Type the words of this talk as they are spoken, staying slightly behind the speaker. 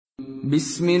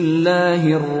بسم الله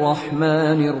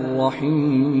الرحمن الرحيم.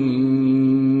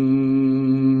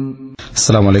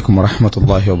 السلام عليكم ورحمة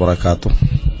الله وبركاته.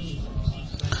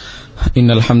 إن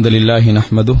الحمد لله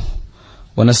نحمده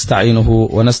ونستعينه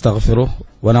ونستغفره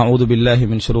ونعوذ بالله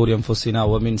من شرور أنفسنا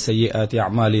ومن سيئات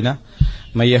أعمالنا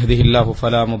من يهده الله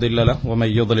فلا مضل له ومن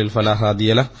يضلل فلا هادي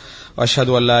له وأشهد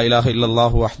أن لا إله إلا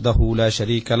الله وحده لا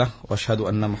شريك له وأشهد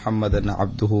أن محمدا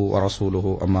عبده ورسوله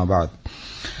أما بعد.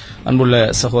 அன்புள்ள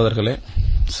சகோதரர்களே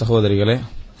சகோதரிகளே,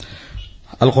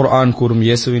 அல் குர்ஆன் கூறும்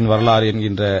இயேசுவின் வரலாறு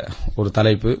என்கின்ற ஒரு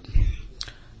தலைப்பு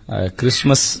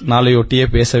கிறிஸ்துமஸ் நாளையொட்டியே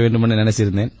பேச வேண்டும் என்று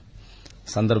நினைச்சிருந்தேன்.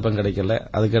 சந்தர்ப்பம் கிடைக்கல.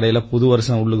 அதுக்கிடையில புது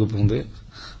வருஷம் உள்ளுக்கு புகுந்து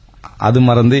அது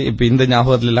மறந்து இப்ப இந்த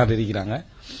ஞாபகத்தில் எல்லாம் இருக்கிறாங்க.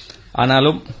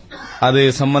 ஆனாலும் அது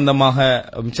சம்பந்தமாக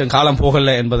மிச்சம் காலம்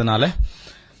போகல என்பதனால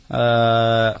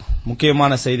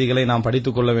முக்கியமான செய்திகளை நாம்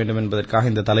படித்துக் கொள்ள வேண்டும் என்பதற்காக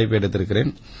இந்த தலைப்பு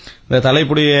எடுத்திருக்கிறேன். இந்த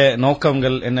தலைப்புடைய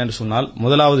நோக்கங்கள் என்னன்னு சொன்னால்,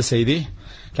 முதலாவது செய்தி,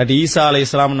 ஈசா அலை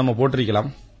இஸ்லாம் நம்ம போட்டிருக்கலாம்.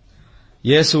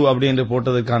 இயேசு அப்படி என்று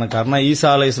போட்டதற்கான காரணம்,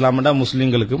 ஈசா அலை இஸ்லாம்டா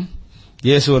முஸ்லிம்களுக்கும்,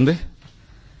 இயேசு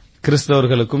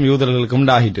கிறிஸ்தவர்களுக்கும் யூதர்களுக்கும்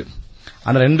ஆகிட்டு.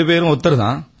 அந்த ரெண்டு பேரும் ஒருத்தர்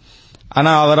தான்.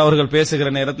 ஆனா அவர்கள் பேசுகிற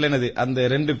நேரத்தில் என்னது அந்த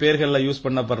ரெண்டு பேர்கள்ல யூஸ்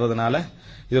பண்ணப்படுறதுனால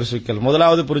இது ஒரு சிக்கல்.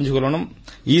 முதலாவது புரிஞ்சுக்கொள்ளணும்,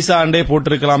 ஈசா அண்டே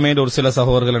போட்டிருக்கலாமே என்று ஒரு சில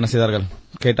சகோதரர்கள் என்ன செய்தார்கள்,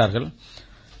 கேட்டார்கள்.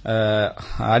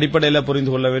 அடிப்படையில்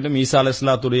புரிந்து கொள்ள வேண்டும், ஈசா அலை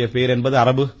இஸ்லாத்துடைய பேர் என்பது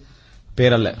அரபு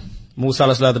பேர் அல்ல. மூசா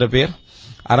அலை இஸ்லாத்துடைய பேர்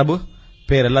அரபு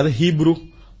பேர் அல்ல, அது ஹீப்ரு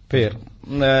பேர்.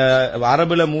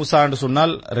 அரபுல மூசா என்று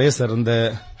சொன்னால் ரேசர், இந்த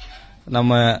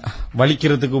நம்ம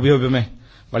வலிக்கிறதுக்கு உபயோகிப்போமே,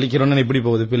 வலிக்கிறோன்னு இப்படி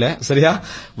போகுது பிள்ளை, சரியா,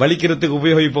 வலிக்கிறதுக்கு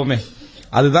உபயோகிப்போமே,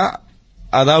 அதுதான்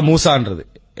அதாவது மூசான்றது.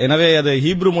 எனவே அது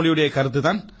ஹீப்ரு மொழியுடைய கருத்து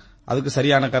தான் அதுக்கு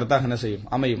சரியான கருத்தாக என்ன செய்யும்,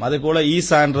 அமையும். அதே போல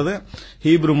ஈசான்றது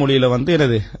ஹீப்ரு மொழியில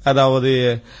என்னது, அதாவது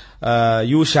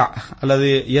யூஷா அல்லது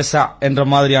யசா என்ற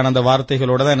மாதிரியான அந்த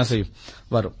வார்த்தைகளோட தான் என்ன செய்யும்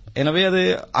வரும். எனவே அது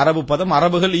அரபு பதம்.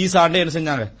 அரபுகள் ஈசாண்டே என்ன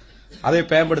செஞ்சாங்க, அதை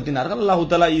பயன்படுத்தினார்கள். அல்லாஹ்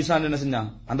தஆலா ஈசான் என்ன செஞ்சான்,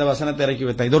 அந்த வசனத்தை இறக்கி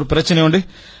வைத்தான். இது ஒரு பிரச்சனை உண்டு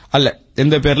அல்ல.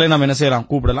 எந்த பேர்ல நம்ம என்ன செய்யலாம்,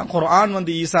 கூப்பிடலாம். குர்ஆன்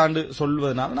ஈசாண்டு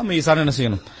சொல்வதனால நம்ம ஈசான் என்ன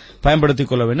செய்யணும்,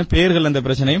 பயன்படுத்திக் கொள்ள வேண்டும். பேர்கள் எந்த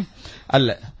பிரச்சனையும்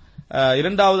அல்ல.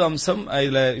 இரண்டாவது அம்சம்,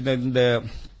 இதுல இந்த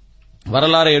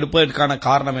வரலாறை எடுப்பதற்கான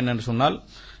காரணம் என்னன்னு சொன்னால்,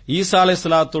 ஈசா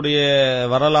அலைஹிஸ்ஸலாத்துடைய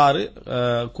வரலாறு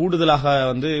கூடுதலாக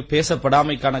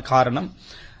பேசப்படாமைக்கான காரணம்,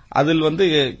 அதில்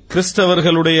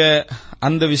கிறிஸ்தவர்களுடைய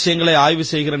அந்த விஷயங்களை ஆய்வு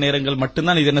செய்கிற நேரங்கள்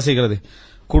மட்டும்தான் இது என்ன செய்கிறது,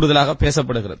 கூடுதலாக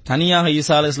பேசப்படுகிறது. தனியாக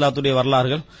ஈசா அலைஹிஸ்ஸலாத்துடைய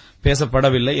வரலாறுகள்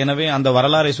பேசப்படவில்லை. எனவே அந்த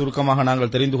வரலாறை சுருக்கமாக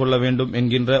நாங்கள் தெரிந்து கொள்ள வேண்டும்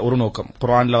என்கின்ற ஒரு நோக்கம்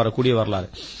குர்ஆன்ல வரக்கூடிய வரலாறு.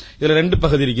 இதுல ரெண்டு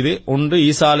பகுதி இருக்குது. ஒன்று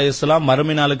ஈசா அலைஹிஸ்ஸலாம்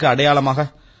மறுமை நாளுக்கு அடையாளமாக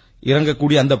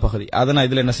இறங்கக்கூடிய அந்த பகுதி. அதை நான்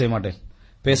இதுல என்ன செய்ய மாட்டேன்,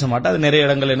 பேச மாட்டேன். அது நிறைய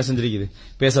இடங்கள் என்ன செஞ்சிருக்குது,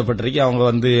 பேசப்பட்டிருக்கு.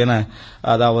 அவங்க என்ன,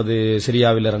 அதாவது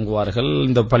சிரியாவில் இறங்குவார்கள்,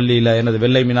 இந்த பள்ளியில எனது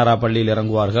வெள்ளை மினாரா பள்ளியில்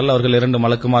இறங்குவார்கள். அவர்கள் இரண்டு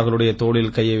மலக்குமார்களுடைய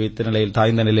தோளில் கையை வைத்த நிலையில்,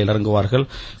 தாய்ந்த நிலையில் இறங்குவார்கள்.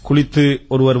 குளித்து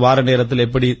ஒருவர் வார நேரத்தில்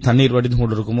எப்படி தண்ணீர் வடிந்து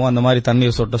கொண்டிருக்குமோ அந்த மாதிரி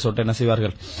தண்ணீர் சொட்ட சொட்ட என்ன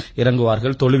செய்வார்கள்,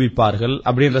 இறங்குவார்கள், தொழுவிப்பார்கள்.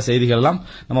 அப்படின்ற செய்திகள் எல்லாம்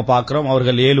நம்ம பார்க்கிறோம்.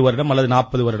 அவர்கள் 7 வருடம் அல்லது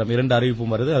 40 வருடம், இரண்டு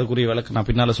அறிவிப்பும் வருது. அதுக்குரிய விளக்கு நான்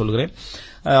பின்னால சொல்கிறேன்.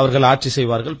 அவர்கள் ஆட்சி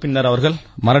செய்வார்கள், பின்னர் அவர்கள்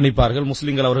மரணிப்பார்கள்.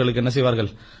 முஸ்லிம்கள் அவர்களுக்கு என்ன செய்வார்கள்,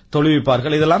 தொழுவிப்பார்கள்.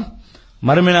 இதெல்லாம்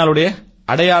மறுமை நாளுடைய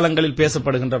அடையாளங்களில்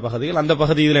பேசப்படுகின்ற பகுதிகள். அந்த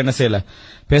பகுதி இதில் என்ன செய்யல,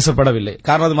 பேசப்படவில்லை.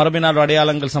 காரணம், அது மறுமை நாள்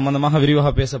அடையாளங்கள் சம்பந்தமாக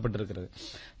விரிவாக பேசப்பட்டிருக்கிறது.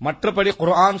 மற்றபடி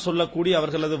குர்ஆன் சொல்லக்கூடிய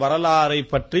அவர்களது வரலாறை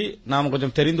பற்றி நாம்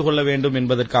கொஞ்சம் தெரிந்து கொள்ள வேண்டும்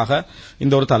என்பதற்காக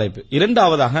இந்த ஒரு தலைப்பு.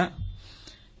 இரண்டாவதாக,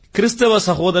 கிறிஸ்தவ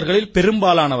சகோதரர்களில்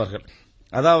பெரும்பாலானவர்கள்,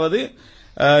 அதாவது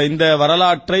இந்த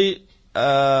வரலாற்றை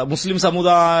முஸ்லிம்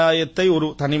சமுதாயத்தை ஒரு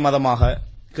தனி மதமாக,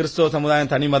 கிறிஸ்தவ சமுதாயம்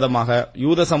தனி மதமாக,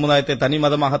 யூத சமுதாயத்தை தனி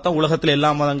மதமாகத்தான் உலகத்தில் எல்லா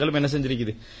மதங்களும் என்ன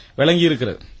செஞ்சிருக்குது, விளங்கி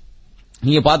இருக்கிறது.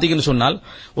 நீங்க பாத்தீங்கன்னு சொன்னால்,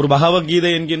 ஒரு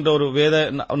பகவத்கீதை என்கின்ற ஒரு வேத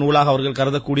நூலாக அவர்கள்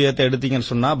கருதக்கூடியதை எடுத்தீங்கன்னு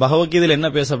சொன்னா, பகவத்கீதையில் என்ன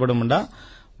பேசப்படும்டா,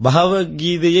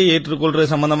 பகவத்கீதையை ஏற்றுக்கொள்றது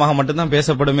சம்பந்தமாக மட்டும்தான்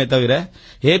பேசப்படுமே தவிர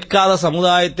ஏற்காத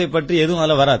சமுதாயத்தை பற்றி எதுவும்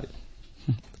அதுல வராது.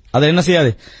 அதை என்ன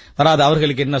செய்யாது, வராது.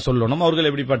 அவர்களுக்கு என்ன சொல்லணும், அவர்கள்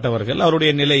எப்படிப்பட்டவர்கள்,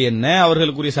 அவருடைய நிலை என்ன,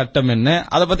 அவர்களுக்குரிய சட்டம் என்ன,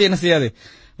 அதை பத்தி என்ன செய்யாது,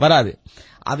 வராது.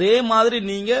 அதே மாதிரி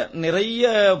நீங்க நிறைய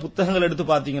புத்தகங்கள் எடுத்து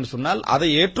பாத்தீங்கன்னு சொன்னால், அதை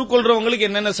ஏற்றுக்கொள்றவங்களுக்கு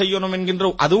என்னென்ன செய்யணும்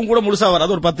என்கின்ற அதுவும் கூட முழுசா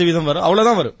வராது. ஒரு 10% வரும்,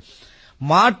 அவ்வளவுதான் வரும்.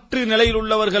 மாற்று நிலையில்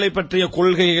உள்ளவர்களை பற்றிய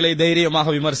கொள்கைகளை தைரியமாக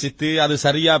விமர்சித்து, அது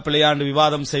சரியா பிழையாண்டு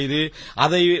விவாதம் செய்து,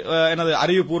 அதை எனது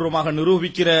அறிவுபூர்வமாக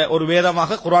நிரூபிக்கிற ஒரு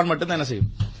வேதமாக குர்ஆன் மட்டும்தான் என்ன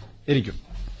செய்யும், இருக்கும்.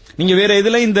 நீங்க வேற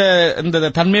இதுல இந்த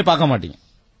தன்மையை பார்க்க மாட்டீங்க.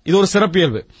 இது ஒரு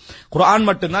சிறப்பியல்பு. குர்ஆன்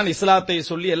மட்டும்தான் இஸ்லாத்தை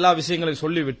சொல்லி எல்லா விஷயங்களையும்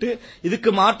சொல்லிவிட்டு, இதுக்கு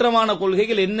மாற்றமான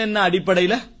கொள்கைகள் என்னென்ன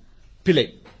அடிப்படையில பிழை,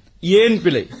 ஏன்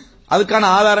பிழை, அதுக்கான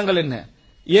ஆதாரங்கள் என்ன,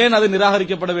 ஏன் அது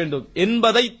நிராகரிக்கப்பட வேண்டும்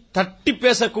என்பதை தட்டி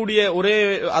பேசக்கூடிய ஒரே,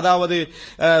 அதாவது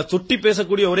சுட்டி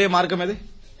பேசக்கூடிய ஒரே மார்க்கம் எது,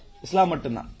 இஸ்லாம்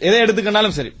மட்டும்தான். எதை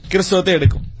எடுத்துக்கிட்டாலும் சரி, கிறிஸ்தவத்தை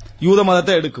எடுக்கும், யூத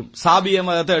மதத்தை எடுக்கும், சாபிய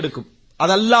மதத்தை எடுக்கும்,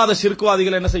 அதல்லாத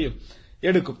ஷிர்க்வாதிகள் என்ன செய்யும்,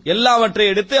 எடுக்கும்.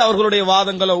 எல்லாவற்றையும் எடுத்து அவர்களுடைய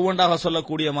வாதங்களை ஒவ்வொன்றாக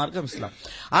சொல்லக்கூடிய மார்க்கம் இஸ்லாம்.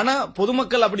 ஆனா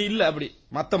பொதுமக்கள் அப்படி இல்ல, அப்படி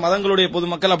மற்ற மதங்களுடைய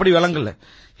பொதுமக்கள் அப்படி விளங்கல.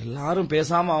 எல்லாரும்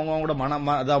பேசாம அவங்களோட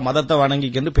மதத்தை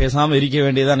வணங்கிக்கிட்டு பேசாம இருக்க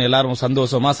வேண்டியதான், எல்லாரும்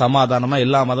சந்தோஷமா சமாதானமா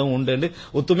எல்லா மதமும் உண்டு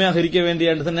ஒத்துமையாக இருக்க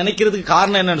வேண்டிய நினைக்கிறதுக்கு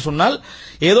காரணம் என்னன்னு சொன்னால்,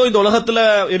 ஏதோ இந்த உலகத்துல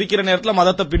இருக்கிற நேரத்தில்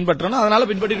மதத்தை பின்பற்றணும்,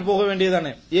 அதனால பின்பற்றிட்டு போக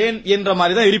வேண்டியதானே ஏன் என்ற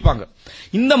மாதிரி தான் இருப்பாங்க.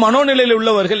 இந்த மனோநிலையில்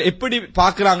உள்ளவர்கள் எப்படி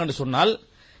பார்க்கிறாங்கன்னு சொன்னால்,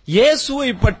 இயேசுவை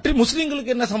பற்றி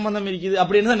முஸ்லிம்களுக்கு என்ன சம்பந்தம் இருக்குது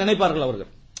அப்படின்னு தான் நினைப்பார்கள். அவர்கள்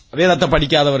வேதத்தை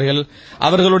படிக்காதவர்கள்,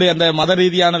 அவர்களுடைய அந்த மத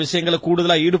ரீதியான விஷயங்களை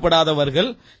கூடுதலாக ஈடுபடாதவர்கள்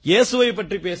இயேசுவை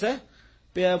பற்றி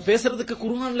பேசுறதுக்கு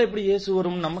குர்ஆன்ல எப்படி இயேசு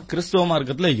வரும், நம்ம கிறிஸ்தவ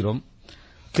மார்க்கத்துல இருக்கிறோம்,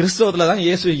 கிறிஸ்தவத்துல தான்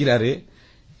இயேசு இருக்கிறாரு,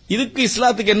 இதுக்கு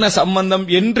இஸ்லாத்துக்கு என்ன சம்பந்தம்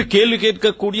என்று கேள்வி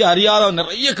கேட்கக்கூடிய அறியாத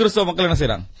நிறைய கிறிஸ்தவ மக்கள் என்ன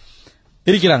செய்யறாங்க,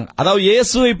 இருக்கிறாங்க. அதாவது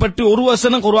இயேசுவை பற்றி ஒரு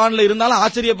வசனம் குர்ஆன்ல இருந்தாலும்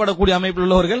ஆச்சரியப்படக்கூடிய அமைப்பில்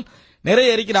உள்ளவர்கள்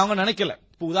நிறைய இருக்கிறாங்க. நினைக்கல.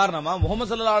 உதாரணமா முகமது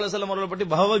ஸல்லல்லாஹு அலைஹி வஸல்லம் அவர்களை பற்றி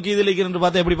பகவத்கீதையில இருக்கிறது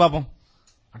பார்த்தா எப்படி பார்ப்போம்,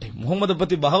 முகமது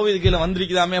பத்தி பகவத்கீதையில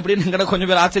வந்திருக்குதாமே அப்படின்னு கொஞ்சம்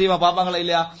பேர் ஆச்சரியமா பார்ப்பாங்களா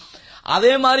இல்லையா?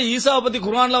 அதே மாதிரி ஈசாவை பத்தி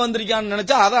குர்ஆன்ல வந்திருக்கான்னு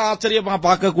நினைச்சா அதை ஆச்சரியமா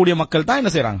பார்க்கக்கூடிய மக்கள் தான்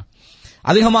என்ன செய்யறாங்க,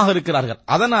 அதிகமாக இருக்கிறார்கள்.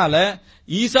 அதனால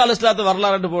ஈசா அலைஹிஸ்ஸலாத்து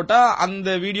வரலாறு போட்டா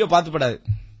அந்த வீடியோ பார்த்துப்படாது.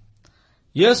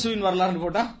 இயேசுவின் வரலாறு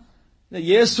போட்டா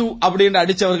இயேசு அப்படின்னு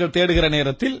அடிச்சவர்கள் தேடுகிற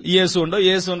நேரத்தில் இயேசு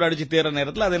ஒன்று அடிச்சு தேடுற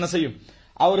நேரத்தில் அது என்ன செய்யும்,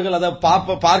 அவர்கள் அதை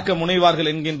பார்க்க முனைவார்கள்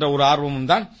என்கின்ற ஒரு ஆர்வமும்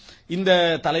தான் இந்த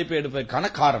தலைப்பை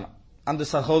எடுப்பதற்கான காரணம். அந்த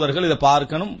சகோதரர்கள் இதை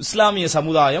பார்க்கணும். இஸ்லாமிய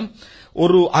சமுதாயம்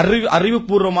ஒரு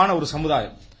அறிவுபூர்வமான ஒரு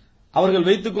சமுதாயம். அவர்கள்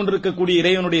வைத்துக் கொண்டிருக்கக்கூடிய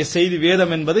இறைவனுடைய செய்தி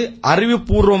வேதம் என்பது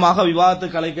அறிவுபூர்வமாக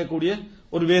விவாதத்துக்கு அழைக்கக்கூடிய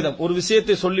ஒரு வேதம். ஒரு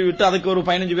விஷயத்தை சொல்லிவிட்டு அதுக்கு ஒரு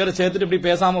 15 பேரை சேர்த்துட்டு இப்படி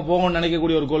பேசாம போகணும்னு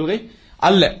நினைக்கக்கூடிய ஒரு கொள்கை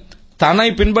அல்ல. தன்னை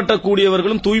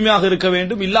பின்பற்றக்கூடியவர்களும் தூய்மையாக இருக்க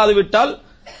வேண்டும், இல்லாது விட்டால்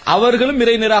அவர்களும்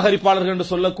இறை நிராகரிப்பாளர்கள்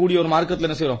என்று சொல்லக்கூடிய ஒரு மார்க்கத்தில்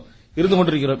என்ன செய்யறோம், இருந்து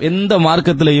கொண்டிருக்கிறோம். எந்த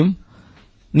மார்க்கத்திலையும்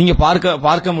நீங்க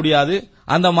பார்க்க முடியாது,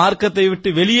 அந்த மார்க்கத்தை விட்டு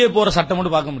வெளியே போற சட்டம்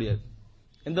மட்டும் பார்க்க முடியாது.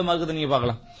 எந்த மார்க்கத்தை நீங்க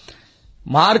பார்க்கலாம்,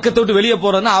 மார்க்கத்தை விட்டு வெளியே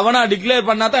போறதுன்னா அவனா டிக்ளேர்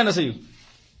பண்ணாதான் என்ன செய்யும்,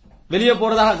 வெளியே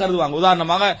போறதாக கருதுவாங்க.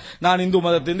 உதாரணமாக நான் இந்து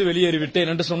மதத்திலிருந்து வெளியேறி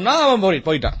விட்டேன் என்று சொன்னா அவன்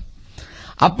போயிட்டான்.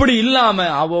 அப்படி இல்லாம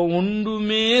அவன்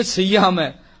ஒன்றுமே செய்யாம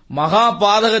மகா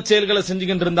பாதக செயல்களை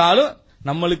செஞ்சுக்கிட்டு இருந்தாலும்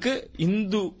நம்மளுக்கு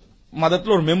இந்து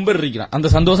மதத்தில் ஒரு மெம்பர் இருக்கிறான், அந்த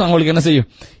சந்தோஷம் அவங்களுக்கு என்ன செய்யும்,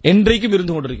 என்றைக்கும்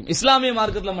இருந்து கொண்டிருக்கும். இஸ்லாமிய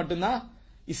மார்க்கத்தில் மட்டும்தான்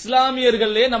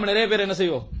இஸ்லாமியர்களே நம்ம நிறைய பேர் என்ன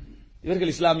செய்வோம்,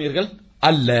 இவர்கள் இஸ்லாமியர்கள்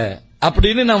அல்ல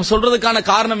அப்படின்னு நாம் சொல்றதுக்கான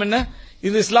காரணம் என்ன,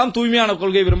 இது இஸ்லாம் தூய்மையான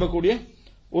கொள்கை விரும்பக்கூடிய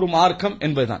ஒரு மார்க்கம்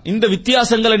என்பதுதான். இந்த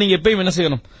வித்தியாசங்களை நீங்க எப்பயும் என்ன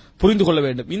செய்யணும், புரிந்து கொள்ள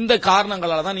வேண்டும். இந்த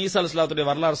காரணங்களால தான் ஈசா அலைஹிஸ்ஸலாத்துடைய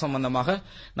வரலாறு சம்பந்தமாக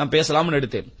நான் பேசலாம்னு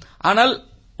எடுத்தேன். ஆனால்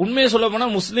உண்மையை சொல்ல போனா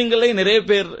முஸ்லிம்களே நிறைய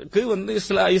பேருக்கு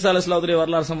ஈசா அலைஹிஸ்ஸலாத்துடைய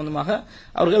வரலாறு சம்பந்தமாக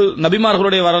அவர்கள்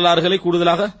நபிமார்களுடைய வரலாறுகளை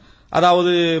கூடுதலாக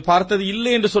அதாவது பார்த்தது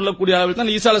இல்லை என்று சொல்லக்கூடிய அளவில்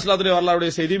தான் ஈசா அலைஹிஸ்ஸலாத்துடைய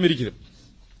வரலாறுடைய செய்தியும் இருக்கிறது.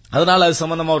 அதனால அது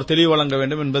சம்பந்தமாக ஒரு தெளிவு வழங்க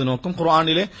வேண்டும் என்பது நோக்கம்.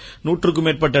 குர்ஆனிலே 100க்கும்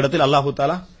மேற்பட்ட இடத்தில் அல்லாஹு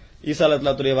தஆலா ஈசா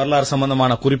அலைஹிஸ்ஸலாத்துடைய வரலாறு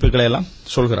சம்பந்தமான குறிப்புகளை எல்லாம்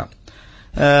சொல்கிறான்.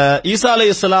 ஈசா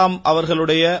அலைஹிஸ்ஸலாம்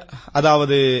அவர்களுடைய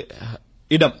அதாவது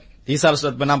இடம், ஈசா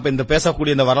அலைஹிஸ்ஸலாம் நாம் இந்த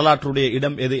பேசக்கூடிய இந்த வரலாற்றுடைய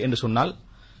இடம் எது என்று சொன்னால்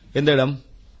எந்த இடம்,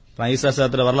 ஈசா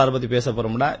அலைஹிஸ்ஸலாத்துடைய வரலாறு பத்தி பேச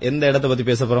போறோம்னா எந்த இடத்தை பத்தி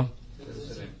பேச போறோம்,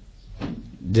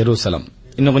 ஜெருசலம்.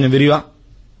 இன்னும் கொஞ்சம் விரிவா,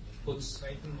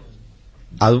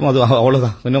 அதுவும் அது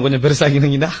அவ்வளவுதான், இன்னும் கொஞ்சம்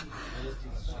பெருசாக்கினீங்கன்னா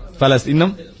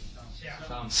இன்னும்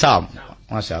ஷாம்,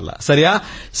 மாஷா அல்லாஹ், சரியா,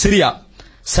 சிரியா.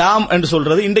 ஷாம் என்று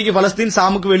சொல்றது இன்றைக்கு பலஸ்தீன்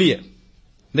ஷாமுக்கு வெளியே,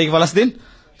 இன்றைக்கு பலஸ்தீன்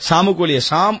ஷாமுக்கு வெளியே.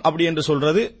 ஷாம் அப்படி என்று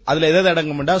சொல்றது அதுல எதை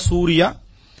அடங்கும், சூரியா,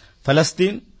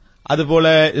 பலஸ்தீன், அதுபோல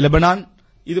லெபனான்,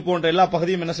 இது போன்ற எல்லா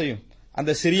பகுதியும் என்ன செய்யும்,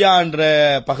 அந்த சிரியா என்ற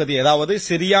பகுதி, அதாவது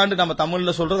சிரியான்னு நம்ம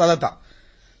தமிழ்ல சொல்றது அதைத்தான்,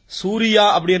 சூரியா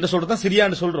அப்படி என்று சொல்றதுதான்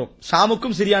சிரியான்னு சொல்றோம்.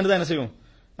 ஷாமுக்கும் சிரியான்னு தான் என்ன செய்வோம்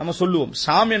நம்ம சொல்லுவோம்.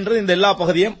 ஷாம் என்றது இந்த எல்லா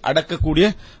பகுதியும் அடக்கக்கூடிய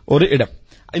ஒரு இடம்.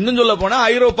 இன்னும் சொல்ல போனா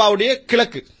ஐரோப்பாவுடைய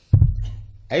கிழக்கு,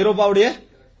 ஐரோப்பாவுடைய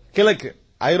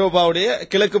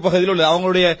பகுதியில் உள்ள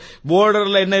அவங்களுடைய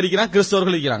போர்டர்ல என்ன இருக்கிறாங்க,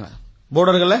 கிறிஸ்தவர்கள் இருக்கிறாங்க,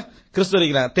 போர்டர்கள்ல கிறிஸ்தவர்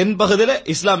இருக்கிறாங்க. தென் பகுதியில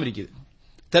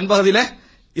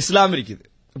இஸ்லாம் இருக்குது,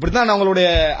 இப்படித்தான் அவங்களுடைய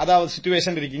அதாவது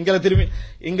சிச்சுவேஷன் இருக்கு.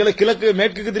 இங்களை கிழக்கு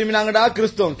மேற்குக்கு திரும்பினாங்கடா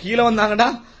கிறிஸ்தவம், கீழே வந்தாங்கடா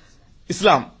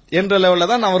இஸ்லாம் என்ற லெவல்ல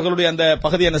தான் அவர்களுடைய அந்த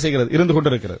பகுதி என்ன செய்கிறது, இருந்து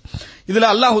கொண்டிருக்கிறது. இதுல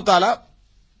அல்லாஹு தஆலா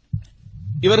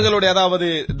இவர்களுடைய அதாவது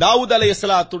தாவூத்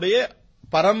அலைஹிஸ்ஸலாத்துடைய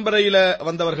பரம்பரையில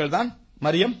வந்தவர்கள் தான்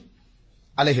மரியம்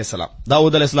அலைஹிஸ்ஸலாம்.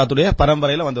 தாவூத் அலைஹிஸ்ஸலாத்துடைய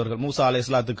பரம்பரையில வந்தவர்கள். மூசா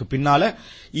அலைஹிஸ்ஸலாத்துக்கு பின்னால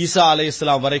ஈசா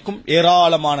அலைஹிஸ்ஸலாம் வரைக்கும்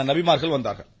ஏராளமான நபிமார்கள்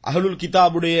வந்தார்கள். அஹ்லுல்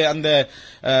கிதாபுடைய அந்த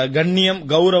கண்ணியம்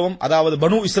கௌரவம், அதாவது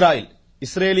பனு இஸ்ராயில்,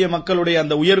 இஸ்ரேலிய மக்களுடைய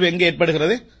அந்த உயர்வு எங்கே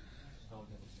ஏற்படுகிறது,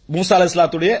 மூசா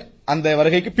அலைஹிஸ்ஸலாத்துடைய அந்த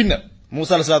வருகைக்கு பின்னர்,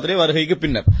 மூசா அலைஹிஸ்ஸலாத்துடைய வருகைக்கு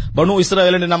பின்னர். பனு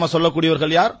இஸ்ராயில் என்று நாம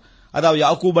சொல்லக்கூடியவர்கள் யார், அதாவது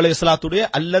யாக்கூப் அலைஹிஸ்ஸலாத்துடைய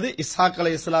அல்லது இஸ்ஹாக்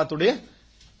அலைஹிஸ்ஸலாத்துடைய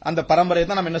அந்த பரம்பரையை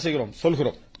தான் நம்ம என்ன செய்கிறோம்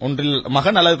சொல்கிறோம். ஒன்றில்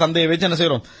மகன் அல்லது தந்தையை வச்சு என்ன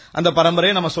செய்கிறோம், அந்த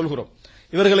பரம்பரையை நம்ம சொல்கிறோம்.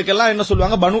 இவர்களுக்கெல்லாம் என்ன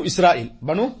சொல்லுவாங்க, பனு இஸ்ராயில்.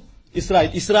 பனு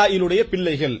இஸ்ராயில், இஸ்ராயிலுடைய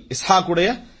பிள்ளைகள், இஸ்ஹாக்குடைய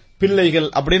பிள்ளைகள்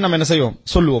அப்படின்னு நம்ம என்ன செய்வோம்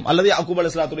சொல்லுவோம், அல்லது யாக்கூப்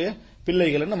அலைஹிஸ்ஸலாத்துடைய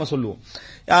பிள்ளைகள் நம்ம சொல்லுவோம்.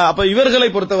 அப்ப இவர்களை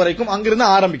பொறுத்த வரைக்கும் அங்கிருந்து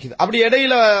ஆரம்பிக்குது. அப்படி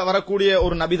இடையில வரக்கூடிய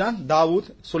ஒரு நபி தான்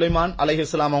தாவூத், சுலைமான்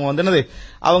அலைஹிஸ்ஸலாம். அவங்க வந்து என்னது,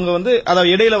 அவங்க வந்து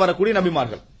அதாவது இடையில வரக்கூடிய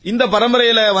நபிமார்கள். இந்த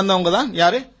பரம்பரையில வந்தவங்க தான்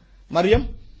யாரு, மரியம்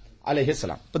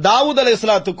அலைஹிஸ்ஸலாம். இப்ப தாவூத்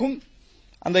அலைஹிஸ்ஸலாத்துக்கும்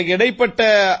அந்த இடைப்பட்ட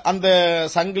அந்த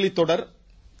சங்கிலி தொடர்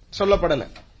சொல்லப்படல.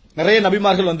 நிறைய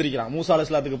நபிமார்கள் வந்திருக்கிறாங்க. மூசா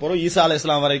அலைஹிஸ்ஸலாத்துக்கு போறோம், ஈசா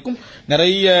அலைஹிஸ்ஸலாம் வரைக்கும்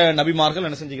நிறைய நபிமார்கள்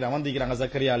என்ன செஞ்சிருக்காங்க, வந்திருக்கிறாங்க.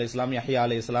 ஜக்கரியா அலைஹிஸ்ஸலாம், யஹ்யா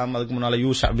அலைஹிஸ்ஸலாம், அதுக்கு முன்னால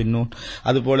யூஷா பின் நூன்,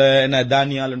 அது போல என்ன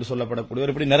தானியால் என்று சொல்லப்படக்கூடிய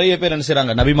இப்படி நிறைய பேர் என்ன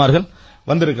செய்றாங்க, நபிமார்கள்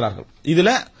வந்திருக்கிறார்கள். இதுல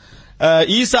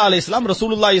ஈசா அலைஹிஸ்ஸலாம்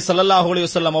ரசூலுல்லாஹி ஸல்லல்லாஹு அலைஹி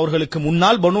வஸல்லம் அவர்களுக்கு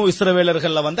முன்னால் பனு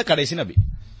இஸ்ரவேலர்கள்ல வந்த கடைசி நபி.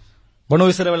 பனு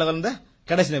இஸ்ரவேலர்கள் வந்த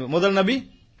கடைசி நபி. முதல் நபி,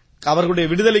 அவர்களுடைய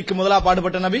விடுதலைக்கு முதலா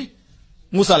பாடுபட்ட நபி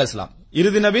மூசா அலைஹிஸ்ஸலாம்.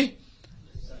 இறுதி நபி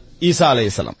ஈசா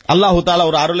அலைஹிஸ்ஸலாம். அல்லாஹு தஆலா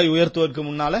ஒரு அருளை உயர்த்துவதற்கு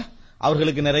முன்னால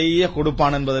அவர்களுக்கு நிறைய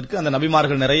கொடுப்பான் என்பதற்கு அந்த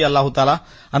நபிமார்கள் நிறைய அல்லாஹு தஆலா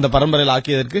அந்த பரம்பரையில்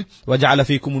ஆக்கியதற்கு வஜஅல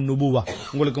ஃபீகுமுன் நுபுவா,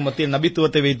 உங்களுக்கு மத்தியில்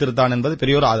நபித்துவத்தை வைத்திருத்தான் என்பது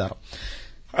பெரிய ஒரு ஆதாரம்.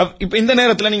 இப்ப இந்த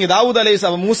நேரத்தில் நீங்க தாவூத்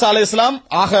அலைஹிஸ்ஸலாம், மூசா அலைஹிஸ்ஸலாம்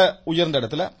ஆக உயர்ந்த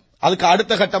இடத்துல, அதுக்கு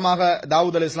அடுத்த கட்டமாக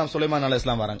தாவூத் அலைஹிஸ்ஸலாம், சுலைமான்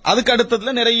அலைஹிஸ்ஸலாம் வராங்க. அதுக்கு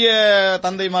அடுத்ததுல நிறைய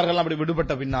தந்தைமார்கள் அப்படி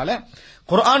விடுபட்ட பின்னால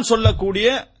குர்ஆன் சொல்லக்கூடிய,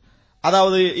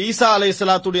 அதாவது ஈசா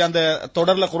அலைஹிஸ்ஸலாத்துடைய அந்த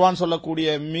தொடர்ல குர்ஆன் சொல்லக்கூடிய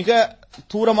மிக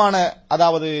தூரமான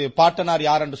அதாவது பாட்டனார்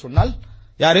யார் என்று சொன்னால்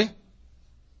யாரு,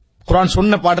 குர்ஆன்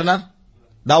சொன்ன பாட்டனார்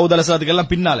தாவூத் அலைஹிஸ்ஸலாத்துக்கு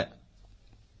எல்லாம் பின்னால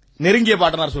நெருங்கிய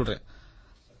பாட்டனார் சொல்றேன்,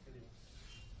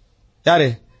 யாரு,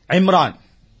 இம்ரான்.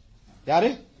 யாரு,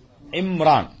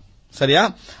 இம்ரான். சரியா,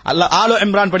 அல்ல ஆலு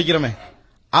இம்ரான் படிக்கிறோமே,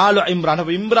 ஆலு இம்ரான்.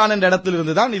 அப்ப இம்ரான் என்ற இடத்துல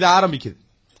இருந்து தான் இது ஆரம்பிக்குது.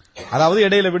 அதாவது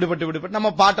இடையில விடுபட்டு நம்ம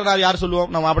பாட்டனார் யார்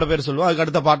சொல்லுவோம், நம்ம அப்படி பேர் சொல்லுவோம், அதுக்கு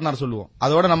அடுத்த பாட்டனார் சொல்லுவோம்,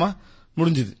 அதோட நம்ம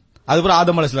முடிஞ்சுது. அதுக்கப்புறம்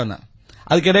ஆதம் அலைஹிஸ்ஸலாம் தான்.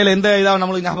 அதுக்கு இடையில எந்த இதாவது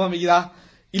நம்மளுக்கு ஞாபகம் இருக்குதா,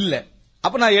 இல்ல.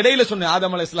 அப்ப நான் இடையில சொன்னேன்,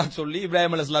 ஆதம் அலைஹிஸ்ஸலாம் சொல்லி,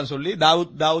 இப்ராஹிம் அலைஹிஸ்ஸலாம் சொல்லி,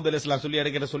 தாவூத் அலைஹிஸ்ஸலாம் சொல்லி,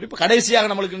 இடைக்கிற சொல்லி, இப்ப கடைசியாக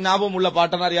நம்மளுக்கு ஞாபகம் உள்ள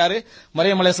பாட்டனார் யாரு,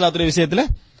 மரியம் அலைஹிஸ்ஸலாத்துடைய விஷயத்துல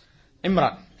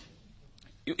இம்ரான்.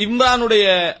 இம்ரானுடைய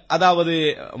அதாவது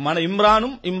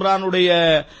இம்ரானும் இம்ரானுடைய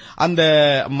அந்த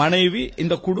மனைவி,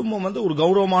 இந்த குடும்பம் வந்து ஒரு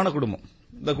கௌரவமான குடும்பம்.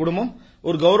 இந்த குடும்பம்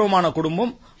ஒரு கௌரவமான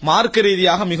குடும்பம், மார்க்க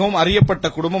ரீதியாக மிகவும் அறியப்பட்ட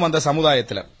குடும்பம் அந்த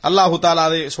சமுதாயத்தில். அல்லாஹு தஆலா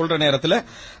அதை சொல்ற நேரத்தில்,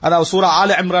 அதாவது சூரா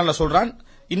ஆல இம்ரான்ல சொல்றான்,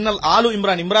 இன்னல் ஆலு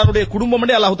இம்ரான், இம்ரானுடைய குடும்பம்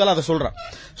அல்லாஹு தஆலா அதை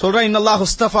சொல்றான் இன்னல்லாஹு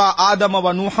இஸ்தஃபா ஆதம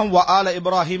வ நூஹம் வ ஆல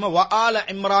இப்ராஹிம வ ஆல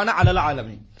இம்ரான அலல்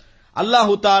ஆலமீன்.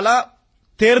 அல்லாஹு தஆலா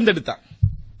தேர்ந்தெடுத்தான்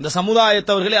இந்த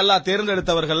சமுதாயத்தவர்களை, அல்லாஹ்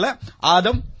தேர்ந்தெடுத்தவர்கள்ல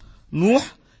ஆதம், நூஹ்,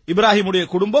 இப்ராஹிமுடைய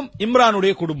குடும்பம்,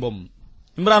 இம்ரானுடைய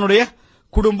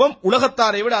குடும்பம்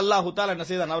உலகத்தாரை விட அல்லாஹு தஆலா என்ன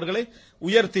செய்தான், அவர்களை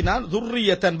உயர்த்தினான்.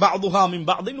 துர்ரியத்தன் பஅதுஹா மின்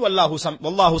பஅதின்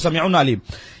வல்லாஹு ஸமீஉன் அலீம்.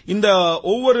 இந்த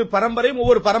ஒவ்வொரு பரம்பரையும்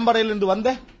ஒவ்வொரு பரம்பரையிலிருந்து வந்த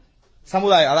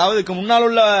சமுதாயம், அதாவது இதுக்கு முன்னால்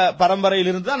உள்ள பரம்பரையில்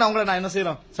இருந்து தான் அவங்களை நான் என்ன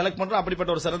செய்யறோம், செலக்ட் பண்றோம்.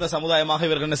 அப்படிப்பட்ட ஒரு சிறந்த சமுதாயமாக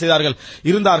இவர்கள் என்ன செய்தார்கள்,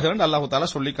 இருந்தார்கள் என்று அல்லாஹு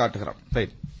தஆலா சொல்லி காட்டுகிறான்.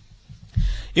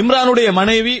 இம்ரானுடைய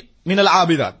மனைவி மினல்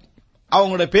ஆபிதாத்,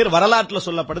 அவங்களுடைய பேர் வரலாற்றில்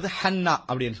சொல்லப்படுது ஹன்னா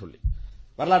அப்படின்னு சொல்லி,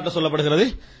 வரலாற்றில் சொல்லப்படுகிறது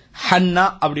ஹன்னா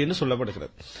அப்படின்னு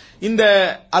சொல்லப்படுகிறது. இந்த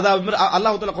அதாவது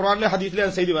அல்லாஹ் தஆலா குர்ஆன்ல ஹதீஸ்ல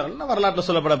அந்த செய்தி வரல, வரலாற்றில்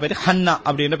சொல்லப்பட பேர் ஹன்னா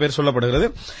அப்படின்ற பேர் சொல்லப்படுகிறது.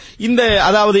 இந்த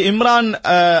அதாவது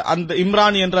அந்த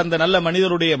இம்ரான் என்ற அந்த நல்ல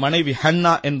மனிதருடைய மனைவி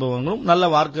ஹன்னா என்பவங்களும் நல்ல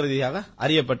மார்க்க ரீதியாக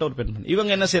அறியப்பட்ட ஒரு பெண்மணி.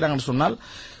 இவங்க என்ன செய்யறாங்கன்னு சொன்னால்,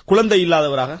 குழந்தை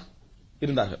இல்லாதவராக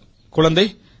இருந்தார்கள்.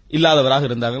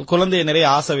 குழந்தையை நிறைய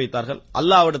ஆசை வைத்தார்கள்.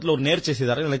 அல்லாஹ்விடத்தில் ஒரு நேர்ச்சை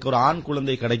செய்தார்கள், எனக்கு ஒரு ஆண்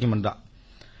குழந்தை கிடைக்கும் என்றார்.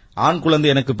 ஆண் குழந்தை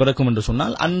எனக்கு பிறக்கும் என்று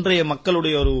சொன்னால், அன்றைய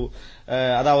மக்களுடைய ஒரு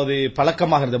அதாவது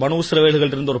பழக்கமாக இருந்தது, பனூ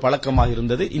இஸ்ரவேல்கள் இருந்த ஒரு பழக்கமாக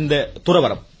இருந்தது இந்த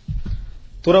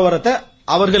துறவரத்தை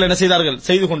அவர்கள் என்ன செய்தார்கள்,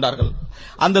 செய்து கொண்டார்கள்.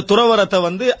 அந்த துறவரத்தை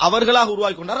வந்து அவர்களாக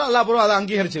உருவாக்கி கொண்டார்கள். அல்லாஹ் அதை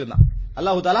அங்கீகரிச்சிருந்தான்,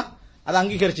 அல்லாஹு தஆலா அதை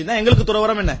அங்கீகரிச்சிருந்தான். எங்களுக்கு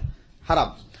துறவரம் என்ன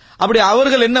ஹராம். அப்படி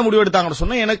அவர்கள் என்ன முடிவெடுத்தாங்கன்னு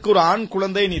சொன்னா, எனக்கு ஒரு ஆண்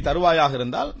குழந்தை நீ தருவாயாக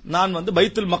இருந்தால் நான் வந்து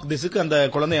பைத்துல் மக்திஸுக்கு அந்த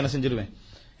குழந்தை என்ன செஞ்சிருவேன்,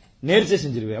 நேர்ச்சை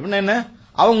செஞ்சிருவேன். அப்படின்னா என்ன,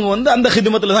 அவங்க வந்து அந்த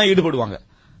ஹிதமத்துல தான் ஈடுபடுவாங்க,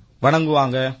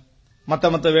 வணங்குவாங்க,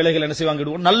 மத்த வேலைகள் என்ன செய்வாங்க,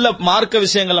 நல்ல மார்க்க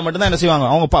விஷயங்கள்ல மட்டும்தான் என்ன செய்வாங்க,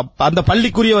 அவங்க அந்த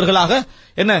பள்ளிக்குரியவர்களாக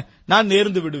என்ன நான்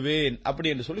நேர்ந்து விடுவேன் அப்படி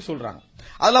என்று சொல்லி சொல்றாங்க.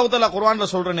 அல்லாஹ் தஆலா குர்ஆன்ல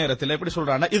சொல்ற நேரத்தில் எப்படி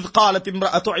சொல்றாங்க, இத் காலத்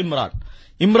இம்ராஅத்து இம்ரான்,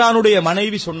 இம்ரானுடைய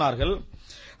மனைவி சொன்னார்கள்,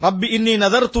 ரப்பி இன்னி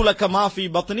நதர்து லக மா ஃபீ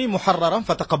பத்னி முஹர்ரரன்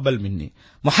ஃபதகப்பல் மின்னி.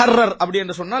 முஹர்ரர் அப்படி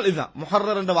என்று சொன்னால் இதுதான்.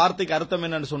 முஹர்ரர் என்ற வார்த்தைக்கு அர்த்தம்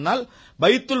என்னன்னு சொன்னால்,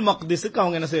 பைத்துல் மக்திஸுக்கு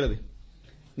அவங்க என்ன செய்யறது,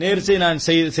 நேர்ச்சை நான்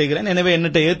செய்கிறேன், எனவே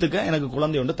என்னட்ட ஏத்துக்க, எனக்கு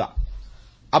குழந்தை ஒன்று தா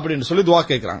அப்படின்னு சொல்லி துவா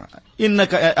கேட்கிறாங்க.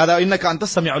 இன்னக அந்த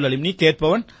ஸமீஉல் அலீம், நீ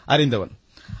கேட்பவன் அறிந்தவன்.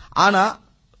 ஆனா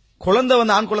குழந்தை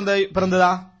வந்து ஆண் குழந்தை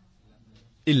பிறந்ததா,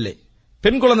 இல்லை,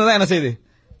 பெண் குழந்தை தான் என்ன செய்யுது,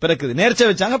 பிறக்குது. நேர்ச்சை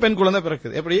வச்சாங்க, பெண் குழந்தை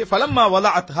பிறக்குது. எப்படி, ஃபலம்மா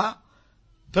வலஅத்ஹா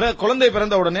குழந்தை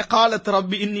பிறந்த உடனே காலத்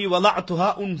ரப்பி இன்னி வலஅத்துஹா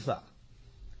உன்ஸா,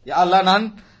 யா அல்லாஹ் நான்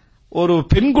ஒரு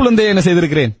பெண் குழந்தையை என்ன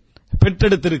செய்திருக்கிறேன்,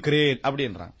 பெற்றெடுத்திருக்கிறேன்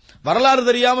அப்படின்றாங்க. வரலாறு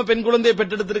தெரியாம பெண் குழந்தையை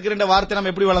பெற்றெடுத்திருக்கிறேன் வார்த்தை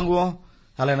நம்ம எப்படி வழங்குவோம்?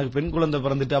 அல்ல எனக்கு பெண் குழந்தை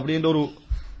பிறந்துட்டு அப்படின்ற ஒரு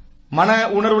மன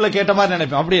உணர்வுல கேட்ட மாதிரி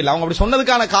நினைப்போம். அப்படி இல்லை, அவங்க அப்படி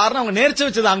சொன்னதுக்கான காரணம் அவங்க நேர்ச்சி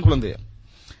வச்சது ஆண் குழந்தை.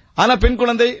 ஆனா பெண்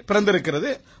குழந்தை பிறந்திருக்கிறது.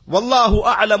 வல்லாஹு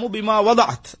அஅலமு பிமா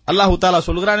வதஅத், அல்லாஹ் தஆலா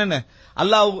சொல்கிறான் என்ன,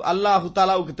 அல்லாஹ்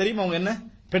தஆலாவுக்கு தெரியும் அவங்க என்ன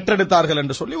பெற்றெடுத்தார்கள்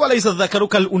என்று சொல்லி, வலைஸ ஸக்கரு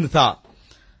கல் உன்ஸா,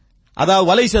 அதாவது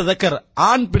வலைஸ ஸக்கர்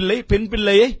ஆண் பிள்ளை பெண்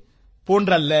பிள்ளையை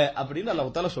போன்றல்ல அப்படின்னு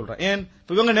அல்லாஹ் தஆலா சொல்றான். ஏன்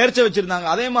இவங்க நேர்ச்சி வச்சிருந்தாங்க.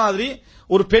 அதே மாதிரி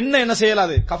ஒரு பெண்ணை என்ன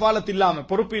செய்யலாது, கஃபாலத் இல்லாம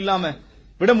பொறுப்பு இல்லாம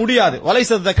விட முடியாது.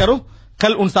 வலைஸ ஸக்கரு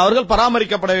கல் உன்ஸா, அவர்கள்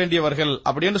பராமரிக்கப்பட வேண்டியவர்கள்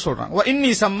அப்படின்னு சொல்றாங்க. வ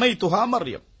இன்னி சம்மைதுஹா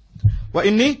மர்யம், வ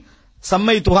இன்னி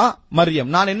சம்மைதுஹா மர்யம்,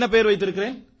 நான் என்ன பேர்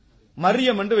வைத்திருக்கிறேன்,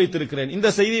 மரியம் என்று வைத்திருக்கிறேன். இந்த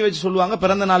செய்தியை வச்சு சொல்லுவாங்க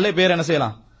பிறந்த நாள்ல பேர் என்ன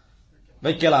செய்யலாம்,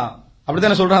 வைக்கலாம்.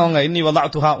 அப்படித்தானே சொல்றாங்க அவங்க. இன்னி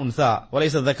வலஅத்துஹா உன்ஸா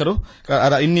வலைஸ ஸக்கரு,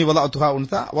 இன்னி வலஅத்துஹா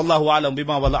உன்ஸா வல்லாஹு அஅலம்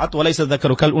பிமா வலஅத் வலைஸ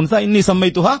ஸக்கரு கல் உன்ஸா இன்னி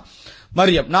சம்மைதுஹா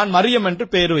மரியம், நான் மரியம் என்று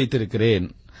பெயர் வைத்திருக்கிறேன்.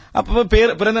 அப்ப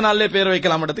பிறந்த நாள்ல பேர்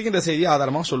வைக்கலாம் இடத்துக்கு இந்த செய்தியை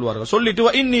ஆதாரமாக சொல்வார்கள். சொல்லிட்டு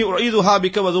இன்னி உஈதுஹா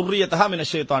பிக வ ذُرِّيَّتَهَا மின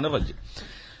ஷைத்தானிர் ரஜீம்,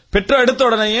 பெற்ற எடுத்த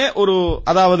உடனேயே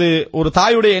அதாவது ஒரு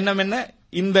தாயுடைய எண்ணம் என்ன,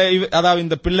 அதாவது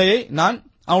இந்த பிள்ளையை நான்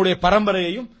அவனுடைய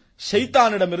பரம்பரையையும்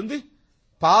ஷைத்தானிடமிருந்து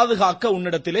பாதுகாக்க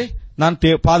உன்னிடத்திலே நான்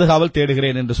பாதுகாவல்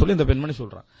தேடுகிறேன் என்று சொல்லி இந்த பெண்மணி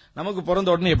சொல்றான். நமக்கு பிறந்த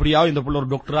உடனே எப்படியாவது இந்த பிள்ளை ஒரு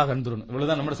டாக்டராக இருந்துரும்,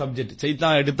 இவ்வளவுதான் நம்ம சப்ஜெக்ட்.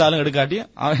 சைத்தான் எடுத்தாலும் எடுக்காட்டி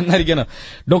அவன் என்ன இருக்கணும்,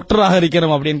 டாக்டராக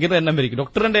இருக்கணும் அப்படிங்கிற எண்ணம் இருக்கு.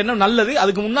 டாக்டர் என்ற எண்ணம் நல்லது,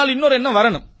 அதுக்கு முன்னால் இன்னொரு எண்ணம்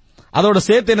வரணும், அதோட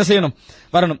சேர்த்து என்ன செய்யணும்,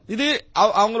 வரணும். இது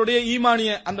அவங்களுடைய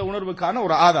ஈமானிய அந்த உணர்வுக்கான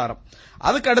ஒரு ஆதாரம்.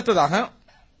 அதுக்கு அடுத்ததாக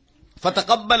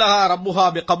ஃபதகப்பலஹா ரப்புஹா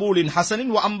பிகபூலின்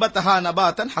ஹஸனின் வஅம்பதஹா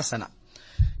நபாதன் ஹஸனா.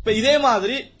 இப்ப இதே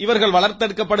மாதிரி இவர்கள்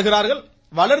வளர்த்தெடுக்கப்படுகிறார்கள்.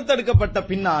 வளர்த்தெடுக்கப்பட்ட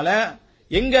பின்னால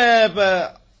எங்க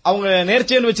அவங்க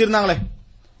நேர்ச்சின்னு வச்சிருந்தாங்களே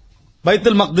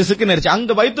பைத்துல் மக்திஸுக்கு நேர்ச்சி,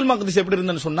 அங்க பைத்துல் மக்திஸ் எப்படி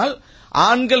இருந்ததுன்னு சொன்னால்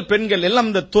ஆண்கள் பெண்கள் எல்லாம்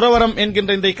இந்த துறவரம்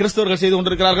என்கின்ற இந்த கிறிஸ்தவர்கள் செய்து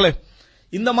கொண்டிருக்கிறார்களே,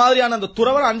 இந்த மாதிரியான அந்த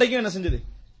துறவரம் அன்றைக்கும் என்ன செஞ்சது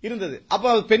இருந்தது.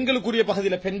 அப்ப பெண்களுக்குரிய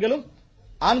பகுதியில பெண்களும்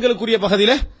ஆண்களுக்குரிய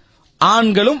பகுதியில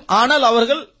ஆண்களும், ஆனால்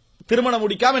அவர்கள் திருமணம்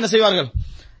முடிக்காம என்ன செய்வார்கள்,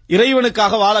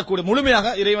 இறைவனுக்காக வாழக்கூடிய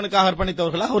முழுமையாக இறைவனுக்காக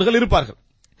அர்ப்பணித்தவர்களாக அவர்கள் இருப்பார்கள்.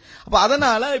 அப்ப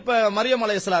அதனால இப்ப மரியம்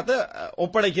அலைஹிஸ்ஸலாத்தை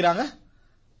ஒப்படைக்கிறாங்க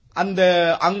அந்த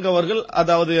அங்கவர்கள்,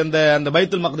 அதாவது அந்த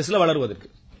பைத்துல் மக்திஸ்ல வளருவதற்கு.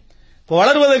 இப்ப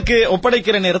வளருவதற்கு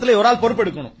ஒப்படைக்கிற நேரத்தில் ஒரு ஆள்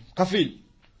பொறுப்பெடுக்கணும்,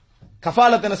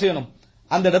 கஃபாலத் என்ன செய்யணும்,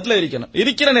 அந்த இடத்துல இருக்கணும்.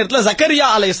 இருக்கிற நேரத்தில் ஜக்கரியா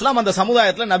அலைஹிஸ்ஸலாம் அந்த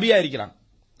சமுதாயத்தில் நபியா இருக்கிறாங்க.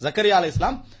 ஜக்கரியா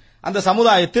அலைஹிஸ்ஸலாம் அந்த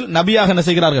சமுதாயத்தில் நபியாக என்ன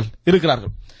செய்கிறார்கள்,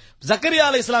 இருக்கிறார்கள். ஜக்கரியா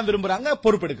அலைஹிஸ்ஸலாம் விரும்புறாங்க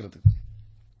பொறுப்பெடுக்கிறதுக்கு.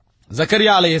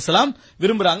 ஜக்கரியா அலைஹிஸ்ஸலாம்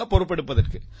விரும்புறாங்க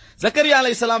பொறுப்பெடுப்பதற்கு. ஜக்கரியா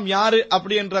அலைஹிஸ்ஸலாம் யாரு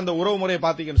அப்படி என்ற அந்த உறவு முறையை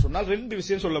பார்த்தீங்கன்னு சொன்னால் ரெண்டு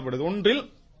விஷயம் சொல்லப்படுது. ஒன்றில்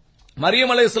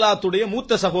மரியம் அலைஹிஸ்ஸலாத்துடைய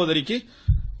மூத்த சகோதரிக்கு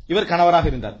இவர் கணவராக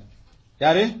இருந்தார்.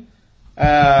 யாரு,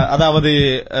 அதாவது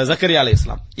ஜக்கரியா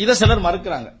அலைஹிஸ்ஸலாம். இதை சிலர்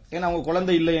மறுக்கிறாங்க, ஏன்னா அவங்க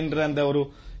குழந்தை இல்லை என்ற அந்த ஒரு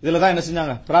இதுலதான் என்ன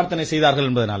செஞ்சாங்க, பிரார்த்தனை செய்தார்கள்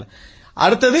என்பதனால.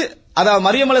 அடுத்தது அதாவது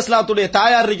மரியம் அலைஹிஸ்ஸலாத்துடைய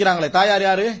தாயார் இருக்கிறாங்களே, தாயார்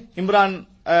யாரு, இம்ரான்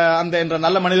அந்த என்ற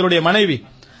நல்ல மனிதருடைய மனைவி,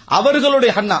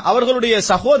 அவர்களுடைய ஹன்னா அவர்களுடைய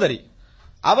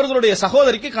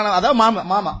சகோதரிக்கு அதாவது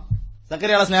மாமா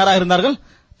ஜக்கரியா அலைஹிஸ்ஸலாம் யாராக இருந்தார்கள்,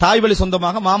 தாய் வழி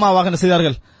சொந்தமாக மாமாவாக என்ன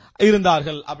செய்தார்கள்,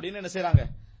 இருந்தார்கள் அப்படின்னு என்ன செய்றாங்க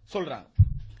சொல்றாங்க.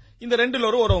 இந்த ரெண்டுல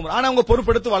ஒரு உறவு, ஆனா அவங்க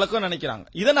பொறுப்பெடுத்து வளர்க்க நினைக்கிறாங்க.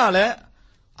 இதனால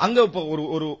அங்க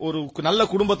ஒரு நல்ல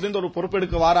குடும்பத்தில இருந்து ஒரு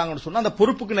பொறுப்பெடுக்க வராங்கன்னு சொன்னா அந்த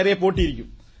பொறுப்புக்கு நிறைய போட்டி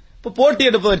இருக்கும். இப்ப போட்டி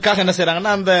எடுப்பதற்காக என்ன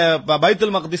செய்றாங்கன்னா அந்த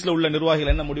பைத்துல் மக்திஸ்ல உள்ள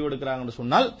நிர்வாகிகள் என்ன முடிவு எடுக்கிறாங்கன்னு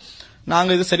சொன்னால், நாங்க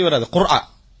இது சரி வராது, குர்ஆன்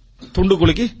துண்டு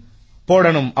குலுக்கி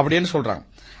போடணும் அப்படின்னு சொல்றாங்க.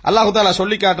 அல்லாஹ் தஆலா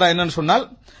சொல்லி காட்டுறா என்னன்னு சொன்னால்,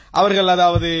 அவர்கள்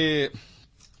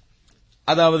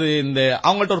அதாவது இந்த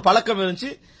அவங்கள்ட்ட ஒரு பழக்கம்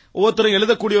இருந்துச்சு, ஒவ்வொருத்தரும்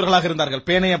எழுதக்கூடியவர்களாக இருந்தார்கள்.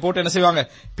 பேனையை போட்டு என்ன செய்வாங்க,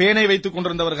 பேனை வைத்துக்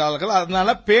கொண்டிருந்தவர்கள்.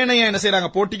 அதனால பேனையை என்ன செய்யறாங்க,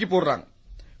 போட்டிக்கு போடுறாங்க.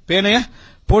 பேனைய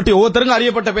போட்டி, ஒவ்வொருத்தருக்கும்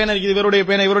அறியப்பட்ட பேனை இருக்குது,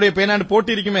 இவருடைய பேனான்னு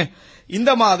போட்டி இருக்குமே,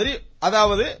 இந்த மாதிரி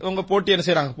அதாவது உங்க போட்டி என்ன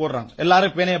செய்யறாங்க, போடுறாங்க.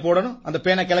 எல்லாரும் பேனையை போடணும். அந்த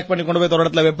பேனை கலெக்ட் பண்ணி கொண்டு போய் ஒரு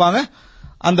இடத்துல வைப்பாங்க.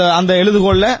 அந்த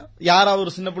எழுதுகோள்ல யாராவது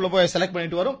ஒரு சின்ன பிள்ளை போய் செலக்ட்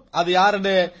பண்ணிட்டு வரும், அது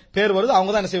யாருடைய பேர் வருது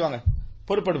அவங்க தான் என்ன செய்வாங்க,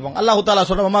 பொறுப்பெடுப்பாங்க. அல்லாஹ் தஆலா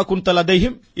சொல்றமா குன்த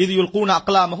லதைஹிம் இத் யுல்கூன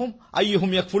அக்லாமஹும்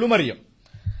அய்யுஹும் யக்ஃபுலு மரியம்,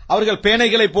 அவர்கள்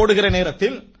பேனைகளை போடுகிற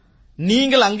நேரத்தில்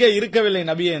நீங்கள் அங்கே இருக்கவில்லை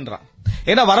நபியே என்றான்.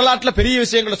 ஏன்னா வரலாற்றுல பெரிய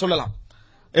விஷயங்களை சொல்லலாம்.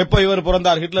 எப்ப இவர்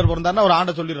பிறந்தார், ஹிட்லர் பிறந்தார்னா ஒரு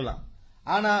ஆண்டை சொல்லிடலாம்.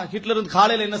 ஆனா ஹிட்லர்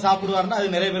காலையில என்ன சாப்பிடுவார்னா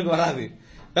அது நிறைய பேருக்கு வராது,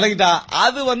 விளங்கிட்டா.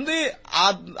 அது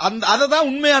அததான்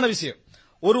உண்மையான விஷயம்.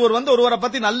 ஒருவரை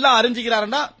பத்தி நல்லா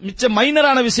அறிஞ்சுக்கிறாருன்னா மிச்ச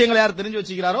மைனரான விஷயங்களை யார் தெரிஞ்சு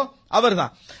வச்சுக்கிறாரோ அவர்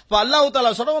தான். இப்ப அல்லாஹ்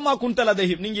தஆலா சொடவமா குன்தல்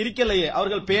அதஹிம், நீங்க இருக்கலையே,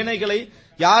 அவர்கள் பேனைகளை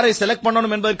யாரை செலக்ட்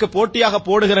பண்ணணும் என்பதற்கு போட்டியாக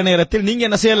போடுகிற நேரத்தில் நீங்க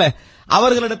என்ன செய்யல,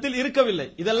 அவர்களிடத்தில் இருக்கவில்லை.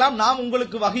 இதெல்லாம் நாம்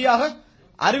உங்களுக்கு வகையாக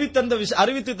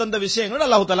அறிவித்து தந்த விஷயங்கள்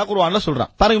அல்லாஹ் தஆலா குர்ஆன்ல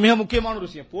சொல்றான். பாருங்க, மிக முக்கியமான ஒரு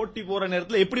விஷயம். போட்டி போற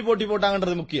நேரத்தில் எப்படி போட்டி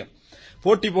போட்டாங்கன்றது முக்கியம்.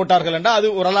 போட்டி போட்டார்கள் என்றால் அது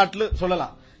ஒரு வரலாற்று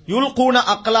சொல்லலாம். யுல்கூன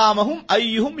அக்லாமஹும்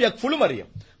ஐயுஹும் யக்ஃபுலு மரியம்,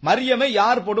 மரியமை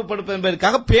யார் பொறுப்பெடுப்பது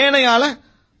என்பதற்காக பேனையால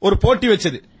ஒரு போட்டி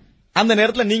வச்சது. அந்த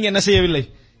நேரத்தில் நீங்க என்ன செய்யவில்லை,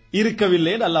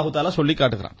 இருக்கவில்லை என்று அல்லாஹு தாலா சொல்லி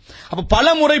காட்டுகிறான். அப்ப பல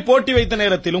முறை போட்டி வைத்த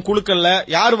நேரத்திலும் குழுக்கள்ல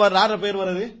யார் பேர்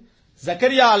வருது,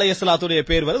 ஜக்கரியா அலைஹிஸ்ஸலாத்துடைய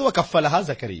பேர் வருது. வகஃபலஹா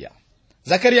ஜக்கரியா,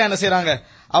 ஜக்கரியா என்ன செய்றாங்க,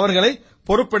 அவர்களை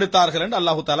பொறுப்பெடுத்தார்கள் என்று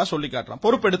அல்லாஹு தாலா சொல்லி காட்டுறான்.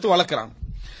 பொறுப்பெடுத்து வளர்க்கிறாங்க.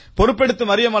 பொறுப்பெடுத்து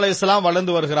மரியம் அலைஹிஸ்ஸலாம்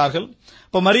வளர்ந்து வருகிறார்கள்.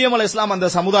 இப்ப மரியம் அலைஹிஸ்ஸலாம் அந்த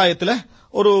சமுதாயத்தில்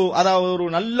ஒரு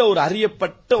நல்ல ஒரு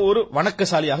அறியப்பட்ட ஒரு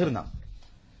வணக்கசாலியாக இருந்தாங்க.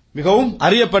 மிகவும்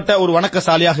அறியப்பட்ட ஒரு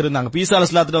வணக்கசாலியாக இருந்தாங்க. ஈசா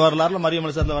அலைஹிஸ்ஸலாத்துடைய வரலாறுல மரியம்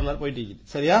அலைஹிஸ்ஸலாத்துடைய வரலாறு போயிட்டு இருக்குது.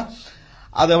 சரியா,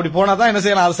 அது அப்படி போனா தான் என்ன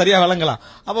செய்யலாம், அது சரியா விளங்கலாம்.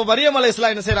 அப்ப மரியம்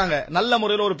அலைஹிஸ்ஸலாம் என்ன செய்யறாங்க, நல்ல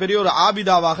முறையில் ஒரு பெரிய ஒரு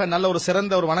ஆபிதாவாக, நல்ல ஒரு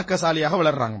சிறந்த ஒரு வணக்கசாலியாக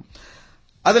வளர்றாங்க.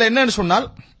 அதுல என்னன்னு சொன்னால்,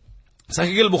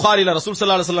 சஹீஹுல் புகாரில ரசூல்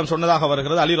ஸல்லல்லாஹு அலைஹி வஸல்லம் சொன்னதாக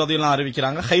வருகிறது. அலி ரலியல்லாஹு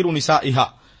அறிவிக்கிறாங்க, கைரு நிசாஇஹா,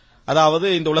 அதாவது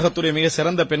இந்த உலகத்துடைய மிக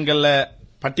சிறந்த பெண்கள்ல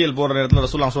பட்டியல் போற நேரத்தில்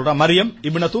ரசூலுல்லாஹ் சொல்றாங்க, மரியம்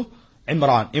இப்னத்து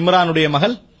இம்ரான், இம்ரானுடைய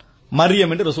மகள்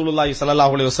மரியம் என்று ரசூலுல்லாஹி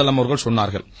ஸல்லல்லாஹு அலைஹி வஸல்லம் அவர்கள்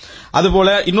சொன்னார்கள். அதுபோல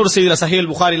இன்னொரு செய்தியில சஹீஹுல்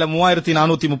புகாரில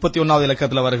 3431வது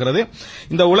இலக்கத்தில் வருகிறது,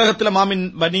 இந்த உலகத்தில் மாமின்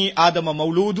பனி ஆதம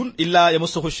மௌலூதுன் இல்லா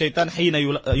யமஸ்ஸுஹு ஷைத்தான் ஹீன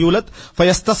யூலத்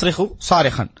ஃபயஸ்தஸ்ரிஹு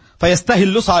சாரிஹன்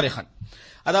ஃபயஸ்தஹில்லு சாரிஹன்.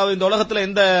 அதாவது இந்த உலகத்தில்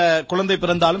எந்த குழந்தை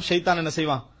பிறந்தாலும் ஷைத்தான் என்ன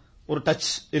செய்வான், ஒரு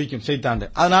டச் இருக்கும் ஷைத்தான்,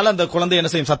 அதனால அந்த குழந்தை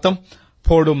என்ன செய்யும், சத்தம்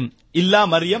போடும். இல்லா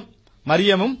மரியம்,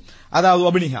 மரியமும் அதாவது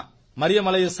அபினிஹா, மரியம்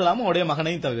அலைஹிஸ்ஸலாமும் உடைய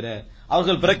மகனையும் தவிர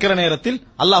அவர்கள் பிறக்கிற நேரத்தில்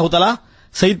அல்லாஹு தஆலா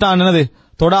ஷைத்தான் என்னது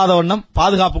தொடாத வண்ணம்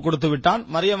பாதுகாப்பு கொடுத்து விட்டான்.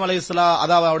 மரியம் அலைஹிஸ்ஸலாம்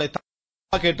அதாவது அவருடைய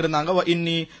கேட்டிருந்தாங்க, வ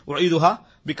இன்னி உஇதுஹா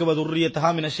பிக வ துர்ரியதஹா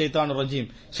மினஷ் ஷைத்தானிர் ரஜீம்,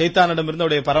 ஷைத்தானிடமிருந்து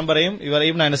அவருடைய பரம்பரையும்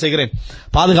இவரையும் நான் என்ன செய்கிறேன்,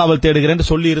 பாதுகாவல் தேடுகிறேன் என்று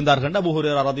சொல்லி இருந்தார்கள். அபூ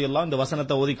ஹுரைரா ரலியல்லாஹு இந்த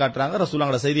வசனத்தை ஓதி காட்டுறாங்க.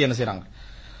 ரசூலுல்லாஹ்வோட செய்தி என்ன செய்றாங்க,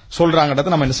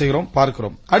 சொல்றாங்கன்றத நம்ம என்ன செய்கிறோம்,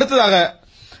 பார்க்கிறோம். அடுத்ததாக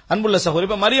அன்புள்ள சகோதரி,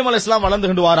 இப்ப மரியம் அலைஹிஸ்ஸலாம் வளர்ந்து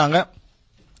கொண்டு வராங்க.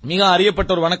 மிக அறியப்பட்ட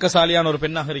ஒரு வணக்கசாலியான ஒரு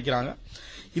பெண்ணாக இருக்கிறாங்க.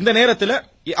 இந்த நேரத்தில்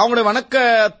அவங்களுடைய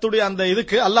வணக்கத்துடைய அந்த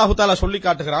இதுக்கு அல்லாஹு தாலா சொல்லி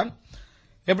காட்டுகிறான்.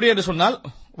 எப்படி என்று சொன்னால்,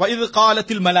 வயது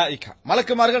காலத்தில் மலாயிகா,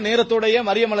 மலக்குமார்கள் நேரத்தோடைய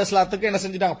மரியம் அலைஹிஸ்ஸலாத்துக்கு என்ன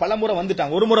செஞ்சிட்டாங்க, பல முறை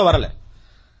வந்துட்டாங்க, ஒரு முறை வரல.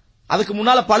 அதுக்கு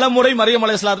முன்னால பல முறை மரியம்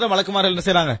அலைஹிஸ்ஸலாத்துல மலக்குமார்கள் என்ன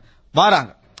செய்றாங்க,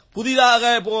 வாராங்க. புதிதாக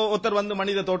இப்போ ஒருத்தர் வந்து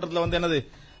மனித தோற்றத்தில் வந்து என்னது,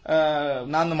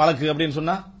 நான் மலக்கு அப்படின்னு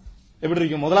சொன்னா எப்படி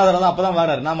இருக்கும், முதலாவது தான் அப்பதான்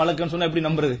வராரு, நான் மலக்குன்னு சொன்னா எப்படி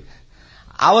நம்புறது.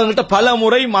 அவர்கிட்ட பல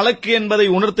முறை மலக்கு என்பதை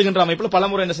உணர்த்துகின்ற அமைப்புல பல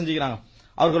முறை என்ன செஞ்சுக்கிறாங்க,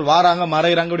 அவர்கள் வாராங்க,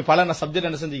 மறைறாங்க, இப்படி பல சப்ஜெக்ட்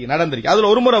என்ன செஞ்சு நடந்திருக்கு. அதுல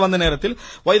ஒரு முறை வந்த நேரத்தில்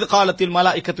வயது காலத்தில்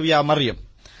மலாயிகத்து யா மரியம்,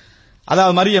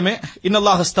 அதாவது மரியமே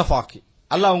இன்னல்லாஹ் இஸ்தஃபாக்கி,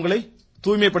 அல்லாஹ் உங்களை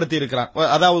தூய்மைப்படுத்தி இருக்கிறான்,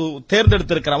 அதாவது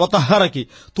தேர்ந்தெடுத்திருக்கிறான், வத்தஹரகி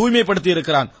தூய்மைப்படுத்தி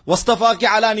இருக்கிறான், வஸ்தஃபாக்கி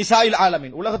அலா நிசாயில்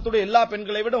ஆலமீன், உலகத்துடைய எல்லா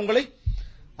பெண்களை விட உங்களை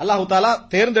அல்லாஹு தாலா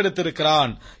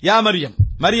தேர்ந்தெடுத்திருக்கிறான். யா மரியம்,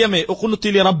 மரியமே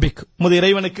உக்னுதி லி ரப்பிக், உமது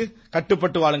இறைவனுக்கு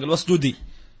கட்டுப்பட்டு வாழுங்கள், வஸ்ஜுதி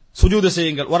சுஜூது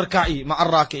செய்யுங்கள், வர்காஇ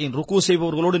மஅர் ராகியின், ருக்கு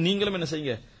செய்பவர்களோடு நீங்களும் என்ன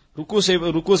செய்யுங்க,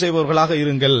 ருக்கு செய்பவர்களாக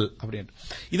இருங்கள் அப்படின்னு.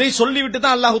 இதை சொல்லிவிட்டு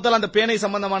தான் அல்லாஹு தஆலா அந்த பேனை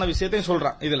சம்பந்தமான விஷயத்தை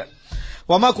சொல்றான். இதுல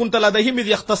வமா குன்த லதைஹிம்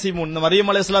இத் யக்தஸிமுன், மரியம்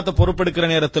அலைஹிஸ்ஸலாத்தை பொறுப்பெடுக்கிற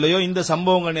நேரத்திலேயோ இந்த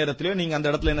சம்பவங்கள் நேரத்திலேயோ நீங்க அந்த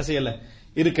இடத்துல என்ன செய்யல,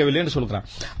 இருக்கவில்லை என்று சொல்றான்.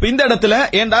 இந்த இடத்துல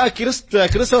ஏண்டா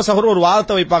கிறிஸ்தவ சகோதரர் ஒரு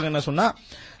வாதத்தை வைப்பாங்க, என்ன சொன்னா,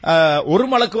 ஒரு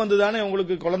மலக்கு வந்துதானே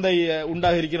உங்களுக்கு குழந்தை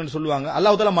உண்டாக இருக்கிறன்னு சொல்லுவாங்க,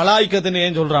 அல்லாஹ் தஆலா மலாயிகத்துன்னு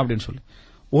ஏன் சொல்றான் அப்படின்னு சொல்லி.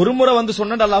 ஒரு முறை வந்து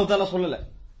சொன்னா அல்லாஹ் தஆலா சொல்லல,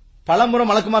 பலமுறை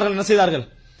மலக்குமார்கள் என்ன செய்தார்கள்,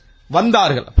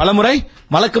 வந்தார்கள், பலமுறை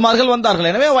மலக்குமார்கள் வந்தார்கள்.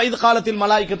 எனவே வயது காலத்தில்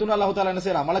மலாயிகத்துன்னு அல்லாஹ் தஆலா என்ன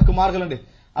செய்யறான், மலக்குமார்கள் என்று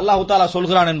அல்லாஹ் தஆலா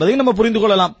சொல்கிறான் என்பதை நம்ம புரிந்து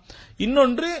கொள்ளலாம்.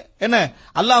 இன்னொன்று என்ன,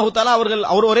 அல்லாஹ் தஆலா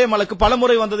அவர் ஒரே மலக்கு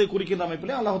பலமுறை வந்ததை குறிக்கின்ற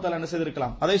அமைப்பிலே அல்லாஹ் தஆலா என்ன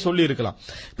செய்திருக்கலாம், அதை சொல்லி இருக்கலாம்.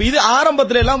 இப்ப இது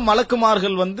ஆரம்பத்தில எல்லாம்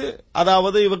மலக்குமார்கள் வந்து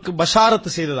அதாவது இவருக்கு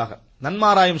பஷாரத்து செய்ததாக,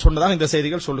 நன்மாராயம் சொன்னதாக இந்த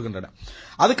செய்திகள் சொல்லுகின்றன.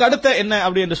 அதுக்கு அடுத்த என்ன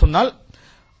அப்படி என்று சொன்னால்,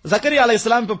 ஜக்கரியா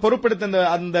அலைஹிஸ்ஸலாம் இப்ப பொறுப்பெடுத்த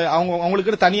அந்த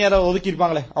அவங்களுக்கு தனியார ஒதுக்கி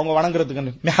இருப்பாங்களே அவங்க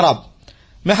வணங்குறதுக்கு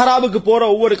மெஹராபுக்கு போற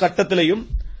ஒவ்வொரு கட்டத்திலையும்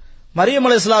மரியம்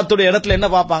அலைஹிஸ்ஸலாத்துடைய இடத்துல என்ன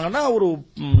பார்ப்பாங்கன்னா, ஒரு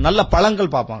நல்ல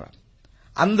பழங்கள் பார்ப்பாங்க.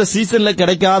 அந்த சீசன்ல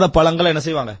கிடைக்காத பழங்களை என்ன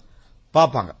செய்வாங்க,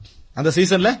 பார்ப்பாங்க. அந்த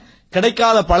சீசன்ல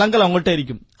கிடைக்காத பழங்கள் அவங்கள்ட்ட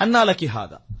இருக்கும். அன்னாலகி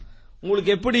ஹாதா,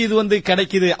 உங்களுக்கு எப்படி இது வந்து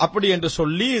கிடைக்குது அப்படி என்று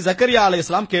சொல்லி ஜக்கரியா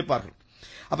அலைஹிஸ்ஸலாம் கேட்பார்கள்.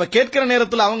 அப்ப கேட்கிற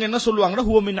நேரத்தில் அவங்க என்ன சொல்லுவாங்கன்னா,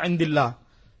 ஹுவ மின் இந்தில்லாஹ்,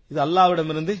 இது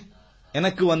அல்லாஹ்விடமிருந்து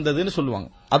எனக்கு வந்ததுன்னு சொல்லுவாங்க.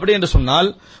 அப்படி என்று சொன்னால்,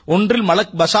 ஒன்றில்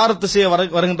பஷாரத்து செய்ய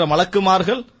வருகின்ற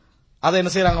மலக்குமார்கள் அதை என்ன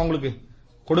செய்யறாங்க, அவங்களுக்கு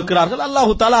கொடுக்கிறார்கள்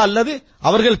அல்லாஹு தஆலா, அல்லது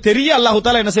அவர்கள் தெரிய அல்லாஹு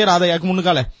தஆலா என்ன செய்யறாங்க, அதை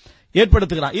முன்னுக்கால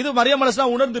ஏற்படுத்துகிறான். இது மரியம்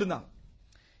அலைஹிஸ்ஸலாம் உணர்ந்திருந்தாங்க,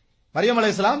 மரியம்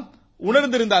அலைஹிஸ்ஸலாம்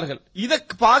உணர்ந்திருந்தார்கள். இதை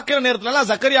பார்க்கிற நேரத்துல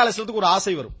ஜக்கரியா அலைஹிஸ்ஸலாத்துக்கு ஒரு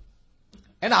ஆசை வரும்.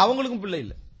 ஏன்னா அவங்களுக்கும் பிள்ளை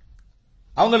இல்லை,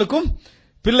 அவங்களுக்கும்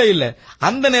பிள்ளை இல்லை.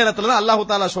 அந்த நேரத்துல தான் அல்லாஹு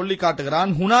தஆலா சொல்லி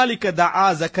காட்டுகிறான், ஹுனாலிக தஆ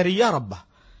ஜக்கரியா ரப்பா,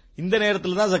 இந்த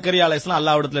நேரத்தில் தான் ஜக்கரியா அலைஹிஸ்ஸலாம்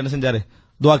அல்லாஹ்விடத்தில் என்ன செஞ்சாரு,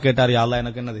 துஆ கேட்டார். யா அல்லாஹ்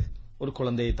எனக்கு என்னது ஒரு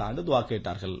குழந்தையை தாண்டு துஆ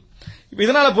கேட்டார்கள். இப்ப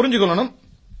இதனால புரிஞ்சுக்கணும்,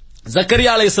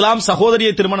 ஜக்கரியா அலைஹிஸ்ஸலாம்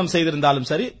சகோதரியை திருமணம் செய்திருந்தாலும்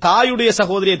சரி, தாயுடைய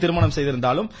சகோதரியை திருமணம்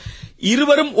செய்திருந்தாலும்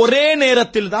இருவரும் ஒரே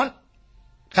நேரத்தில் தான்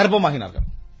கர்ப்பமாகினார்கள்.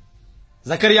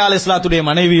 ஜக்கரியா அலைஹிஸ்ஸலாத்துடைய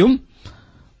மனைவியும்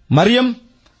மரியம்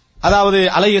அதாவது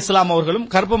அலைஹிஸ்ஸலாம் அவர்களும்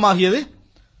கர்ப்பமாகியது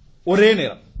ஒரே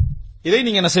நேரம். இதை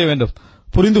நீங்க என்ன செய்ய வேண்டும்,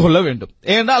 புரிந்து கொள்ள வேண்டும்.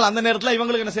 ஏனென்றால் அந்த நேரத்தில்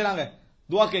இவங்களுக்கு என்ன செய்யறாங்க,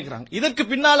 துஆ கேட்கிறாங்க. இதற்கு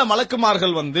பின்னால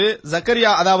மலக்குமார்கள்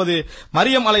ஜக்கரியா அதாவது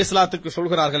மரியம் அலைஹிஸ்ஸலாத்துக்கு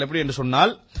சொல்கிறார்கள் எப்படி என்று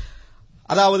சொன்னால்,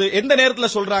 அதாவது எந்த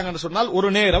நேரத்தில் சொல்றாங்கன்னு சொன்னால், ஒரு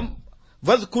நேரம்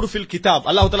வஸ்குர் ஃபில் கிதாப்,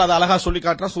 அல்லாஹ் தஆலா அதை அழகா சொல்லி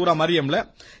காட்டுறான் சூரா மரியம்ல,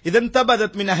 இதன்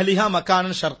தபதத் மின் அஹ்லிஹா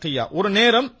மக்கானன் ஷர்கியா, ஒரு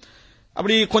நேரம்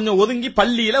அப்படி கொஞ்சம் ஒதுங்கி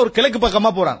பள்ளியில ஒரு கிழக்கு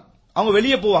பக்கமா போறாங்க. அவங்க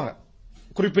வெளியே போவாங்க,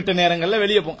 குறிப்பிட்ட நேரங்கள்ல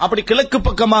வெளியே போவாங்க. அப்படி கிழக்கு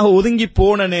பக்கமாக ஒதுங்கி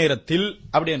போன நேரத்தில்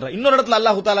அப்படி என்ற இன்னொரு இடத்துல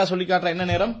அல்லாஹ் தஆலா சொல்லி காட்டுற என்ன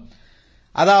நேரம்,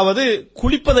 அதாவது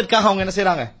குளிப்பதற்காக அவங்க என்ன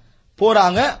செய்யறாங்க,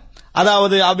 போறாங்க.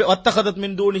 அதாவது வத்தகதத்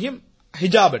மின் தூனிஹிம்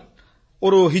ஹிஜாபன்,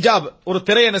 ஒரு ஹிஜாப் ஒரு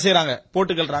திரை என்ன செய்யறாங்க,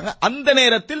 போட்டுக்கொள்றாங்க. அந்த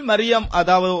நேரத்தில் மரியம்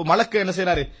அதாவது மலக்கு என்ன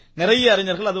செய்யறாரு, நிறைய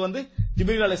அறிஞர்கள் அது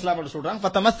ஜிப்ரீல் அலைஹிஸ்ஸலாம் என்று சொல்றாங்க.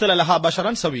 ஃபதமஸ்ஸல லஹா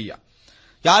பஷரன் சவியா,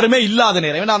 யாருமே இல்லாத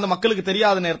நேரம், ஏன்னா அந்த மக்களுக்கு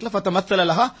தெரியாத நேரத்தில் ஃபதமஸ்ஸல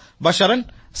லஹா பஷரன்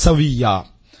சவியா,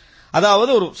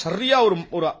 அதாவது ஒரு சரியா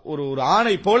ஒரு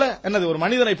ஆணை போல என்னது, ஒரு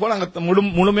மனிதனை போல அங்க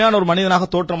முழுமையான ஒரு மனிதனாக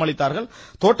தோற்றமளித்தார்கள்.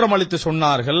 தோற்றமளித்து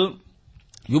சொன்னார்கள்,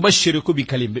 யுபஷ்ஷிருக்கு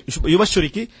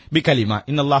பிகலிமா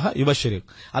இன்னல்லாஹ யுபஷ்ஷிருக்கு,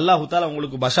 அல்லாஹ் தஆலா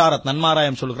உங்களுக்கு பஷாரத்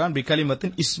நன்மாராயம் சொல்கிறான்,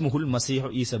 பிகலிமத்தின் இஸ்முஹுல்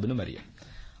மஸீஹ் ஈஸா இப்னு மரியம்,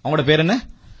 அவங்களோட பேர் என்ன,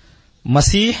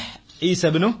 மஸீஹ் ஈஸா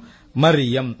இப்னு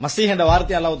மரியம். மஸீஹ் என்ற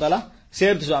வார்த்தை அல்லாஹ் தஆலா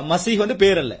சேர்த்து சொல்றான். மஸீஹ்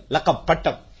பேர் அல்ல, லகப்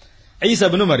பட்டம். ஈஸா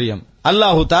இப்னு மரியம்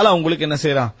அல்லாஹ் தஆலா உங்களுக்கு என்ன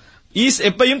செய்றான்,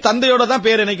 எப்பையும் தந்தையோட தான்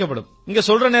பேர் இணைக்கப்படும். இங்க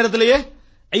சொல்ற நேரத்திலேயே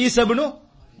ஈஸா இப்னு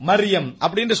மரியம்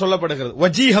அப்படின்னு சொல்லப்படுகிறது.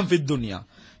 வஜீஹம் ஃபித் துன்யா,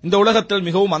 இந்த உலகத்தில்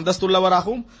மிகவும்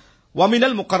அந்தஸ்துள்ளவராகவும்,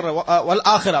 வமினல் முகர்ரப் வல்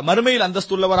ஆகிரா, மறுமையில்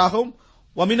அந்தஸ்துள்ளவராகவும்,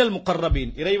 வமினல்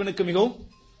முகர்ரபீன், இறைவனுக்கு மிகவும்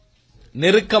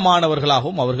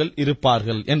நெருக்கமானவர்களாகவும் அவர்கள்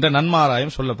இருப்பார்கள் என்ற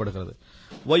நன்மாராயம் சொல்லப்படுகிறது.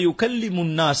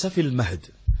 வயுகல்லிமுன் நாஸ ஃபில் மஹ்த்,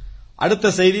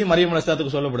 அடுத்த செய்தி மரியம்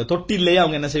அலைஹிஸ்ஸலாத்துக்கு சொல்லப்படுது, தொட்டிலேயே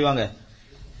அவங்க என்ன செய்வாங்க,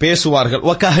 பேசுவார்கள்.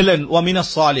 வகஹலன்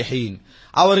வமினஸ் சாலிஹீன்,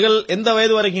 அவர்கள் எந்த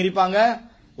வயது வரைக்கும் இருப்பாங்க,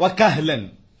 வகஹலன்,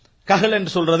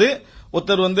 கஹலன் சொல்றது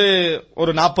ஒருத்தர்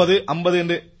ஒரு 40-50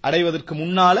 என்று அடைவதற்கு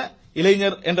முன்னால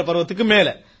இளைஞர் என்ற பருவத்துக்கு மேல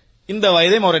இந்த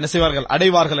வயதையும் அவர் என்ன செய்வார்கள்,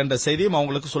 அடைவார்கள் என்ற செய்தியும்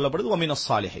அவங்களுக்கு சொல்லப்படுது. வமினஸ்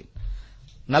சாலிஹீன்,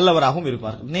 நல்லவராகவும்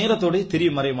இருப்பார்கள். நேரத்தோட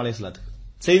தெரியும் மரியம் அலைஹிஸ்ஸலாத்துக்கு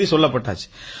செய்தி சொல்லப்பட்டாச்சு.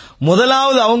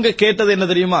 முதலாவது அவங்க கேட்டது என்ன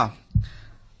தெரியுமா,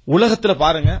 உலகத்துல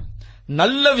பாருங்க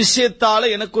நல்ல விஷயத்தால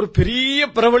எனக்கு ஒரு பெரிய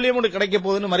பிரபல்யம் ஒன்று கிடைக்க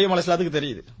போகுதுன்னு மரியம் அலைஹிஸ்ஸலாத்துக்கு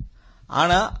தெரியுது.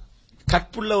 ஆனா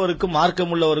கற்புள்ளவருக்கும்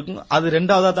மார்க்கம் உள்ளவருக்கும் அது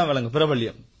ரெண்டாவதா தான் விளங்கும்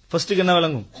பிரபல்யம். ஃபர்ஸ்ட்டுக்கு என்ன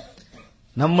விளங்கும்,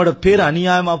 நம்மோட பேர்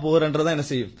அநியாயமா போகிறன்றதான் என்ன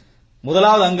செய்யும்,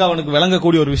 முதலாவது அங்க அவனுக்கு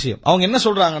விளங்கக்கூடிய ஒரு விஷயம். அவங்க என்ன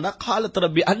சொல்றாங்கன்னா, காலத்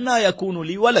ரப்பி அன்னா யகூனு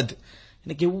லி வலத்,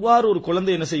 எனக்கு எவ்வாறு ஒரு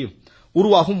குழந்தை என்ன செய்யும்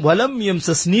உருவாகும், வலம்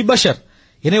யம்சஸ்னி பஷர்,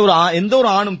 என்னை எந்த ஒரு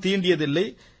ஆணும் தீண்டியதில்லை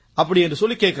அப்படி என்று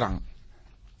சொல்லி கேட்கிறாங்க.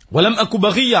 வலம் அக்கு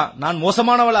பகியா, நான்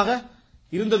மோசமானவளாக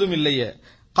இருந்ததும் இல்லையே.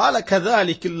 கால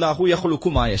கதாலிகில்லாஹு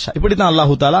யஹ்லுகு மா யஷா, இப்படித்தான்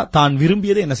அல்லாஹ் தஆலா தான்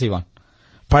விரும்பியதை என்ன செய்வான்,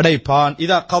 படைப்பான்.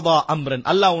 இதா கதா அம்ரன்,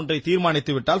 அல்லாஹ் ஒன்றை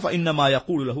தீர்மானித்து விட்டால் ஃபஇன்னமா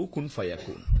யகூலு லஹு குன்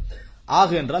ஃபயகூன்,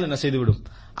 ஆகு என்றால் என்ன செய்துவிடும்,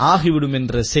 ஆகிவிடும்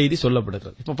என்ற செய்தி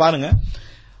சொல்லப்படுகிறது. இப்ப பாருங்க,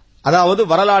 அதாவது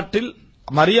வரலாற்றில்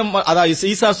மரியம் அதாவது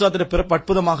ஈசா அலைஹிஸ்ஸலாத்துடைய பிறப்பு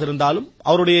அற்புதமாக இருந்தாலும்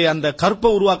அவருடைய அந்த கற்ப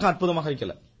உருவாக்கம் அற்புதமாக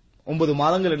இருக்கல. 9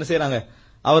 மாதங்கள் என்ன செய்யறாங்க,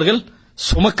 அவர்கள்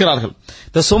சுமக்கிறார்கள்.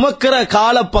 இந்த சுமக்கிற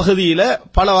கால பகுதியில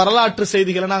பல வரலாற்று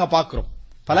செய்திகளை நாங்க பார்க்கிறோம்,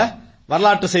 பல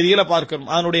வரலாற்று செய்திகளை பார்க்கிறோம்.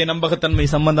 அதனுடைய நம்பகத்தன்மை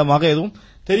சம்பந்தமாக எதுவும்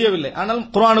தெரியவில்லை. ஆனால்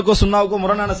குர்ஆனுக்கோ சுன்னாவுக்கோ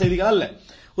முரணான செய்திகள் அல்ல.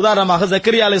 உதாரணமாக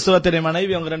ஜக்கரியா அலைஹிஸ்ஸலாத்துடைய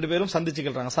மனைவி அவங்க 2 பேரும்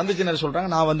சந்திச்சுக்கிறாங்க. சந்திச்சு சொல்றாங்க,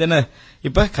 நான் என்ன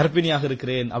இப்ப கர்ப்பிணியாக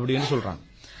இருக்கிறேன் அப்படின்னு சொல்றாங்க.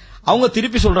 அவங்க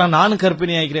திருப்பி சொல்றாங்க, நானும்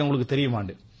கர்ப்பிணி ஆகிறேன் உங்களுக்கு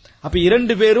தெரியுமாண்டு. அப்ப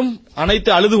 2 பேரும் அனைத்து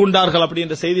அழுது கொண்டார்கள் அப்படி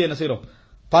என்ற செய்தி என்ன செய்யறோம்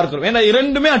பார்க்கிறோம். ஏன்னா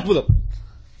 2மே அற்புதம்.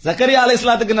 ஜக்கரியா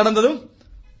அலைஹிஸ்ஸலாத்துக்கு நடந்ததும்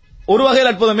ஒரு வகையில்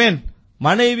அற்புதம். ஏன்,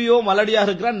 மனைவியோ மலடியாக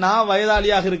இருக்கிறான், நான்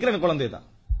வயதாளியாக இருக்கிறேன், குழந்தை தான்.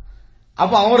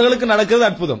 அப்ப அவர்களுக்கு நடக்கிறது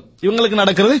அற்புதம், இவங்களுக்கு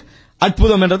நடக்கிறது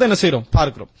அற்புதம் என்றதை என்ன செய்யறோம்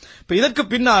பார்க்கிறோம். இப்ப இதற்கு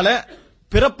பின்னால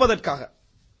பிறப்பதற்காக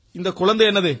இந்த குழந்தை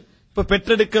என்னது இப்ப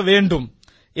பெற்றெடுக்க வேண்டும்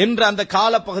என்ற அந்த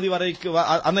காலப்பகுதி வரைக்கும்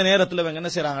அந்த நேரத்தில் இவங்க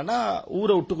என்ன செய்யறாங்கன்னா,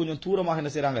 ஊரை விட்டு கொஞ்சம் தூரமாக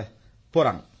என்ன செய்யறாங்க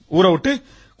போறாங்க. ஊரை விட்டு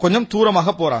கொஞ்சம்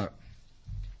தூரமாக போறாங்க.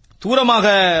 தூரமாக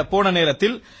போன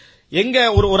நேரத்தில் எங்க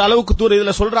ஒரு அளவுக்கு தூரம்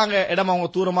இதுல சொல்றாங்க இடம், அவங்க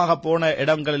தூரமாக போன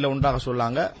இடங்களில் ஒன்றாக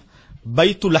சொல்லாங்க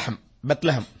பைத்துலஹம்,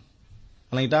 பெத்லஹம்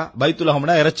இல்லைங்களா.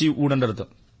 பைத்துலஹம்னா இறைச்சி ஊடன்ற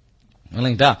அர்த்தம்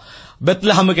இல்லைங்களா.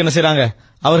 பெத்லஹமுக்கு என்ன செய்யறாங்க,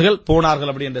 அவர்கள் போனார்கள்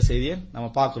அப்படி என்ற செய்தியை நம்ம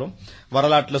பார்க்கிறோம்.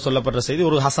 வரலாற்றில் சொல்லப்பட்ட செய்தி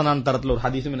ஒரு ஹசனான் தரத்தில் ஒரு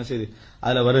ஹதீஸும் என்ன செய்யுது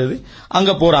அதுல வருது.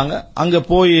 அங்க போறாங்க, அங்க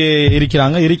போய்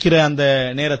இருக்கிறாங்க. இருக்கிற அந்த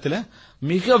நேரத்தில்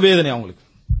மிக வேதனை அவங்களுக்கு.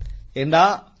 ஏண்டா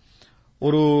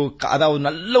அதாவது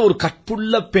நல்ல ஒரு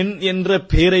கற்புள்ள பெண் என்ற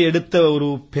பெயரை எடுத்த ஒரு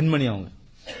பெண்மணி அவங்க.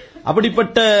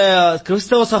 அப்படிப்பட்ட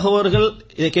கிறிஸ்தவ சகோதரர்கள்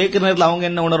இதை கேட்கிற நேரத்தில் அவங்க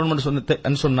என்ன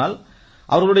உணரணும்னு சொன்னால்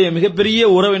அவர்களுடைய மிகப்பெரிய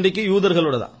உறவு இன்றைக்கு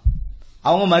யூதர்களோட தான்.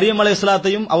 அவங்க மரியம்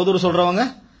அலைஹிஸ்ஸலாத்தையும் அவதூறு சொல்றவங்க,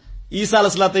 ஈசா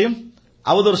அலைஹிஸ்ஸலாத்தையும்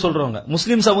அவதூறு சொல்றவங்க.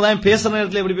 முஸ்லிம் சமுதாயம் பேசுற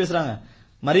நேரத்தில் எப்படி பேசுறாங்க?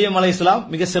 மரியம் அலைஹிஸ்ஸலாம்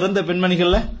மிக சிறந்த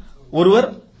பெண்மணிகள்ல ஒருவர்,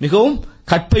 மிகவும்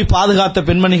கற்பை பாதுகாத்த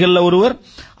பெண்மணிகள்ல ஒருவர்.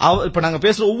 இப்ப நாங்க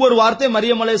பேசுற ஒவ்வொரு வார்த்தையும்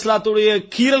மரியம் அலைஹிஸ்ஸலாத்துடைய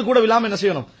கீறல் கூட விழாம என்ன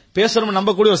செய்யணும், பேசணும்,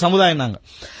 நம்பக்கூடிய ஒரு சமுதாயம் நாங்க.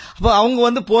 அப்ப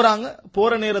அவங்க போறாங்க,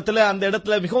 போற நேரத்தில் அந்த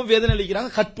இடத்துல மிகவும் வேதனை அளிக்கிறாங்க.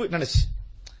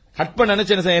 கற்ப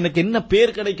நினைச்சு எனக்கு என்ன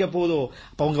பேர் கிடைக்க போதோ,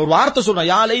 அப்ப அவங்க ஒரு வார்த்தை சொல்றாங்க,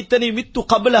 யா லைத்தனி மித்து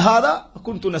கப்ல ஹாதா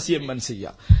குன்து நஸியம்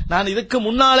மன்சியா, நான் இதுக்கு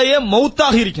முன்னாலேயே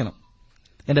மௌத்தாக இருக்கணும்,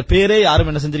 என்ற பேரே யாரும்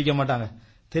என்ன செஞ்சிருக்க மாட்டாங்க,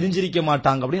 தெரிஞ்சிருக்க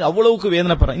மாட்டாங்க அப்படின்னு அவ்வளவுக்கு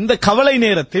வேதனைப்படுறாங்க. இந்த கவலை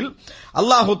நேரத்தில்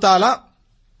அல்லாஹு தஆலா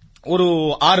ஒரு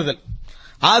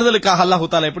ஆறுதலுக்காக அல்லாஹு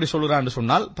தஆலா எப்படி சொல்றான்னு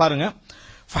சொன்னால் பாருங்க,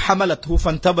 ஃபஹமலத்ஹு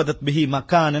ஃபன்தபதத் பிஹி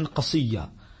மகானன் கஸியா,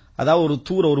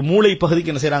 அதாவது ஒரு மூளை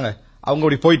பகுதிக்கு என்ன செய்றாங்க, அவங்க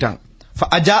ஓடி போயிட்டாங்க.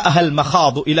 ஃபஅஜாஅஹல்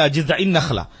மகாது இலா ஜித்இன்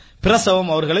நஹ்லா, பிரசவம்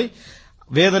அவர்களை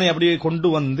வேதனை அப்படியே கொண்டு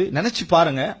வந்து, நினைச்சு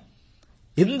பாருங்க,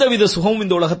 எந்தவித சுகமும்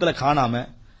இந்த உலகத்துல காணாம,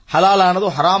 ஹலாலானதோ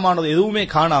ஹராமானதோ எதுவுமே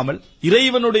காணாமல்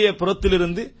இறைவனுடைய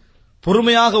புறத்திலிருந்து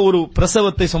பொறுமையாக ஒரு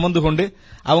பிரசவத்தை சுமந்து கொண்டு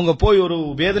அவங்க போய் ஒரு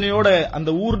வேதனையோட அந்த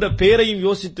ஊருட பேரையும்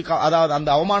யோசித்து, அதாவது அந்த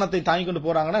அவமானத்தை தாங்கி கொண்டு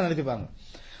போறாங்கன்னா நினைத்துப்பாங்க.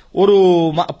 ஒரு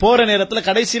போற நேரத்தில்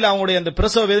கடைசியில் அவங்களுடைய அந்த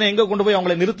பிரசவ வேதனை எங்க கொண்டு போய்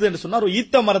அவங்களை நிறுத்துது என்று சொன்னா, ஒரு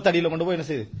ஈத்த மரத்தடியில கொண்டு போய் என்ன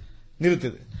செய்யுது,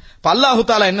 நிறுத்துது. அல்லாஹு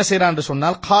தஆலா என்ன செய்யறான் என்று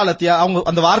சொன்னால், காலத்தியா அவங்க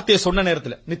அந்த வார்த்தையை சொன்ன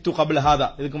நேரத்தில், மித்து கப்ல ஹாதா,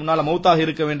 இதுக்கு முன்னால மௌத்தாக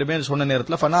இருக்க வேண்டுமே சொன்ன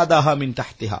நேரத்தில், ஃபனாதாஹா மின்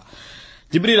தஹ்திஹா,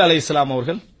 ஜிப்ரீல் அலைஹிஸ்ஸலாம்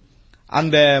அவர்கள்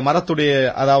அந்த மரத்துடைய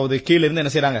அதாவது கீழே இருந்து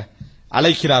என்ன செய்யறாங்க,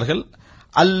 அழைக்கிறார்கள்.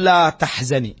 அல்லா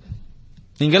தஹ்ஸனி,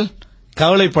 நீங்கள்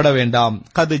கவலைப்பட வேண்டாம்,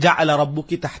 கத் ஜஅல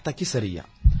ரப்புகி தஹ்தகி சரியா,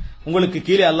 உங்களுக்கு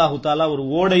கீழே அல்லாஹு தஆலா ஒரு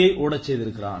ஓடையை ஓடச்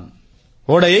செய்திருக்கிறான்.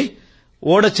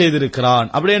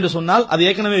 அப்படி என்று சொன்னால் அது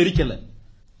ஏற்கனவே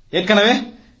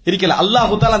இருக்கல,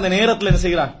 அல்லாஹு தஆலா அந்த நேரத்தில் என்ன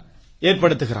செய்கிறான்,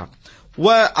 ஏற்படுத்துகிறான்.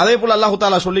 அதே போல அல்லாஹு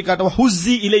தஆலா சொல்லி காட்டுவா,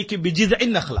 ஹுஸ்ஸி இலைக்கி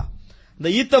பிஜித்இன் நஹ்லா, இந்த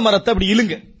ஈத்த மரத்தை அப்படி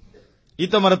இழுங்க,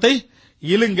 ஈத்த மரத்தை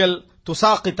இழுங்கள்,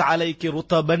 துசாகித் அலைக்கி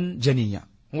ருதபன் ஜனியா,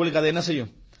 உங்களுக்கு அதை என்ன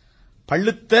செய்யும்,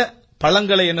 பழுத்த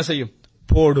பழங்களை என்ன செய்யும்,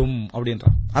 போடும்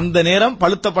அப்படின்றான். அந்த நேரம்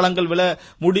பழுத்த பழங்கள் விழ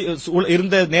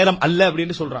இருந்த நேரம் அல்ல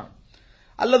அப்படின்னு சொல்றான்.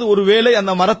 அல்லது ஒருவேளை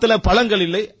அந்த மரத்துல பழங்கள்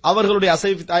இல்லை, அவர்களுடைய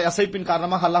அசைப்பின்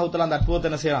காரணமாக அல்லாஹ் தஆலா அந்த அற்புதத்தை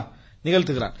என்ன செய்யறான்,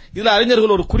 நிகழ்த்துகிறான். இதுல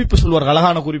அறிஞர்கள் ஒரு குறிப்பு சொல்வார்கள்,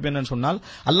 அழகான குறிப்பு என்னன்னு சொன்னால்,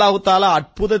 அல்லாஹ் தஆலா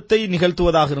அற்புதத்தை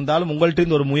நிகழ்த்துவதாக இருந்தாலும் உங்கள்ட்ட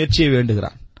இருந்து ஒரு முயற்சியை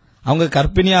வேண்டுகிறான். அவங்க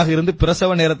கர்ப்பிணியாக இருந்து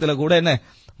பிரசவ நேரத்தில் கூட என்ன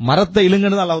மரத்தை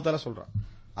இழுங்கன்னு அல்லாஹ் தஆலா சொல்றான்,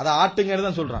 அதை ஆட்டுங்கன்னு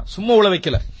தான் சொல்றான், சும்மா உழ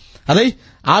வைக்கல, அதை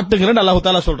ஆட்டுங்கன்னு அல்லாஹ்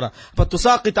தஆலா சொல்றான். அப்ப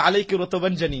துசாகித் அலைக்கி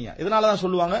ருதபன் ஜனியா, இதனாலதான்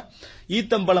சொல்லுவாங்க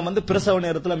ஈத்தம்பழம் பிரசவ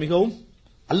நேரத்தில் மிகவும்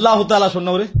அல்லாஹ் தஆலா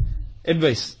சொன்ன ஒரு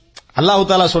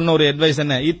அட்வைஸ்,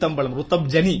 என்ன, ஈத்தம்பழம் ருதப்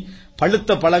ஜனி,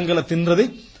 பழுத்த பழங்களை தின்றது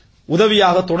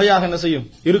உதவியாக துணையாக என்ன செய்யும்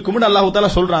இருக்கும்னு அல்லாஹ்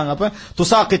தஆலா சொல்றாங்க. அப்ப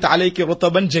துசாகித் அலைக்கி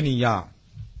ருதபன் ஜனியா.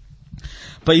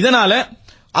 இப்ப இதனால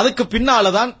அதுக்கு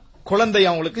பின்னாலதான் குழந்தை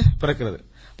அவங்களுக்கு பிறக்கிறது.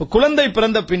 இப்ப குழந்தை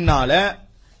பிறந்த பின்னால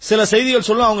சில செய்திகள்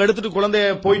சொல்லும், அவங்க எடுத்துட்டு குழந்தைய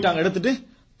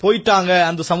போயிட்டாங்க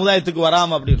அந்த சமுதாயத்துக்கு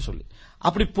வராம அப்படின்னு சொல்லி.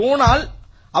 அப்படி போனால்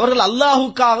அவர்கள்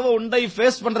அல்லாஹுக்காக ஒன்றை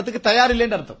ஃபேஸ் பண்றதுக்கு தயார்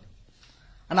இல்லைன்னு அர்த்தம்.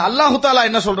 ஆனா அல்லாஹு தஆலா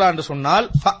என்ன சொல்றான்னு சொன்னால்,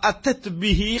 ஃபஅத்தத்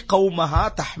பிஹி கௌமஹா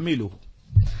தஹ்மிலுஹு,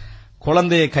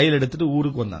 குழந்தையை கையில் எடுத்துட்டு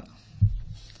ஊருக்கு வந்தாங்க.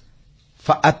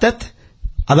 ஃபஅத்தத்,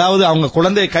 அதாவது அவங்க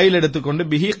குழந்தையை கையில் எடுத்துக்கொண்டு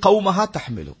பிஹி கௌமஹா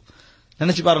தஹ்மிலுஹு,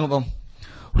 நினைச்சு பாருங்க,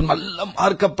 ஒரு நல்ல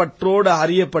மார்க்கப்பற்றோடு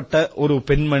அறியப்பட்ட ஒரு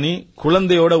பெண்மணி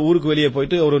குழந்தையோட ஊருக்கு வெளியே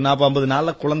போயிட்டு ஒரு 40-50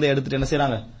 நாள்ல குழந்தைய எடுத்துட்டு என்ன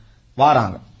செய்யறாங்க,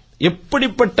 வாராங்க.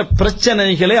 எப்படிப்பட்ட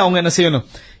பிரச்சனைகளை அவங்க என்ன செய்யணும்,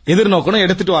 எதிர்நோக்கணும்,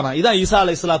 எடுத்துட்டு வராங்க. இதான் ஈசா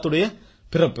அலைஹிஸ்ஸலாத்துடைய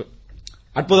பிறப்பு,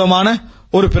 அற்புதமான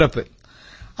ஒரு பிறப்பு.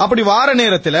 அப்படி வார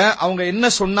நேரத்தில் அவங்க என்ன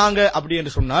சொன்னாங்க அப்படி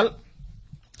என்று சொன்னால்,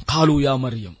 காலு யா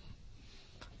மரியம்,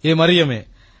 ஏ மரியமே,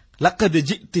 லக்கத்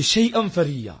ஜித்தி ஷைஅன்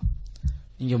ஃபரியா,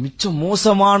 நீங்க மிச்சம்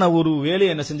மோசமான ஒரு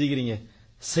வேலையை என்ன செஞ்சுக்கிறீங்க,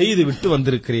 செய்து விட்டு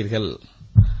வந்திருக்கிறீர்கள்.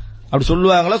 அப்படி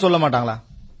சொல்லுவாங்களா, சொல்ல மாட்டாங்களா?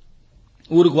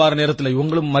 ஊருக்கு வார நேரத்தில்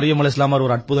இவங்களும் மரியம் அலைஹிஸ்ஸலாம்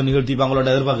ஒரு அற்புதம்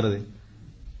நிகழ்த்திப்பாங்களோட எதிர்பார்க்கிறது.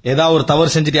 ஏதாவது ஒரு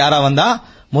தவறு செஞ்சுட்டு யாரா வந்தா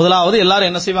முதலாவது எல்லாரும்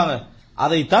என்ன செய்வாங்க,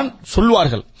 அதைத்தான்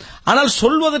சொல்வார்கள். ஆனால்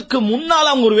சொல்வதற்கு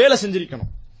முன்னால் அவங்க ஒரு வேலை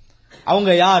செஞ்சிருக்கணும்.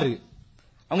 அவங்க யாரு,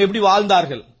 அவங்க எப்படி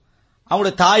வாழ்ந்தார்கள்,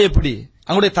 அவங்களுடைய தாய் எப்படி,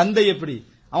 அவங்களுடைய தந்தை எப்படி,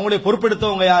 அவங்களுடைய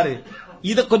பொறுப்பெடுத்தவங்க யாரு,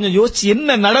 இத கொஞ்சம் யோசிச்சு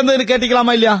என்ன நடந்ததுன்னு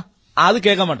கேட்டிக்கலாமா இல்லையா? அது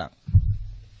கேட்க மாட்டாங்க,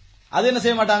 அது என்ன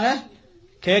செய்ய மாட்டாங்க,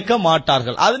 கேட்க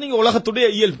மாட்டார்கள். அது நீங்க உலகத்துடைய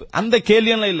இயல்பு. அந்த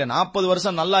கேள்வியெல்லாம் இல்ல. 40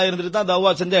 வருஷம் நல்லா இருந்துட்டு தான்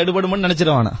தௌவா செஞ்சா எடுபடும்னு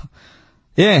நினைச்சிருவானா?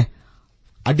 ஏன்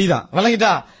அடிதான்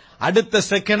விளங்கிட்டா? அடுத்த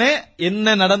செகண்டே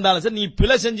என்ன நடந்தாலும் சரி, நீ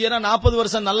பிழை செஞ்சீனா 40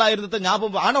 வருஷம் நல்லா இருந்தத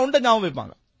ஞாபகம், ஆனா உண்ட ஞாபகம்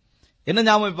வைப்பாங்க. என்ன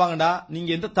ஞாபகம் வைப்பாங்கடா,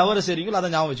 நீங்க எந்த தவறு செய்றீங்களோ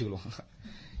அதை ஞாபகம் வச்சுக்கணும்.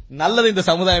 நல்லது இந்த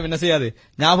சமுதாயம் என்ன செய்யாது,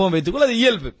 ஞாபகம் வைத்துக்கொள்ள அது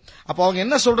இயல்பு. அப்ப அவங்க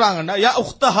என்ன சொல்றாங்கன்னா, யா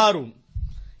உக்த ஹாரூன்,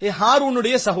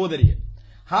 ஹாரூனுடைய சகோதரி.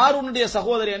 ஹாரூனுடைய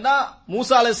சகோதரி என்றா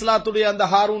மூசா அலைஹிஸ்ஸலாத்துடைய அந்த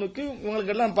ஹாரூனுக்கு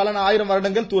இவங்களுக்கு எல்லாம் பல 1000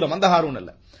 வருடங்கள் தூரம். அந்த ஹாரூன்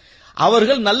அல்ல.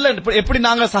 அவர்கள் நல்ல, எப்படி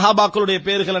நாங்க சஹாபாக்களுடைய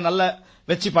பேர்களை நல்ல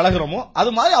வச்சு பழகிறோமோ அது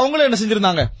மாதிரி அவங்களும் என்ன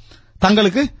செஞ்சிருந்தாங்க,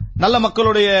 தங்களுக்கு நல்ல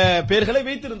மக்களுடைய பெயர்களை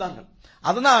வைத்திருந்தார்கள்.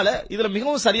 அதனால இதுல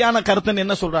மிகவும் சரியான கருத்து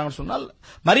என்ன சொல்றாங்கன்னு சொன்னால்,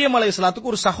 மரியம்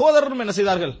அலைஹிஸ்ஸலாத்துக்கு ஒரு சகோதரரும் என்ன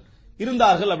செய்தார்கள்,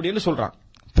 இருந்தார்கள் அப்படின்னு சொல்றாங்க.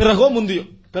 பிறகோ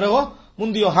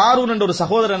முந்தியோ ஹாரூன் என்ற ஒரு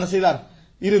சகோதரர் என்ன செய்தார்,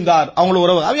 இருந்தார். அவங்களோட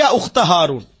உறவு அவியா உக்த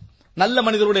ஹாரூன், நல்ல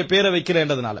மனிதருடைய பேரை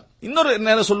வைக்கிறேன்றதுனால. இன்னொரு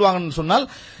என்ன சொல்லுவாங்கன்னு சொன்னால்,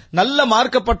 நல்ல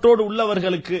மார்க்கப்பட்டோடு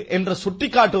உள்ளவர்களுக்கு என்ற சுட்டி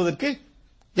காட்டுவதற்கு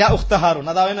யா உக்த ஹாரூன்,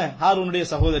 அதாவது என்ன, ஹாரூனுடைய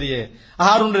சகோதரியே,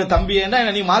 ஹாரூனுடைய தம்பியே,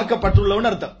 நீ மார்க்கப்பட்டுள்ளவன்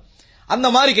அர்த்தம். அந்த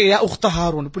மாதிரி யா உக்த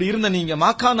ஹாரூன், இப்படி இருந்த நீங்க,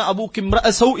 மாகான அபூகி இம்ரஅ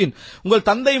ஸௌஇன், உங்கள்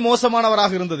தந்தை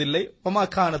மோசமானவராக இருந்ததில்லை,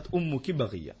 வமாகானத் உம்முகி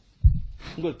பகியா,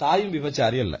 உங்கள் தாயும்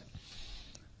விபச்சாரி அல்ல.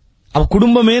 அவ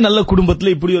குடும்பமே நல்ல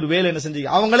குடும்பத்துல இப்படி ஒரு வேலை என்ன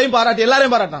செஞ்சீங்க, அவங்களையும் பாராட்டி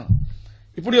எல்லாரையும் பாராட்டாங்க.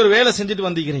 இப்படி ஒரு வேலை செஞ்சுட்டு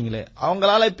வந்திருக்கிறீங்களே,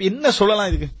 அவங்களால இப்ப என்ன சொல்லலாம்,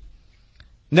 இதுக்கு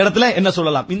இந்த இடத்துல என்ன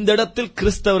சொல்லலாம்? இந்த இடத்தில்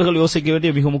கிறிஸ்தவர்கள் யோசிக்க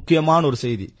வேண்டிய மிக முக்கியமான ஒரு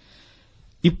செய்தி,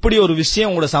 இப்படி ஒரு விஷயம்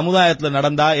உங்களோட சமுதாயத்தில்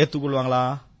நடந்தா ஏற்றுக்கொள்வாங்களா?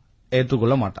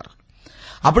 ஏற்றுக்கொள்ள மாட்டார்கள்.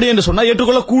 அப்படி என்று சொன்னா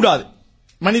ஏற்றுக்கொள்ள கூடாது,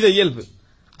 மனித இயல்பு.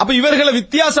 அப்ப இவர்களை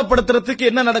வித்தியாசப்படுத்துறதுக்கு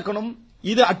என்ன நடக்கணும்?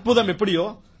 இது அற்புதம் எப்படியோ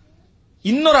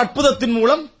இன்னொரு அற்புதத்தின்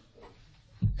மூலம்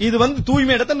இது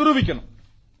தூய்மை இடத்தை நிரூபிக்கணும்.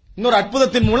 இன்னொரு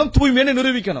அற்புதத்தின் மூலம் தூய்மையை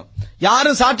நிரூபிக்கணும்.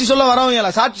 யாரும் சாட்சி சொல்ல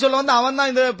வரவங்க, சாட்சி சொல்ல அவன்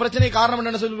தான் இந்த பிரச்சனைக்கு காரணம்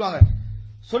என்ன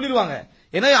சொல்லிடுவாங்க.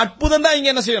 எனவே அற்புதம் தான் இங்க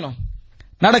என்ன செய்யணும்,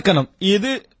 நடக்கணும்.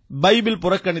 இது பைபிள்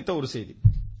புறக்கணித்த ஒரு செய்தி.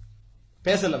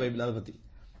 பேசல பைபிள் அதை பத்தி,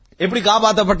 எப்படி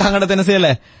காப்பாற்றப்பட்டாங்க என்ன செய்யல,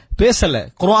 பேசல.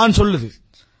 குர்ஆன் சொல்லுது,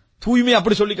 தூய்மை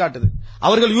அப்படி சொல்லி காட்டுது.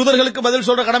 அவர்கள் யூதர்களுக்கு பதில்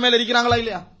சொல்ற கடமையில இருக்கிறாங்களா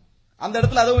இல்லையா? அந்த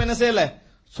இடத்துல அதுவும் என்ன செய்யல,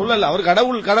 சொல்லல. அவர்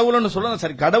கடவுள்னு சொல்லணும்,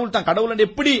 சரி கடவுள் தான், கடவுள்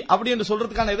எப்படி அப்படி என்று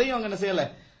சொல்றதுக்கான எதையும் அவங்க என்ன செய்யல,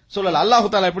 சொல்லல. அல்லாஹு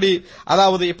தஆலா எப்படி,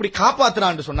 அதாவது எப்படி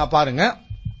காப்பாத்துறான்னு சொன்னா பாருங்க.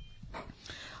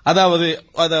 அதாவது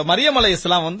மரியம்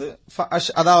அலைஹிஸ்ஸலாம்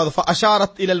அதாவது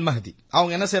அஷாரத் இலல் மஹ்தி,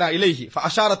 அவங்க என்ன செய்றாங்க, இலைஹி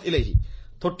அஷாரத் இலைஹி,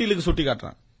 தொட்டிலுக்கு சுட்டி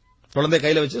காட்டுறாங்க, குழந்தை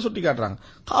கையில வச்சு சுட்டி காட்டுறாங்க.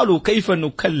 காலு கைஃப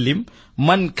நுகல்லிம்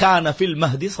மன் கான ஃபில்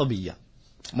மஹ்தி சபியா.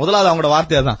 முதலாவது அவங்களோட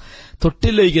வார்த்தை தான்,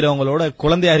 தொட்டில் வைக்கிறவங்களோட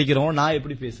குழந்தையா இருக்கிறவங்க நான்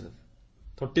எப்படி பேசுறது,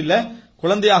 தொட்டில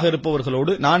குழந்தையாக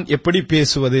இருப்பவர்களோடு நான் எப்படி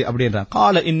பேசுவது அப்படின்றாங்க.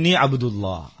 கால இன்னி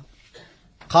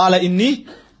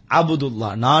அபுதுல்லா,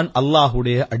 நான்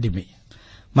அல்லாஹுடைய அடிமை.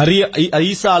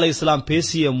 ஈசா அலைஹிஸ்ஸலாம்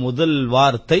பேசிய முதல்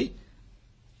வார்த்தை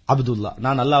அப்துல்லா,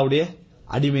 நான் அல்லாஹ்வுடைய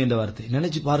அடிமை என்ற வார்த்தை.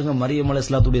 நினைச்சு பாருங்க மரியம்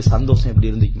அலைஹிஸ்ஸலாத்துடைய சந்தோஷம்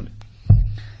எப்படி இருந்துச்சு.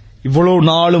 இவ்வளவு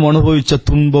நாளும் அனுபவிச்ச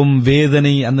துன்பம்,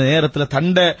 வேதனை, அந்த நேரத்தில்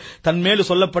தன் மேல்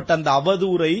சொல்லப்பட்ட அந்த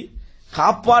அவதூறை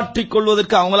காப்பாற்றிக்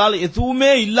கொள்வதற்கு அவங்களால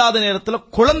எதுவுமே இல்லாத நேரத்தில்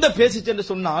குழந்தை பேசிச்சு என்று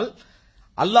சொன்னால்,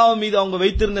 அல்லாஹ் மீது அவங்க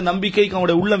வைத்திருந்த நம்பிக்கைக்கு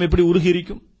அவங்களுடைய உள்ளம் எப்படி உருகி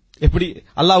இருக்கும், எப்படி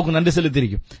அல்லாஹ்வுக்கு நன்றி செலுத்தி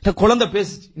இருக்கும். குழந்தை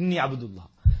பேசிச்சு, இன்னி அப்துல்லா,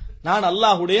 நான்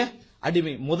அல்லாஹ்வுடைய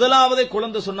அடிமை. முதலாவதே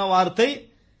குழந்தை சொன்ன வார்த்தை,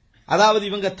 அதாவது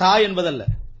இவங்க தாய் என்பதல்ல,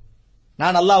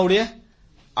 நான் அல்லாஹ்வுடைய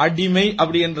அடிமை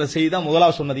அப்படி என்ற செய்தி தான்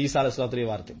முதலாவது சொன்னது ஈசா அலைஹிஸ்ஸலாத்துடைய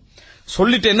வார்த்தை.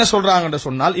 சொல்லிட்டு என்ன சொல்றாங்க என்று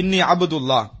சொன்னால், இன்னி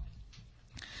அப்துல்லா.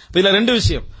 இதுல ரெண்டு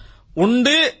விஷயம்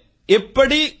உண்டு.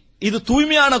 எப்படி இது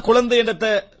தூய்மையான குழந்தை என்ற,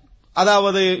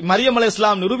 அதாவது மரியம்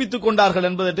அலைஹிஸ்ஸலாம் நிரூபித்துக் கொண்டார்கள்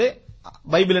என்பதை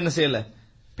பைபிள் என்ன செய்யல,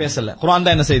 பேசல. குர்ஆன்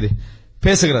தான் என்ன செய்து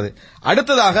பேசுகிறது.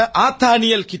 அடுத்ததாக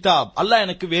ஆத்தானியல் கிதாப், அல்லாஹ்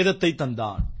எனக்கு வேதத்தை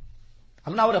தந்தான்.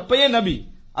 அப்படின்னா அவர் அப்பயே நபி,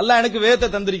 அல்லாஹ் எனக்கு வேதத்தை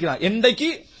தந்திருக்கிறார். என்றைக்கு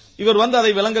இவர்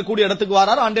அதை விளங்கக்கூடிய இடத்துக்கு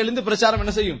வராரோ அன்றையிலிருந்து பிரச்சாரம்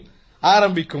என்ன செய்யும்,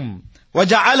 ஆரம்பிக்கும்.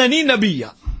 வஜஅலனி நபியா,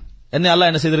 என்னை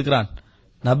அல்லாஹ் என்ன செய்திருக்கிறான்,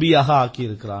 நபியாக ஆக்கி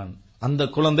இருக்கிறான். அந்த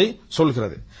குழந்தை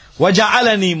சொல்கிறது.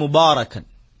 வஜஅலனி முபாரக்கன்,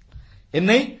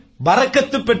 என்னை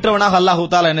பரக்கத்து பெற்றவனாக அல்லாஹ்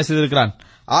தஆலா என்ன செய்திருக்கிறான்,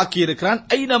 ஆக்கி இருக்கிறான்.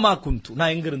 ஐனமா குந்து,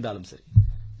 நான் எங்க இருந்தாலும் சரி,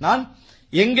 நான்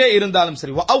எங்கே இருந்தாலும்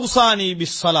சரி. வஅவ்சானி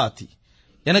பிஸ்ஸலாத்தி,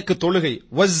 எனக்கு தொழுகை.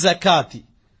 வஸ்ஸகாத்தி,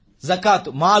 ஜகாத்.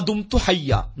 மாதும்து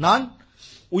ஹய்யா, நான்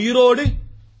உயிரோடு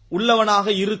உள்ளவனாக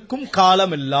இருக்கும்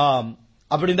காலம் எல்லாம்.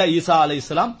 அப்படின்னா ஈசா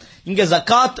அலைஹிஸ்ஸலாம் இங்க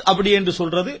ஜகாத் அப்படி என்று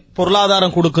சொல்றது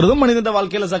பொருளாதாரம் கொடுக்கிறதும் மனிதன்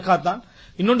வாழ்க்கையில ஜகாத் தான்.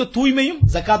 இன்னொன்று தூய்மையும்,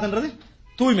 ஜகாத்ன்றது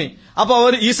தூய்மை. அப்ப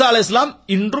அவர் ஈசா அலைஹிஸ்ஸலாம்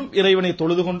இன்றும் இறைவனை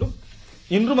தொழுது கொண்டும்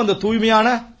இன்றும் அந்த தூய்மையான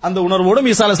அந்த உணர்வோடும்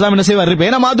ஈசா அலைஹிஸ்ஸலாம் என்ன செய்வார்,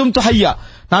 ஏனா மாதும்து ஹய்யா,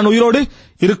 நான் உயிரோடு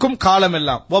இருக்கும் காலம்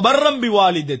எல்லாம். வபர்ரம்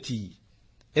பிவாலிததி,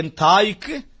 என்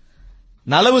தாய்க்கு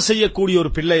நலவு செய்யக்கூடிய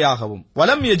ஒரு பிள்ளையாகவும்.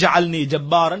 வலம் யஜஅல்னி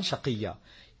ஜப்பாரன் ஷகியா,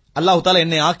 அல்லாஹ் தஆலா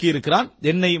என்னை ஆக்கி இருக்கிறான்,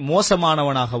 என்னை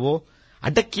மோசமானவனாகவோ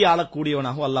அடக்கி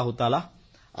ஆளக்கூடியவனாகவோ அல்லாஹ் தஆலா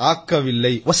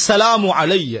ஆக்கவில்லை. வஸ்ஸலாமு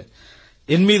அலைய,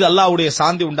 என் மீது அல்லாஹ்வுடைய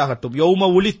சாந்தி உண்டாகட்டும். யௌம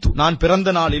உலித்து, நான் பிறந்த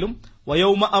நாளிலும்.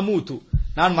 வயௌம அமூது,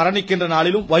 நான் மரணிக்கின்ற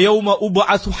நாளிலும். வயௌம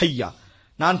உபஅஸு ஹய்யா,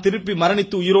 நான் திருப்பி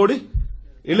மரணித்து உயிரோடு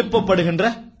எழுப்பப்படுகின்ற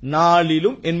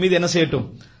நாளிலும் என் மீது என்ன செய்யட்டும்,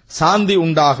 சாந்தி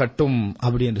உண்டாகட்டும்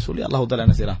அப்படி என்று சொல்லி அல்லாஹ் தஆலா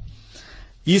என்ன செய்றான்,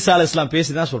 ஈசா அலைஹிஸ்ஸலாம்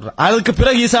பேசிதான் சொல்றான். அதுக்கு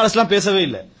பிறகு ஈசா அலைஹிஸ்ஸலாம் பேசவே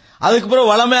இல்லை. அதுக்கு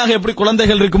பிறகு வளமையாக எப்படி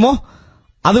குழந்தைகள் இருக்குமோ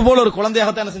அதுபோல ஒரு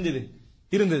குழந்தையாகத்தான் என்ன செஞ்சது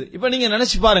இருந்தது. இப்ப நீங்க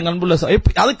நினைச்சு பாருங்க அன்புள்ள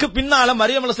அதுக்கு பின்னால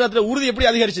மரியம் அலைஹிஸ்ஸலாத்துல உறுதி எப்படி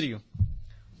அதிகரிச்சிருக்கும்,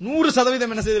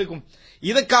 100% என்ன செய்திருக்கும்.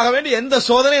 இதற்காக வேண்டி எந்த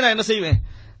சோதனை நான் என்ன செய்வேன்,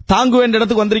 தாங்க வேண்டிய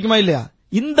இடத்துக்கு வந்திருக்குமா இல்லையா.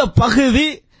 இந்த பகுதி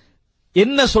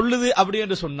என்ன சொல்லுது அப்படி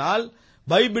என்று சொன்னால்,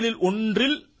 பைபிளில்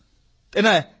ஒன்றில் என்ன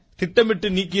திட்டமிட்டு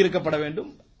நீக்கி இருக்கப்பட வேண்டும்,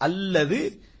 அல்லது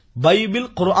பைபிள்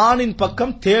குர்ஆனின்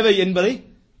பக்கம் தேவை என்பதை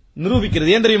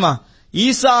நிரூபிக்கிறது. ஏன் தெரியுமா,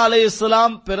 ஈசா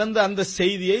அலைஹிஸ்ஸலாம் பிறந்த அந்த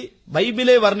செய்தியை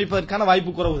பைபிளே வர்ணிப்பதற்கான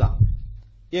வாய்ப்பு குறைவுதான்.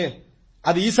 ஏன்,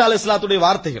 அது ஈசா அலைஹிஸ்ஸலாத்துடைய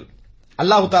வார்த்தைகள்,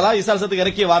 அல்லாஹ் தஆலா ஈசா அலைஹிஸ்ஸலாத்துக்கு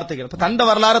இறக்கிய வார்த்தைகள். இப்ப தண்ட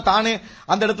வரலாறு தானே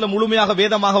அந்த இடத்துல முழுமையாக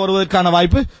வேதமாக வருவதற்கான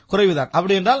வாய்ப்பு குறைவுதான்.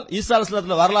 அப்படி என்றால் ஈசா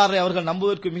அலைஹிஸ்ஸலாத்துடைய வரலாறை அவர்கள்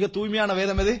நம்புவதற்கு மிக தூய்மையான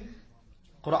வேதம் எது,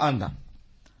 குர்ஆன் தான்.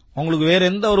 அவங்களுக்கு வேற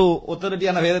எந்த ஒரு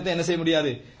ஒத்தரிட்டியான வேதத்தை என்ன செய்ய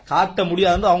முடியாது, காட்ட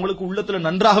முடியாது, அவங்களுக்கு உள்ளத்துல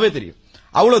நன்றாகவே தெரியும்.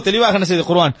 அவ்வளவு தெளிவாக என்ன செய்யுது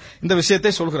குர்ஆன் இந்த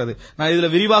விஷயத்தை சொல்கிறது. நான் இதுல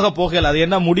விரிவாக போகல, அது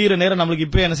என்ன முடிகிற நேரம் நம்மளுக்கு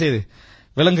இப்ப என்ன செய்யுது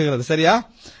விளங்குகிறது. சரியா,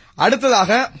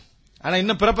 அடுத்ததாக ஆனா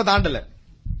இன்னும் பிறப்ப தாண்டல,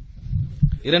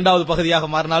 இரண்டாவது பகுதியாக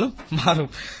மாறினாலும்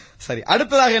மாறும். சரி,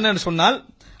 அடுத்ததாக என்னன்னு சொன்னால்,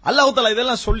 அல்லாஹ் தஆலா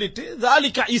இதெல்லாம் சொல்லிட்டு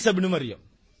ذالிக ஈசா இப்னு மரியம்,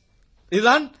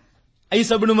 இதுதான்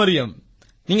ஈசா இப்னு மரியம்,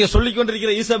 நீங்க சொல்லிக்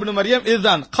கொண்டிருக்கிற ஈசா இப்னு மரியம்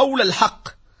இதுதான் கவுல் ஹக்,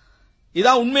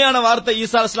 இதான் உண்மையான வார்த்தை.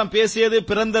 ஈசா அலைஹிஸ்ஸலாம் பேசியது,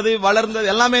 பிறந்தது, வளர்ந்தது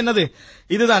எல்லாமே என்னது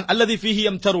இதுதான். அல்லதி ஃபீஹி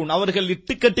யம்தரூன், அவர்கள்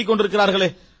இட்டு கட்டி கொண்டிருக்கிறார்களே,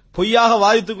 பொய்யாக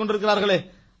வாதித்துக் கொண்டிருக்கிறார்களே,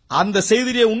 அந்த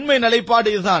செய்தியே உண்மை நிலைப்பாடு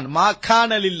இதுதான். மா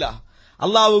கான லில்லாஹ்,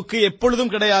 அல்லாஹ்வுக்கு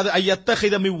எப்பொழுதும் கிடையாது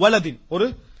ஐயத்தஹித மின் வலதின், ஒரு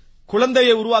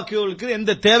குழந்தையை உருவாக்கியவர்களுக்கு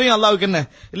எந்த தேவையும் அல்லாஹ்வுக்கு என்ன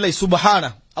இல்லை. சுப்ஹான,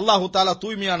 அல்லாஹ் தஆலா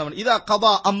தூய்மையானவன். இதா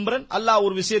கதா அம்ரன், அல்லாஹ்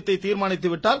ஒரு விஷயத்தை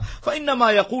தீர்மானித்து விட்டால் ஃபைன்னமா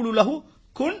யகூலு லஹு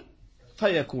குன்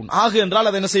ஃபயகூன், ஆகு என்றால்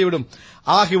அது என்ன செய்விடும்,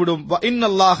 ஆகிவிடும். வ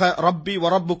இன்னல்லாஹ ரப்பி வ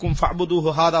ரப்புக்கும்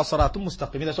ஃபஅபுதுஹு ஹாதா ஸிராத்தும்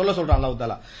முஸ்தகீம், இத சொல்ல சொல்றான் அல்லாஹ்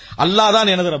தஆலா. அல்லாஹ்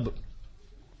தான் எனது ரப்,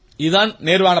 இதுதான்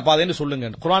நேர்வான பாதை என்று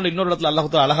சொல்லுங்க. குர்ஆன் இன்னொரு இடத்துல அல்லாஹ்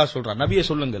தஆலா அழகா சொல்றான், நபியே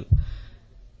சொல்லுங்கள்,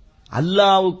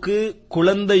 அல்லாஹ்வுக்கு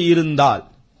குழந்தை இருந்தால்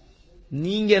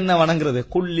நீங்க என்ன வணங்குறது,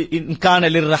 குல்லி இன் கான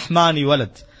லிர்ரஹ்மானி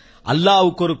வலத்,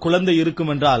 அல்லாஹ்வுக்கு ஒரு குழந்தை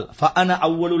இருக்கும் என்றால் ஃபஅன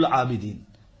அவ்வலுல் ஆபிதீன்,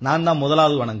 நான் தான்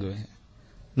முதலாவது வணங்குவேன்,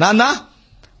 நான் தான்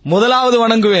முதலாவது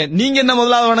வணங்குவேன். நீங்க என்ன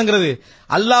முதலாவது வணங்குறது,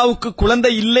 அல்லாஹ்வுக்கு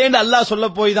குழந்தை இல்லைன்னு அல்லாஹ் சொல்ல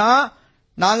போய் தான்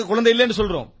நாங்க குழந்தை இல்லைன்னு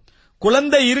சொல்றோம்.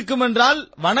 குழந்தை இருக்கும் என்றால்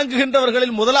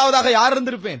வணங்குகின்றவர்களில் முதலாவதாக யார்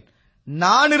இருந்திருப்பேன்,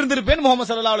 நான் இருந்திருப்பேன். முஹம்மது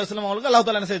ஸல்லல்லாஹு அலைஹி வஸல்லம் அவங்களுக்கு அல்லாஹ்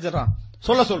தஆலா என்ன செஞ்சிடறான்,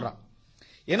 சொல்றான்.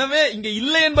 எனவே இங்க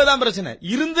இல்லை என்பதுதான் பிரச்சனை.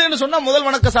 இருந்துன்னு சொன்னா முதல்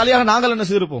வணக்கசாலியாக நாங்கள் என்ன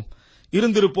செய்திருப்போம்,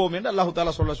 இருந்திருப்போம் என்று அல்லாஹ்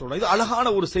தஆலா சொல்றான். இது அழகான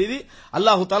ஒரு செய்தி.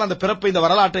 அல்லாஹ் தஆலா அந்த பிறப்பை, இந்த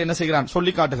வரலாற்றை என்ன செய்கிறான்,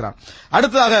 சொல்லி காட்டுகிறான்.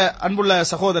 அடுத்ததாக அன்புள்ள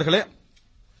சகோதரர்களே,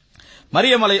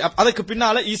 மரியம் அலை, அதுக்கு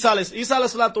பின்னால ஈசா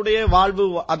அலைஹிஸ்ஸலாத்துடைய வாழ்வு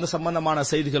அந்த சம்பந்தமான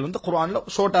செய்திகள் குர்ஆன்ல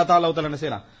ஷோட்டா அல்லாஹ் தஆலா என்ன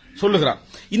செய்றான், சொல்லுகிறான்.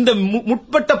 இந்த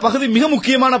முற்பட்ட பகுதி மிக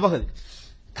முக்கியமான பகுதி.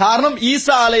 காரணம்,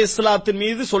 ஈசா அலைஹிஸ்ஸலாத்தின்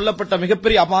மீது சொல்லப்பட்ட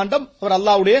மிகப்பெரிய அபாண்டம், அவர்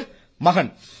அல்லாஹ்வுடைய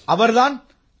மகன், அவர்தான்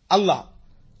அல்லாஹ்,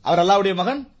 அவர் அல்லாஹ்வுடைய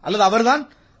மகன் அல்லது அவர்தான்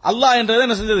அல்லாஹ் என்றது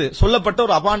என்ன செஞ்சது, சொல்லப்பட்ட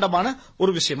ஒரு அபாண்டமான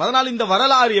ஒரு விஷயம். அதனால் இந்த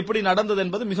வரலாறு எப்படி நடந்தது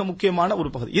என்பது மிக முக்கியமான ஒரு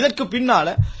பகுதி. இதற்கு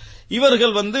பின்னால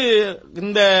இவர்கள்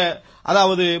இந்த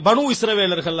அதாவது பனு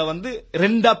இஸ்ரவேலர்கள்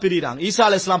ரெண்டா பிரிறாங்க. ஈசா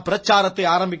அலைஹிஸ்ஸலாம் பிரச்சாரத்தை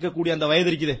ஆரம்பிக்கக்கூடிய அந்த வயது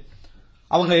இருக்குது,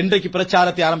 அவங்க என்றைக்கு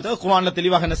பிரச்சாரத்தை ஆரம்பித்தார்கள் குர்ஆன்ல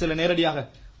தெளிவாக என்ன செய்யல, நேரடியாக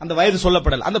அந்த வயது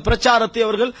சொல்லப்படல. அந்த பிரச்சாரத்தை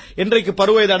அவர்கள் என்றைக்கு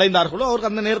பருவயது அடைந்தார்களோ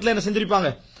அவர்கள் அந்த நேரத்தில் என்ன செஞ்சிருப்பாங்க,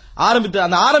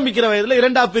 அந்த ஆரம்பிக்கிற வயதுல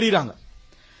இரண்டா பிரிறாங்க.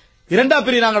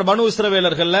 பனு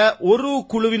இஸ்ரவேலர்கள்ல ஒரு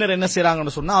குழுவினர் என்ன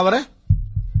செய்யறாங்கன்னு சொன்னா, அவரை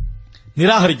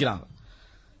நிராகரிக்கிறாங்க.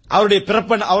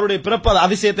 அவருடைய பிறப்பு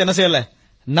அதிசயத்தை என்ன செய்யல,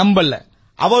 நம்பல,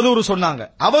 அவதூறு சொன்னாங்க.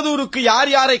 அவதூறுக்கு யார்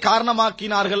யாரை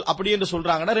காரணமாக்கினார்கள் அப்படி என்று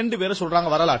சொல்றாங்கன்னா, ரெண்டு பேரை சொல்றாங்க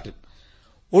வரலாற்று.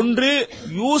 ஒன்று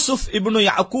யூசுப் இப்னு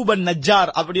யாக்கூப்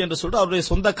அன்-நஜ்ஜார் அப்படி என்று சொல்ற அவருடைய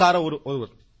சொந்தக்கார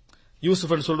ஒருவர்,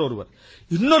 யூசுப் என்று சொல்ற ஒருவர்.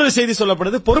 இன்னொரு செய்தி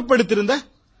சொல்லப்படுது, பொறுப்பெடுத்திருந்த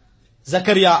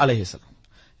ஜக்கரியா அலைஹிஸ்ஸலாம்.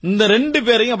 இந்த ரெண்டு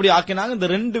பேரையும் அப்படி ஆக்கினாங்க. இந்த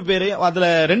ரெண்டு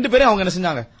பேரையும் அவங்க என்ன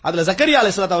செஞ்சாங்க, அதுல ஜக்கரியா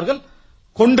அலைஹிஸ்ஸலாத்தை அவர்கள்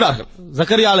கொன்றார்கள்.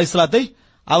 ஜக்கரியா அலைஹிஸ்ஸலாத்தை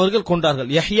அவர்கள் கொன்றார்கள்.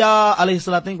 யஹ்யா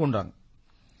அலைஹிஸ்ஸலாத்தையும் கொன்றாங்க.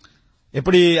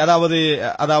 எப்படி,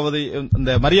 அதாவது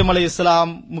இந்த மரியம்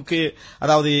அலைஹிஸ்ஸலாமுக்கு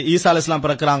அதாவது ஈசா அலைஹிஸ்ஸலாம்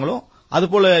பிறக்கிறாங்களோ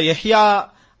அதுபோல யஹ்யா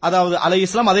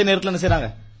அலைஹிஸ்ஸலாம் அதே நேரத்தில் என்ன செய்றாங்க,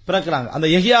 பிறக்கிறாங்க. அந்த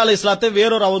யஹ்யா அலைஹிஸ்ஸலாத்தை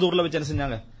வேறொரு அவதூறுல வச்சு என்ன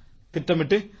செஞ்சாங்க,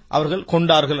 திட்டமிட்டு அவர்கள்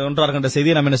கொண்டார்கள் என்ற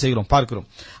செய்தியை நம்ம என்ன செய்கிறோம், பார்க்கிறோம்.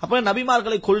 அப்ப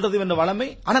நபிமார்களை கொல்றது என்ற வளமை,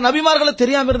 ஆனா நபிமார்களை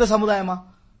தெரியாம இருந்த சமுதாயமா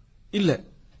இல்ல.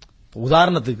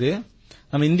 உதாரணத்துக்கு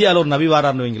நம்ம இந்தியாவில் ஒரு நபி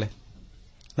வாரான்னு வைங்களேன்,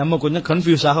 நம்ம கொஞ்சம்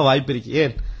கன்ஃபியூஸ் ஆக வாய்ப்பு இருக்கு.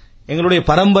 ஏன், எங்களுடைய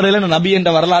பரம்பரையில நபி என்ற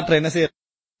வரலாற்றை என்ன செய்ய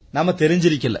நாம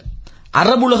தெரிஞ்சிருக்கல.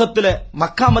 அரபுலகத்துல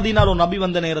மக்கா மதீனால ஒரு நபி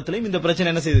வந்த நேரத்திலையும் இந்த பிரச்சனை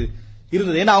என்ன செய்யுது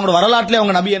இருந்தது. ஏன்னா அவங்க வரலாற்றிலே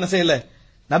அவங்க நபி என்ன செய்யல,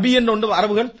 நபி என்று ஒன்று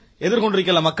அரபுகள்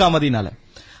எதிர்கொண்டிருக்கல மக்கா மதீனால.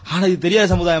 ஆனா இது தெரியாத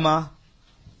சமுதாயமா?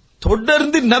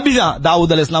 தொடர்ந்து நபி தான்.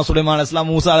 தாவூத் அலைஹிஸ்ஸலாம், சுலைமான் அலைஹிஸ்ஸலாம்,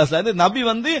 மூசா அலைஹிஸ்ஸலாம், நபி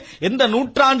எந்த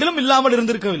நூற்றாண்டிலும் இல்லாமல்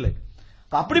இருந்திருக்கவில்லை.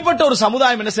 அப்படிப்பட்ட ஒரு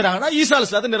சமுதாயம் என்ன செய்றாங்கன்னா ஈசா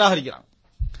அலைஹிஸ்ஸலாத்தை நிராகரிக்கிறாங்க.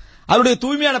 அவருடைய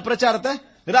தூய்மையான பிரச்சாரத்தை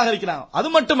நிராகரிக்கிறாங்க. அது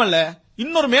மட்டுமல்ல,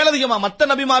 இன்னொரு மேலதிகமா மற்ற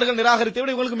நபிமார்கள் நிராகரித்தை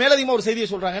விட இவங்களுக்கு மேலதிகமா ஒரு செய்தியை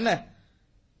சொல்றாங்க. என்ன?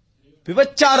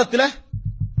 விபச்சாரத்துல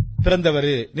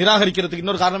பிறந்தவர். நிராகரிக்கிறதுக்கு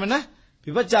இன்னொரு காரணம் என்ன?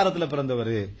 விபச்சாரத்துல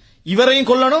பிறந்தவர், இவரையும்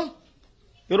கொல்லணும்,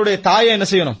 இவருடைய தாயை என்ன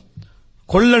செய்யணும்,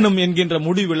 கொல்லணும் என்கின்ற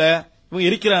முடிவுல இவங்க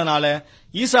இருக்கிறதுனால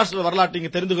ஈசா வரலாற்றை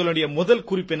இங்க தெரிந்து கொள்ள வேண்டிய முதல்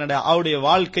குறிப்பு என்னடா, அவருடைய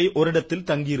வாழ்க்கை ஒரு இடத்தில்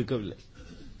தங்கி இருக்கவில்லை.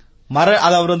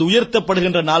 அவர் வந்து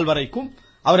உயர்த்தப்படுகின்ற நாள் வரைக்கும்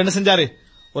அவர் என்ன செஞ்சாரு?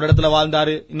 ஒரு இடத்துல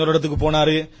வாழ்ந்தாரு, இன்னொரு இடத்துக்கு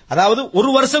போனாரு. அதாவது ஒரு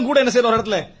வருஷம் கூட என்ன செய்யற ஒரு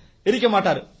இடத்துல இருக்க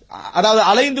மாட்டாரு. அதாவது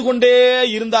அலைந்து கொண்டே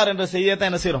இருந்தார் என்ற செய்தியை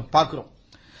என்ன செய்யறோம், பாக்குறோம்.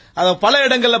 அதாவது பல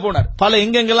இடங்கள்ல போனார், பல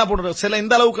எங்கெங்கெல்லாம் போனார். சில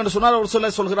எந்த அளவுக்கு சொன்னார், ஒரு சில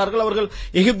சொல்கிறார்கள் அவர்கள்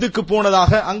எகிப்துக்கு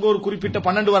போனதாக, அங்க ஒரு குறிப்பிட்ட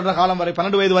 12 வருட காலம் வரை,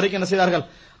 12 வயது வரைக்கும் என்ன செய்தார்கள்,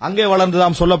 அங்கே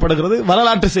வளர்ந்துதான் சொல்லப்படுகிறது.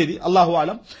 வரலாற்று செய்தி, அல்லாஹு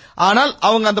ஆலம். ஆனால்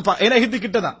அவங்க அந்த எகிப்து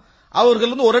கிட்ட தான்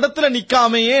அவர்கள் வந்து ஒரு இடத்துல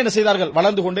நிக்காமையே என்ன செய்தார்கள்,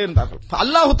 வளர்ந்து கொண்டே இருந்தார்கள்.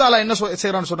 அல்லாஹு தாலா என்ன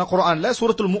செய்யறான்னு சொன்னா குர்ஆன்ல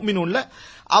சூரத்துல் முஃமினூன்ல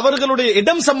அவர்களுடைய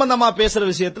இடம் சம்பந்தமா பேசுற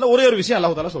விஷயத்துல ஒரே ஒரு விஷயம்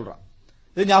அல்லாஹு தாலா சொல்றான்.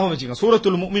 இது ஞாபகம் வச்சுக்கோங்க.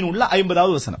 சூரத்துல் முஃமினூன்ல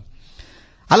 50வது வசனம்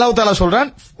அல்லாஹ் தஆலா சொல்றான்,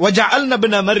 வஜஅல்ன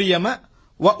இப்ன மர்யம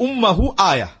வ உம்மஹு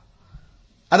ஆயா.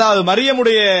 அதாவது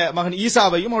மரியமுடைய மகன்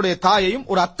ஈசாவையும் அவருடைய தாயையும்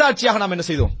ஒரு அத்தாட்சியாக நாம் என்ன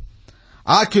செய்தோம்,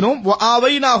 ஆக்கினோம். வ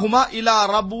ஆவைனாஹுமா இலா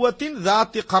ரபுவத்தின்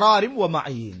ذات قرار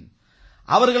ومعين.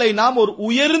 அவர்களை நாம் ஒரு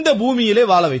உயர்ந்த பூமியிலே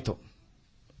வாழ வைத்தோம்.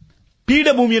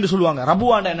 பீடபூமி என்று சொல்லுவாங்க.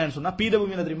 ரபுவாண்ட என்னன்னு சொன்னா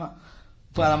பீடபூமி என்ன தெரியுமா?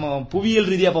 நம்ம புவியியல்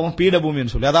ரீதியா பார்ப்போம் பீடபூமி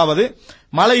என்று சொல்லி. அதாவது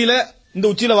மலையில இந்த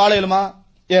உச்சியில வாழ இயலுமா?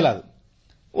 இயலாது.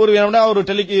 ஒரு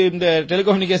இந்த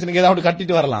டெலிகம்யூனிகேஷனுக்கு ஏதாவது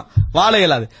கட்டிட்டு வரலாம், வாழ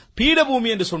இயலாது. பீடபூமி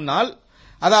என்று சொன்னால்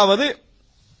அதாவது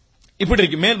இப்படி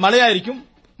இருக்கும், மேல் மலையா இருக்கும்,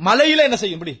 மலையில என்ன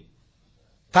செய்யும், இப்படி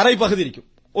தரை பகுதி இருக்கும்.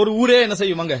 ஒரு ஊரே என்ன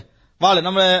செய்யும் அங்க வாழ.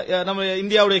 நம்ம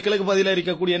இந்தியாவுடைய கிழக்கு பகுதியில்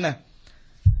இருக்கக்கூடிய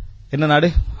என்ன நாடு,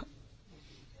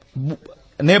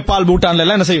 நேபாள், பூட்டான்ல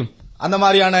எல்லாம் என்ன செய்யும், அந்த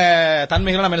மாதிரியான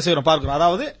தன்மைகளை நம்ம என்ன செய்யறோம் பார்க்கிறோம்.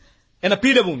 அதாவது என்ன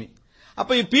பீடபூமி.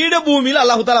 அப்ப பீடபூமியில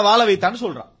அல்லாஹு தஆலா வாழ வைத்தான்னு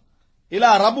சொல்றான்.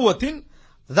 இலா ரபுவத்தின்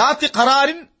ذات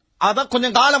கராரின், அத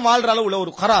கொஞ்சம் காலம் வாழ்ற அளவுல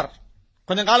ஒரு கரார்,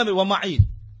 கொஞ்சம் காலம் வமஈன்.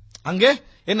 அங்கே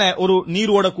என்ன ஒரு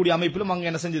நீர் ஓடக்கூடிய அமைப்பிலும் அங்க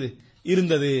என்ன செஞ்சது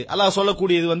இருந்தது. அல்லாஹ்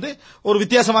சொல்லக்கூடியது வந்து ஒரு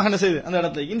வித்தியாசமாக என்ன செய்யுது, அந்த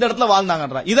இடத்துல இந்த இடத்துல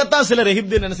வாழ்ந்தாங்கன்றாங்க. இதைத்தான் சிலர்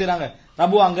எகிப்து என்ன செய்யறாங்க,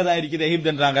 ரபு அங்கதான் இருக்குது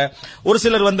எகிப்துன்றாங்க. ஒரு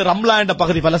சிலர் வந்து ரம்லா என்ற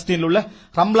பகுதி, பலஸ்தீனில் உள்ள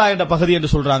ரம்லா என்ற பகுதி என்று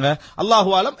சொல்றாங்க.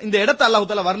 அல்லாஹு ஆலம் இந்த இடத்தை அல்லாஹு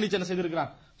தஆலா வர்ணிச்சு என்ன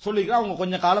செய்திருக்கிறான் சொல்லிக்கிறான். அவங்க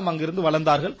கொஞ்ச காலம் அங்கிருந்து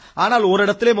வளர்ந்தார்கள். ஆனால் ஒரு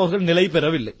இடத்திலும் அவர்கள் நிலை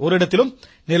பெறவில்லை, ஒரு இடத்திலும்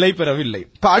நிலை பெறவில்லை.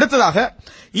 இப்ப அடுத்ததாக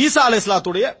ஈசா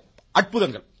அலைஹிஸ்ஸலாத்துடைய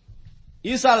அற்புதங்கள்.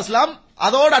 ஈசா அலைஹிஸ்ஸலாம்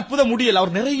அதோட அற்புதம் முடியல,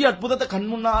 அவர் நிறைய அற்புதத்தை கண்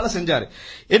முன்னால செஞ்சாரு.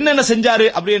 என்னென்ன செஞ்சாரு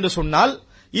அப்படி என்று சொன்னால்,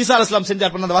 ஈசா அலைஹிஸ்ஸலாம்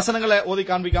செஞ்சார். அந்த வசனங்களை ஓதி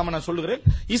காண்பிக்காம நான் சொல்லுகிறேன்.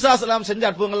 ஈசா அலைஹிஸ்ஸலாம் செஞ்ச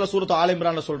அற்புதங்கள் சூரத்து ஆல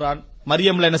இம்ரான்ல சொல்றான்,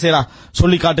 மரியம்ல என்ன செய்யறான்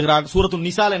சொல்லி காட்டுகிறான், சூரத்து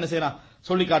நிசால என்ன செய்யறான்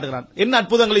சொல்லி காட்டுகிறான். என்ன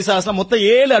அற்புதங்கள் ஈசா அலைஹிஸ்ஸலாம், மொத்தம்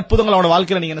 7 அற்புதங்கள் அவனோட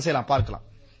வாழ்க்கையில நீங்க என்ன செய்யலாம் பார்க்கலாம்.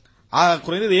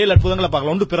 குறைந்தது 7 அற்புதங்களை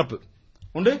பார்க்கலாம்.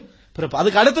 ஒன்று பிறப்பு.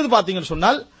 அதுக்கு அடுத்தது பாத்தீங்கன்னு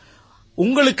சொன்னால்,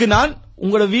 உங்களுக்கு நான்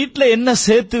உங்களோட வீட்டுல என்ன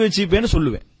சேர்த்து வச்சுப்பேன்னு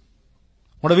சொல்லுவேன்.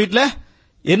 உங்களோட வீட்டுல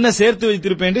என்ன சேர்த்து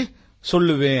வைத்திருப்பேன்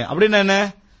சொல்லுவேன். அப்படின்னா என்ன,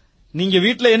 நீங்க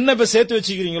வீட்டுல என்ன இப்ப சேர்த்து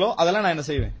வச்சுக்கிறீங்களோ அதெல்லாம் நான் என்ன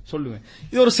செய்வேன் சொல்லுவேன்.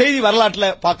 இது ஒரு செய்தி வரலாற்றுல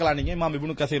பார்க்கலாம். நீங்க இமாம்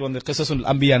இப்னு கஸீர் வந்து கிஸஸுல்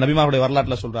அம்பியா நபிமாருடைய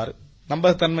வரலாற்றுல சொல்றாரு.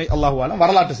 நம்பகத்தன்மை அல்லாஹு அலம்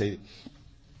வரலாற்று செய்தி.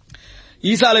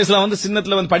 ஈசா அலைஹிஸ்ஸலாம் வந்து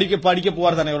சின்னத்துல வந்து படிக்க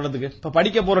போவார் தானே ஒரு இடத்துக்கு. இப்ப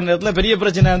படிக்க போற நேரத்துல பெரிய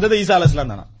பிரச்சனை இருந்தது ஈசா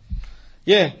அலைஹிஸ்ஸலாம் தானா.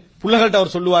 புள்ளகள்கிட்ட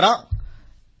அவர் சொல்லுவாரா,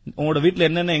 உங்களோட வீட்டுல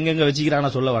என்னென்ன எங்கெங்க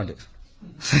வச்சுக்கிறான்னு சொல்ல வாண்டு,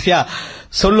 சரியா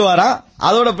சொல்லுவாரா.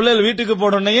 அதோட பிள்ளைகள் வீட்டுக்கு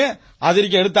போனோடனே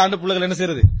அதிரிக்க எடுத்த ஆண்டு பிள்ளைகள் என்ன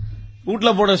செய்யறது வீட்டுல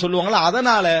போட சொல்லுவாங்களா.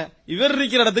 அதனால இவர்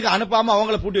இருக்கிற இடத்துக்கு அனுப்பாம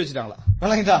அவங்கள பூட்டி வச்சுட்டாங்களா,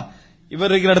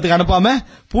 இவர் இருக்கிற இடத்துக்கு அனுப்பாம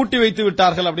பூட்டி வைத்து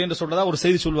விட்டார்கள் அப்படின்னு சொல்றதா ஒரு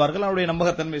செய்தி சொல்வார்கள். அவருடைய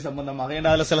நம்பகத்தன்மை சம்பந்தமாக. ஏன்னா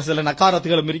அதுல சில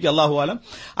நக்காரத்துகளும் இருக்கு, அல்லாஹு ஆலம்.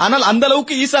 ஆனால் அந்த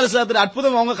அளவுக்கு ஈசா அலைஹிஸ்ஸலாத்துடைய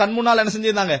அற்புதம் அவங்க கண் முன்னால் என்ன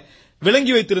செஞ்சிருந்தாங்க,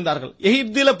 விளங்கி வைத்திருந்தார்கள்.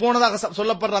 எகிப்தில போனதாக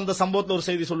சொல்லப்படுற அந்த சம்பவத்தில் ஒரு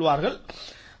செய்தி சொல்வார்கள்.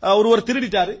 ஒருவர்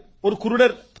திருடிட்டாரு, ஒரு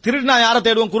குருடர். திருடினா யாரை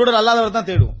தேடுவோம், குருடர் அல்லாதவர் தான்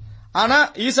தேடுவோம். ஆனா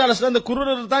ஈசா அலைஹிஸ்ஸலாம் இந்த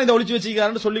குருடர் தான் இதை ஒளிச்சு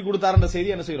வச்சுக்கிறாருன்னு சொல்லி கொடுத்தாருன்ற செய்தி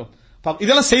என்ன செய்யறோம்.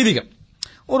 இதெல்லாம் செய்திகள்,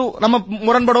 ஒரு நம்ம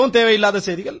முரண்படவும் தேவையில்லாத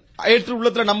செய்திகள், ஏற்று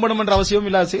உள்ளத்துல நம்பணும் என்ற அவசியம்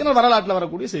இல்லாத செய்திகள், வரலாற்றில்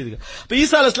வரக்கூடிய செய்திகள். இப்ப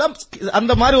ஈசா அலைஹிஸ்ஸலாம்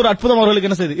அந்த மாதிரி ஒரு அற்புதம் அவர்களுக்கு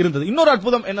என்ன செய்து இருந்தது. இன்னொரு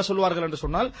அற்புதம் என்ன சொல்வார்கள் என்று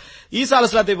சொன்னால், ஈசா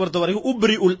அலைஹிஸ்ஸலாத்தை பொறுத்தவரைக்கும்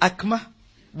உப்ரி உல் அக்ம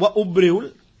வ உப்ரி உல்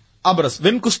அப்ரஸ்,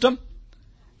 வெண்குஷ்டம்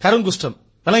கருங்குஷ்டம்,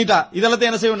 விளங்கிட்டா, இதெல்லாம்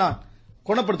என்ன செய்வேன் நான்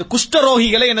குணப்படுத்து,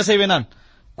 குஷ்டரோகிகளை என்ன செய்வேன் நான்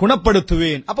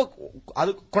குணப்படுத்துவேன். அப்ப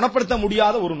அது குணப்படுத்த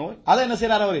முடியாத ஒரு நோய், அதை என்ன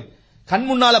செய்யறார் அவரு கண்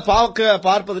முன்னால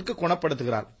பார்ப்பதற்கு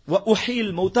குணப்படுத்துகிறார்.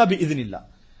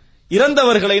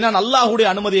 இறந்தவர்களை நான் அல்லாஹ்வுடைய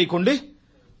அனுமதியை கொண்டு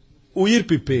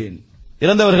உயிர்ப்பிப்பேன்.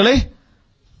 இறந்தவர்களை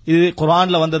இது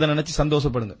குர்ஆன்ல வந்ததை நினைச்சு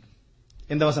சந்தோஷப்படுங்க.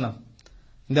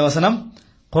 இந்த வசனம்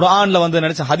குர்ஆன்ல வந்து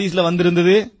நினைச்ச ஹதீஸ்ல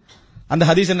வந்திருந்தது. அந்த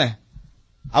ஹதீஸ் என்ன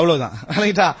அவ்வளவுதான்.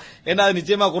 என்ன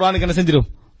நிச்சயமா குர்ஆனுக்கு என்ன செஞ்சிடும்,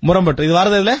 முரண்பட்டு. இது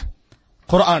வரது இல்ல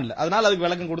குர்ஆன்ல, அதனால அதுக்கு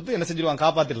விளக்கம் கொடுத்து என்ன செஞ்சிருவாங்க,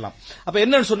 காப்பாத்திடலாம். அப்ப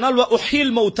என்னன்னு சொன்னால்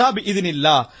உஹில் மௌதா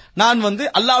பிஇذنில்லாஹ், நான் வந்து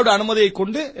அல்லாஹ்வுடைய அனுமதியை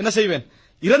கொண்டு என்ன செய்வேன்,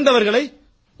 இறந்தவர்களை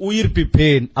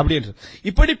உயிர்ப்பிப்பேன் அப்படின்னு.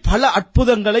 இப்படி பல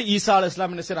அற்புதங்களை ஈசா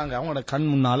அலைஹிஸ்ஸலாம் என்ன செய்றாங்க, அவங்களோட கண்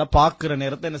முன்னால பாக்குற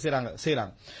நேரத்தை என்ன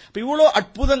செய்றாங்க. இப்ப இவ்வளவு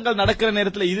அற்புதங்கள் நடக்கிற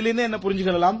நேரத்தில் இதுல இருந்து என்ன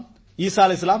புரிஞ்சுக்கலாம், ஈசா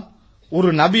அலைஹிஸ்ஸலாம் ஒரு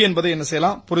நபி என்பதை என்ன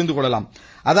செய்யலாம், புரிந்து கொள்ளலாம்.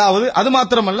 அதாவது அது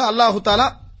மாத்திரமல்ல, அல்லாஹு தஆலா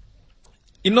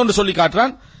இன்னொன்று சொல்லி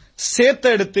காட்டுறான்.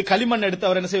 சேத்த எடுத்து களிமண் எடுத்து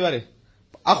அவர் என்ன செய்வாரு,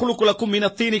 அஹ்லுகு லக்கும் மின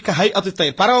தீனி கஹைஅத்தி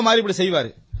தைர், பறவை மாதிரி இப்படி செய்வாரு.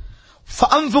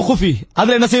 ஃபஅன்ஃபுகு ஃபீ,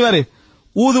 அதுல என்ன செய்வாரு,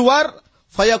 ஊதுவார்.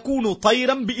 ஃபயகூனு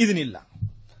தைரம் பிஇذனில்லாஹ்,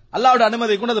 அல்லாஹ்வுடைய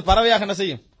அனுமதியை கொண்டு அது பறவையாக என்ன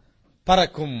செய்யும்,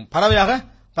 பறக்கும், பறவையாக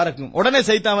பறக்கும். உடனே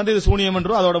சைத்தான் வந்து இது சூனியம்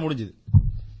என்றும் அதோட முடிஞ்சது.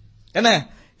 என்ன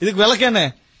இதுக்கு விளக்கம் என்ன,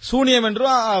 சூனியம்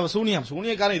என்றும்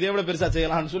சூனியக்காரன் இதை விட பெருசா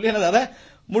செய்யலாம்னு சொல்லி அதை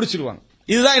முடிச்சிருவாங்க.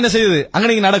 இதுதான் என்ன செய்தது அங்க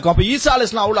நீங்க நடக்கும். அப்ப ஈசா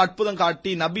அலைஹிஸ்ஸலாம் அவ்வளவு அற்புதம்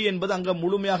காட்டி நபி என்பது அங்க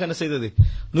முழுமையாக என்ன செய்தது,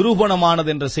 நிரூபணமானது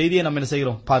என்ற செய்தியை நம்ம என்ன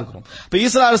செய்கிறோம், பார்க்கிறோம். இப்ப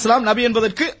ஈசா அலைஹிஸ்ஸலாம் நபி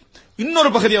என்பதற்கு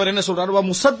இன்னொரு பகுதி அவர் என்ன சொல்றார்,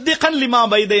 முஸத்திகன் லிமா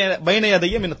பைன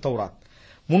யதைய மினத் தௌராத்,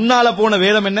 முன்னால போன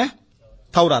வேதம் என்ன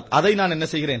தௌராத், அதை நான் என்ன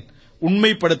செய்கிறேன்,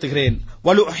 உண்மைப்படுத்துகிறேன்.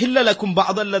 வலு அஹில்ல லக்கும்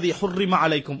பஅதல்லதி ஹுர்ரிம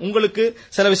அலைக்கும், உங்களுக்கு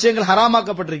சில விஷயங்கள்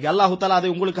ஹராமாக்கப்பட்டிருக்கு, அல்லாஹ் தஆலா அதை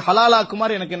உங்களுக்கு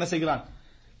ஹலாலாக்குமாறு எனக்கு என்ன செய்கிறான்,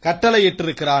 கட்டளை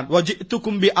இட்டிருக்கிறான்.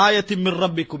 வஜிதுக்கும் பிஆயத்தின் மிர்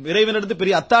ரப்பிக்கும், இறைவனிடத்து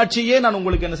பெரிய அத்தாட்சியே நான்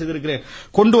உங்களுக்கு என்ன செய்திருக்கிறேன்,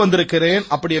 கொண்டு வந்திருக்கிறேன்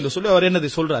அப்படி என்று சொல்லி அவர் என்னது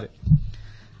சொல்றாரு.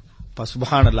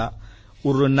 சுப்ஹானல்லாஹ்,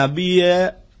 ஒரு நபிய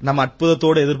நம்ம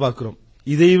அற்புதத்தோட எதிர்பார்க்கிறோம்,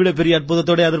 இதை விட பெரிய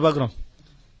அற்புதத்தோட எதிர்பார்க்கிறோம்.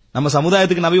 நம்ம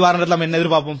சமுதாயத்துக்கு நபி வாரத்துல நம்ம என்ன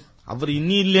எதிர்பார்ப்போம், அவர்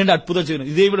இன்னி இல்லேன்னு அற்புதம் செய்யணும்,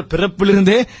 இதை விட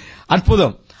பிறப்பிலிருந்தே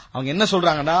அற்புதம். அவங்க என்ன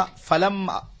சொல்றாங்கன்னா, ஃபலம்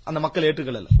அந்த மக்கள்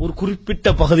ஏற்றுக்கொள்ளல, ஒரு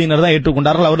குறிப்பிட்ட பகுதியினர் தான்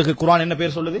ஏற்றுக்கொண்டார்கள். அவருக்கு குர்ஆன் என்ன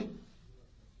பேர் சொல்லுது,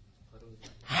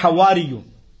 ஹவாரியூன்.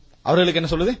 அவர்களுக்கு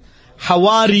என்ன சொல்லுது,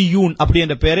 ஹவாரியூன் அப்படி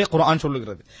என்ற பெயரை குர்ஆன்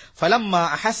சொல்லுகிறது. ஃபலம்மா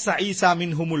அஹஸ்ஸ ஈசா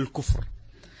மின்ஹுமுல் குஃப்ர்,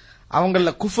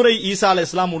 அவங்கள குஃப்ரை ஈசா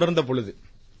அலைஹிஸ்ஸலாம் உணர்ந்த பொழுது,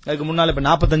 அதுக்கு முன்னால இப்ப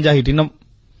 45 ஆகிட்டு, இன்னும்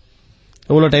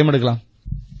எவ்வளவு டைம் எடுக்கலாம்,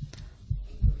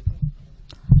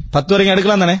 10 வரைக்கும்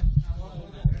எடுக்கலாம் தானே.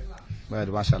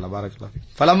 மாஷாஅல்லாஹ் பாரக்கல்லாஹ் ஃபீக்.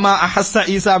 ஃபலம்மா அஹஸ்ஸ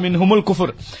ஈசா மின்ஹுமுல்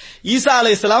குஃப்ர், ஈசா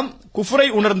அலைஹிஸ்ஸலாம் குஃப்ரை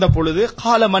உணர்ந்த பொழுது,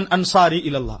 கால மன் அன்சாரி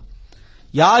இலல்லாஹ்,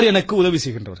 யார் எனக்கு உதவி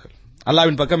செய்கின்றவர்கள்,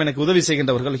 அல்லாஹ்வின் பக்கம் எனக்கு உதவி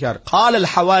செய்கின்றவர்கள் யார். காலல்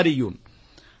ஹவாரியூன்,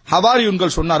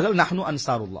 ஹவாரியூன்கள் சொன்னார்கள், நஹ்னு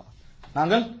அன்சாருல்லாஹ்,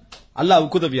 நாங்கள்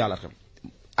அல்லாஹ்வுக்கு உதவியாளர்கள்.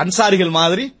 அன்சாரிகள்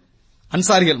மாதிரி,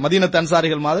 அன்சாரிகள் மதீனத்து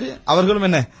அன்சாரிகள் மாதிரி அவர்களும்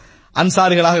என்ன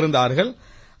அன்சாரிகளாக இருந்தார்கள்.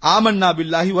 ஆமன்னா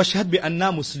பில்லாஹி வஷ்ஹத் பி அன்னா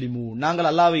முஸ்லிமூன், நாங்கள்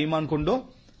அல்லாஹ்வை ஈமான் கொண்டோம்,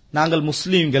 நாங்கள்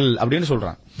முஸ்லீம்கள் அப்படின்னு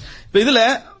சொல்றாங்க. இப்ப இதுல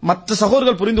மற்ற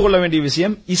சகோதரர்கள் புரிந்து கொள்ள வேண்டிய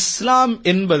விஷயம், இஸ்லாம்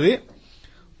என்பது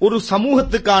ஒரு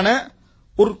சமூகத்துக்கான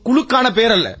ஒரு குழுக்கான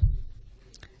பெயர் அல்ல.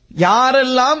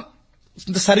 யாரெல்லாம்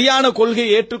இந்த சரியான கொள்கையை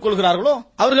ஏற்றுக்கொள்கிறார்களோ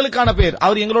அவர்களுக்கான பெயர்.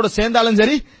 அவர் எங்களோட சேர்ந்தாலும்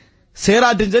சரி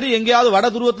சேராட்டும் சரி, எங்கேயாவது வட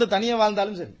துருவத்தில் தனியே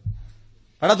வாழ்ந்தாலும் சரி,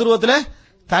 வட துருவத்தில்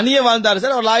தனியே வாழ்ந்தாலும்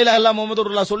சரி, அவர் லா இலாஹ இல்லல்லாஹ் முஹம்மது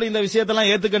ரசூலுல்லாஹ் சொல்லி இந்த விஷயத்தெல்லாம்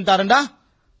ஏத்துக்கிட்டாருண்டா,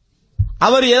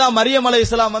 அவர் ஏதாவது மரியம்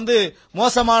அலைஹிஸ்ஸலாம் வந்து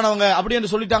மோசமானவங்க அப்படி என்று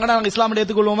சொல்லிட்டாங்கன்னா நாங்க இஸ்லாம்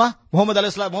ஏத்துக்கொள்வோமா? முகமது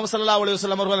ஸல்லல்லாஹு அலைஹி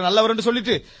வஸல்லம் அவர்கள் நல்லவர் என்று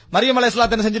சொல்லிட்டு மரியம்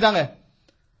அலைஹிஸ்ஸலாத்தை என்ன செஞ்சிட்டாங்க,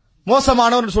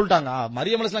 மோசமானவர் சொல்லிட்டாங்க.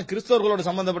 மரியம் அலைஹிஸ்ஸலாம் கிறிஸ்தவர்களோட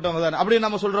சம்பந்தப்பட்டவங்க தான் அப்படின்னு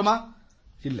நம்ம சொல்றோமா?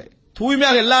 இல்லை.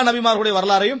 தூய்மையாக எல்லா நபிமார்களுடைய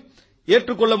வரலாறையும்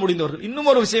ஏற்றுக்கொள்ள முடிந்தவர்கள். இன்னும்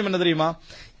ஒரு விஷயம் என்ன தெரியுமா,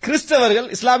 கிறிஸ்தவர்கள்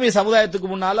இஸ்லாமிய சமுதாயத்துக்கு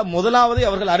முன்னால முதலாவது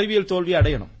அவர்கள் அறிவியல் தோல்வி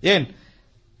அடையணும். ஏன்,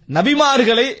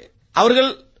 நபிமார்களை அவர்கள்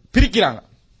பிரிக்கிறாங்க.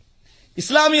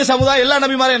 இஸ்லாமிய சமுதாயம் எல்லா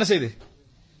நபிமாரையும் என்ன செய்யுது,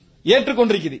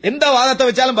 ஏற்றுக்கொண்டிருக்குது. எந்த வாதத்தை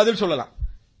வச்சாலும் பதில் சொல்லலாம்.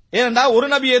 ஏனென்றா ஒரு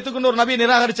நபியை ஏற்றுக்கொண்டு ஒரு நபியை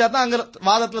நிராகரிச்சா தான் அங்க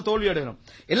வாதத்துல தோல்வி அடையணும்.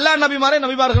 எல்லா நபிமாரையும்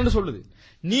நபிமார்கள் சொல்லுது.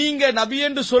 நீங்க நபி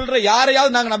என்று சொல்ற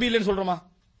யாரையாவது நாங்க நபி இல்லைன்னு சொல்றோமா?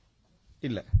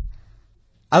 இல்ல.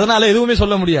 அதனால எதுவுமே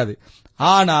சொல்ல முடியாது.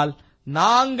 ஆனால்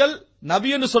நாங்கள் நபி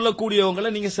என்று சொல்லக்கூடியவங்களை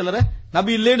நீங்க சிலரை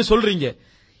நபி இல்லைன்னு சொல்றீங்க.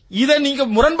 இதை நீங்க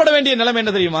முரண்பட வேண்டிய நிலைமை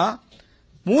என்ன தெரியுமா,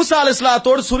 மூசா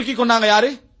அலைஹிஸ்ஸலாத்தோடு சுருக்கி கொண்டாங்க யாரு,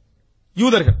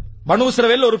 யூதர்கள், பனூ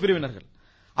இஸ்ரவேல் ஒரு பிரிவினர்கள்.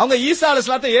 அவங்க ஈசா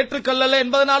அலைஹிஸ்ஸலாத்தை ஏற்றுக்கொள்ளல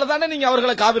என்பதனால தானே நீங்க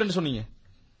அவர்களை காபிர்னு சொன்னீங்க.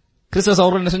 கிறிஸ்தவ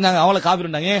அவர்கள் என்ன செஞ்சாங்க, அவங்களை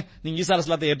காபிர்ண்டாங்க, நீங்க ஈசா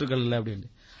அலைஹிஸ்ஸலாத்தை ஏற்றுக்கொள்ளல அப்படின்னு.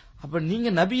 அப்ப நீங்க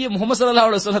நபியை முஹம்மது ஸல்லல்லாஹு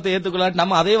அலைஹி வஸல்லத்தை ஏற்றுக்கொள்ளாட்டி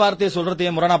நம்ம அதே வார்த்தையை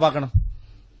சொல்றதையே முரணா பார்க்கணும்,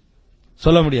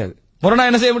 சொல்ல முடியாது. முரணா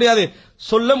என்ன செய்ய முடியாது,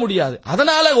 சொல்ல முடியாது.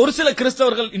 அதனால ஒரு சில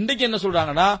கிறிஸ்தவர்கள் இன்றைக்கு என்ன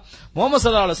சொல்றாங்கன்னா, முஹம்மது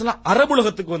ஸல்லல்லாஹு அலைஹி வஸல்லம்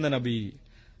அரபுலகத்துக்கு வந்த நபி.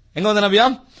 எங்க வந்த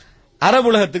நபியாம்,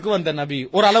 அரபுலகத்துக்கு வந்த நபி.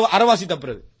 ஒரு அளவு அரவாசி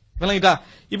தப்புறது விளங்கிட்டா,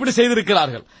 இப்படி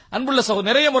செய்திருக்கிறார்கள். அன்புள்ள சகோதரர்,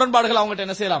 நிறைய முரண்பாடுகள் அவங்ககிட்ட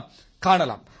என்ன செய்யலாம்,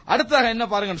 காணலாம். அடுத்ததாக என்ன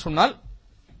பாருங்கன்னு சொன்னால்,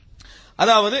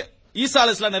 அதாவது ஈசா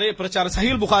அலைஹிஸ்ஸலாம் நிறைய பிரச்சாரம்.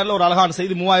 சஹீஹ் புகாரில ஒரு அழகான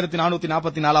செய்தி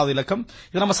 3444வது இலக்கம்.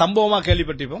 இது நம்ம சம்பவமா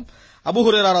கேள்விப்பட்டிருப்போம். அபூ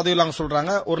ஹுரைரா ரலியல்லாஹு அன்ஹு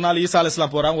சொல்றாங்க, ஒரு நாள் ஈசா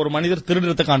அலைஹிஸ்ஸலாம் போறாங்க, ஒரு மனிதர்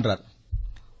திருடுறத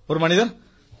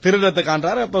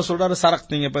காண்றார். அப்ப சொல்றாரு, சரக்,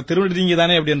 நீங்க இப்ப திருடுறீங்க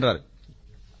தானே அப்படின்றாரு.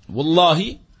 வல்லாஹி,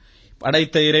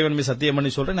 படைத்த இறைவன் மீது சத்தியம்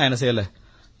பண்ணி சொல்றேன், நான் என்ன செய்யல,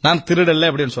 நான் திருடல்ல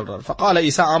அப்படின்னு சொல்றாரு. ஃபகால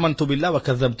ஈசா ஆமன்து பில்லாஹ் வ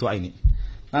கஸப்து ஐனி,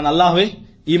 நான் அல்லாஹ்வை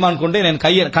ஈமான் கொண்டேன், என்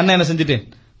கண்ணை என்ன செஞ்சிட்டேன்,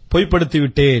 பொய்ப்படுத்தி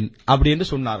விட்டேன் அப்படி என்று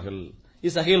சொன்னார்கள்.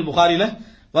 இது சஹீஹ் புகாரில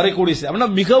வரக்கூடிய செய்தி.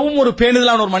 மிகவும் ஒரு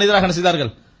பேணுதலான ஒரு மனிதராக என்ன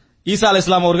செய்தார்கள், ஈசா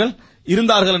அலைஹிஸ்ஸலாம் அவர்கள்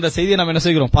இருந்தார்கள் என்ற செய்தியை நாம் என்ன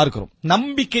செய்கிறோம், பார்க்கிறோம்.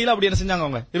 நம்பிக்கையில் அப்படி என்ன செஞ்சாங்க,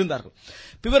 அவங்க இருந்தார்கள்.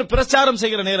 இவர் பிரச்சாரம்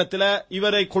செய்கிற நேரத்தில்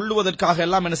இவரை கொல்லுவதற்காக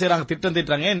எல்லாம் என்ன செய்யறாங்க, திட்டம்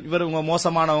தீட்டுறாங்க. இவர்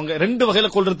மோசமானவங்க, ரெண்டு வகையில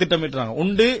கொல்ற திட்டம் தீட்டுறாங்க.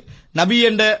 ஒன்று நபி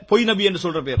என்ற பொய் நபி என்று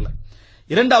சொல்ற பேர்ல,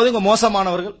 இரண்டாவது இவங்க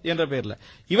மோசமானவர்கள் என்ற பேர்ல.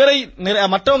 இவரை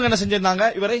மற்றவங்க என்ன செஞ்சிருந்தாங்க,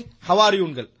 இவரை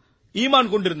ஹவாரியூன்கள்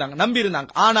ஈமான் கொண்டிருந்தாங்க, நம்பி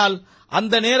இருந்தாங்க. ஆனால்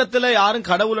அந்த நேரத்தில் யாரும்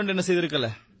கடவுள் என்று என்ன செய்திருக்கல,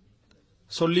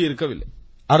 சொல்லி இருக்கவில்லை.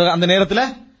 அந்த நேரத்தில்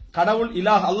கடவுள்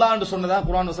இலாஹ் அல்லாஹ் என்று சொன்னதா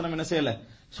குர்ஆன் வசனம் என்ன செய்யல,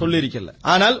 சொல்லி இருக்கல.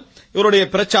 ஆனால் இவருடைய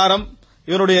பிரச்சாரம்,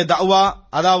 இவருடைய தஅவா,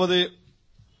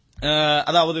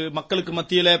 அதாவது மக்களுக்கு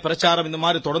மத்தியில பிரச்சாரம் இந்த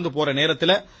மாதிரி தொடர்ந்து போற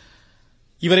நேரத்தில்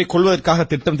இவரை கொல்வதற்காக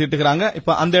திட்டம் தீட்டுகிறாங்க.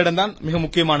 இப்ப அந்த இடம் தான் மிக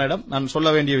முக்கியமான இடம், நான் சொல்ல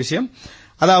வேண்டிய விஷயம்.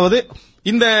 அதாவது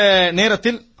இந்த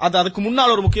நேரத்தில் அதுக்கு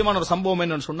முன்னால் ஒரு முக்கியமான ஒரு சம்பவம்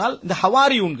என்னன்னு சொன்னால், இந்த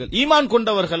ஹவாரியூன்கள் ஈமான்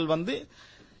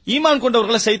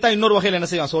கொண்டவர்களை சைத்தான் இன்னொரு வகையில் என்ன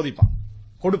செய்வான், சோதிப்பான்,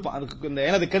 கொடுப்பான், அதுக்கு இந்த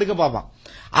எனது கெடுக்க பார்ப்பான்.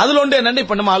 அதுல ஒன்று என்னன்னு,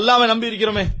 இப்ப நம்ம அல்லாஹ்வை நம்பி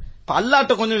இருக்கிறோமே, இப்ப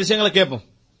அல்லாஹ்ட்ட கொஞ்சம் விஷயங்களை கேட்போம்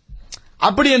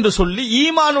அப்படி என்று சொல்லி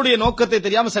ஈமானுடைய நோக்கத்தை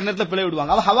தெரியாம சில நேரத்தில் பிழை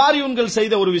விடுவாங்க. ஹவாரியூன்கள்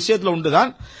செய்த ஒரு விஷயத்துல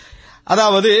உண்டுதான்,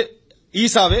 அதாவது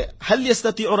ஈசாவே ஹல்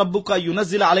யஸ்ததிஉ ரப்புக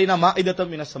யுனஸில அலைனா மாஇதத்தம்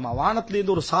மினஸ் ஸமா,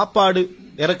 வானத்திலிருந்து ஒரு சாப்பாடு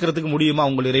இறக்கிறதுக்கு முடியுமா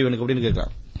உங்கள் இறைவனுக்கு அப்படின்னு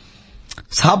கேட்கிறார்.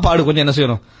 சாப்பாடு கொஞ்சம் என்ன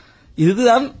செய்யணும்,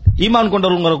 இதுதான் ஈமான்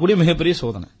கொண்டவங்க கூடிய மிகப்பெரிய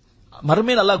சோதனை.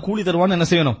 மறுமையில் அல்லாஹ் கூலி தருவான்னு என்ன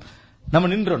செய்யணும், நம்ம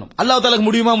நின்றணும். அல்லாஹ் தஆலாக்கு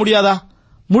முடியுமா, முடியாதா,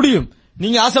 முடியும்.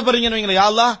 நீங்க ஆசைப்படுறீங்கன்னு வைங்களேன், யா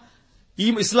அல்லாஹ்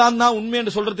இஸ்லாம் தான் உண்மை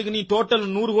என்று சொல்றதுக்கு நீ டோட்டல்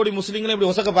 100 கோடி முஸ்லிம்களை இப்படி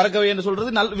ஒசக்க பறக்கவே என்று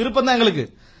சொல்றது விருப்பம் தான் எங்களுக்கு.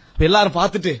 எல்லாரும்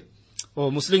பார்த்துட்டு ஓ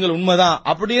முஸ்லிம்கள் உண்மைதான்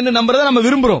அப்படின்னு நம்புறத நம்ம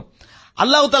விரும்புறோம்.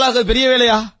 அல்லாஹ் தஆலா பெரிய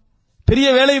வேலையா, பெரிய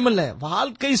வேலையும் இல்ல,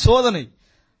 வாழ்க்கை சோதனை,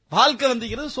 வாழ்க்கை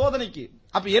வந்திருக்கிறது சோதனைக்கு.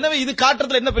 அப்ப எனவே இது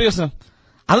காட்டுறதுல என்ன பிரயோசனம்,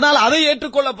 அதனால அதை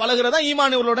ஏற்றுக்கொள்ள பழகிறதா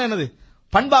ஈமானியர்களோட என்னது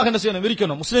பண்பாக என்ன செய்யணும்,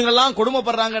 விரிக்கணும். முஸ்லிம்கள் எல்லாம்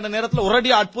கொடுமைப்படுறாங்க என்ற நேரத்தில்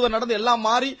ஒரேடியா அற்புதம் நடந்து எல்லாம்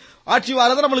மாறி ஆட்சி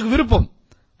வாரது நம்மளுக்கு விருப்பம்,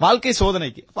 வாழ்க்கை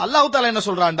சோதனைக்கு. அல்லாஹ் தஆலா என்ன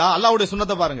சொல்றான்டா, அல்லாஹ்வுடைய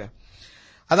சுன்னத்தை பாருங்க.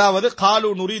 அதாவது காலு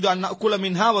நுரீது அன் நஅகுல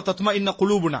மின்ஹா வ தத்மஇன்ன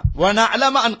குலூபுனா வ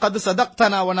நஅலம அன் கத்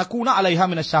சதக்தனா வ நகூன அலைஹா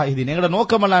மினஷ் ஷாஹிதீன். எங்கட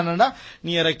நோக்கம் என்னன்னா,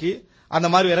 நீ இறக்கி அந்த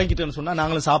மாதிரி இறங்கிட்டேன்னு சொன்னா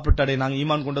நாங்களும் சாப்பிட்டு நாங்க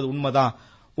ஈமான் கொண்டது உண்மைதான்,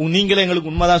 நீங்களே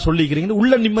எங்களுக்கு உண்மைதான் சொல்லிக்கிறீங்க,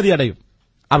 உள்ள நிம்மதி அடையும்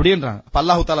அப்படின்றாங்க. அப்ப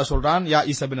அல்லாஹ் தஆலா சொல்றான், யா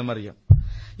ஈசா இப்னு மரியம்,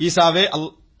 ஈசாவே,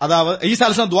 அதாவது ஈசா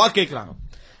அலைஹிஸ்ஸலாம் துஆ கேட்கறாங்க,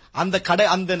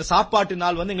 அந்த சாப்பாட்டு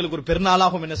நாள் எங்களுக்கு ஒரு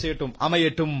பெருநாளாகவும் என்ன செய்யட்டும்,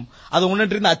 அமையட்டும், அது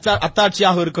உன்னிட்டிருந்து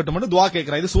அத்தாட்சியாக இருக்கட்டும் என்று துஆ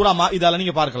கேட்கிறான். இது சூரா மாஇதால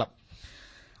நீங்க பார்க்கலாம்.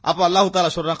 அப்ப அல்லாஹ்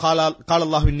தஆலா சொல்றான், கால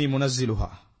அல்லாஹு இன்னி முனஸ்ஸிலுஹா,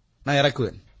 நான்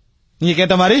இறக்குவேன், நீங்க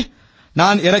கேட்ட மாதிரி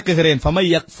நான் இறக்குகிறேன். ஃபமை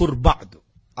யக்ஃபுர் பஅது,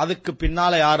 அதுக்கு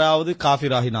பின்னால யாராவது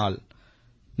காஃபிராகினால்,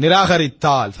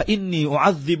 நிராகரித்தால், ஃபஇன்னி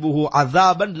உஅذிபுஹு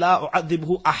அஸாபன் லா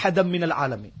உஅذிபுஹு அஹதம் மினல்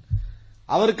ஆலமீன்,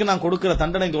 அவருக்கு நான் கொடுக்கிற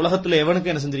தண்டனை இந்த உலகத்துல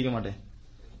எவனுக்கு என்ன செஞ்சிருக்க மாட்டேன்,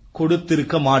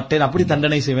 கொடுத்திருக்க மாட்டேன், அப்படி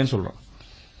தண்டனை செய்வேன் சொல்றான்.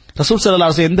 ரசூல் ஸல்லல்லாஹு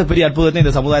அலைஹி வஸல்லம் எந்த பெரிய அற்புதத்தை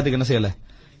இந்த சமுதாயத்துக்கு என்ன செய்யல,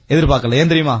 எதிர்பார்க்கல.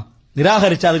 ஏன் தெரியுமா,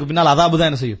 நிராகரிச்சா அதுக்கு பின்னால் அதாபு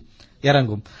தான் என்ன செய்யும்,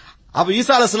 இறங்கும். அப்ப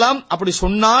ஈசா அலைஹிஸ்ஸலாம் அப்படி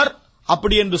சொன்னார்,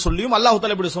 அப்படி என்று சொல்லியும் அல்லாஹ்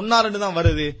தஆலா இப்படி சொன்னார் என்று தான்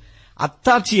வருது,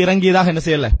 அத்தாட்சி இறங்கியதாக என்ன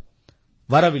செய்யல,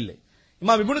 வரவில்லை.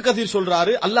 இமாம் இப்னு கதீர்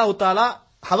சொல்றாரு, அல்லாஹ் தஆலா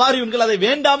ஹவாரியூன்கள் அதை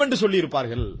வேண்டாம் என்று சொல்லி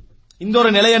இருப்பார்கள், இந்த ஒரு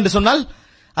நிலை என்று சொன்னால்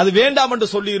அது வேண்டாம் என்று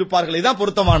சொல்லி இருப்பார்கள், இதுதான்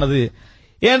பொருத்தமானது.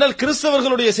 ஏனென்றால்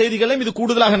கிறிஸ்தவர்களுடைய செய்திகளையும் இது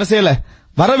கூடுதலாக என்ன செய்யல,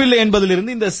 வரவில்லை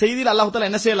என்பதிலிருந்து இந்த செய்தியில் அல்லாஹ் தஆலா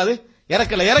என்ன செய்யல, அது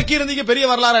இறக்கல. இறக்கி இருந்தீங்க பெரிய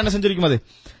வரலாறு என்ன செஞ்சிருக்கும், அது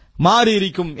மாறி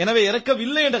இருக்கும். எனவே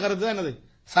இறக்கவில்லை என்ற கருத்து தான் என்னது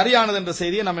சரியானது என்ற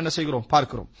செய்தியை நாம் என்ன செய்கிறோம்,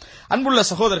 பார்க்கிறோம். அன்புள்ள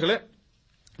சகோதரர்களே,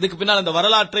 இதுக்கு பின்னால் இந்த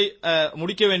வரலாற்றை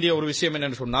முடிக்க வேண்டிய ஒரு விஷயம்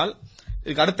என்னன்னு சொன்னால்,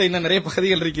 இதுக்கு அடுத்த இன்னும் நிறைய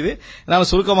பகுதிகள் இருக்குது, நாம்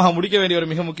சுருக்கமாக முடிக்க வேண்டிய ஒரு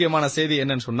மிக முக்கியமான செய்தி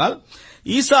என்னன்னு சொன்னால்,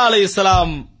 ஈசா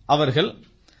அலைஹிஸ்ஸலாம் அவர்கள்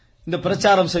இந்த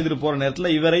பிரச்சாரம் செய்து போற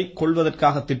நேரத்தில் இவரை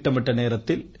கொல்வதற்காக திட்டமிட்ட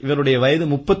நேரத்தில் இவருடைய வயது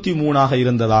 33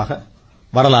 இருந்ததாக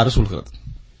வரலாறு சொல்கிறது.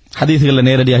 ஹதீஸ்களில்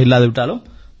நேரடியாக இல்லாவிட்டாலும்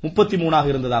 33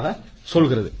 இருந்ததாக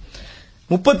சொல்கிறது.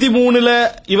 33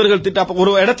 இவர்கள்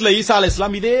ஒரு இடத்துல ஈசா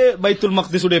அலைஹிஸ்ஸலாம் இதே பைத்துல்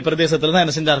மக்திஸுடைய பிரதேசத்தில் தான்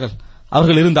என்ன செஞ்சார்கள்,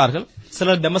 அவர்கள் இருந்தார்கள்.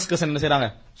 சிலர் டெமஸ்கஸ் என்ன செய்றாங்க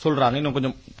சொல்றாங்க, இன்னும்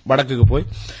கொஞ்சம் வடக்குக்கு போய்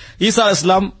ஈசா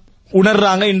அலைஹிஸ்ஸலாம்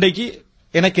உணர்றாங்க, இன்றைக்கு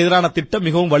எனக்கு எதிரான திட்டம்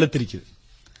மிகவும் வலுத்திருக்குது.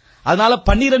 அதனால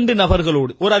 12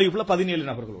 நபர்களோடு, ஒரு அறிவிப்புல 17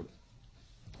 நபர்களோடு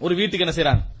ஒரு வீட்டுக்கு என்ன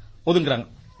செய்றாங்க, ஒதுங்குறாங்க.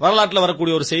 வரலாற்றில்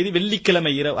வரக்கூடிய ஒரு செய்தி,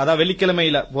 வெள்ளிக்கிழமை இரவு, அதாவது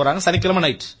வெள்ளிக்கிழமையில போறாங்க, சனிக்கிழமை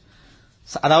நைட்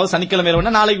அதாவது சனிக்கிழமை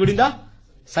இரவுனா நாளைக்கு விடிந்தா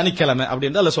சனிக்கிழமை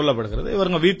அப்படின்னு அதுல சொல்லப்படுகிறது.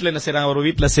 இவங்க வீட்டுல என்ன செய்யறாங்க, ஒரு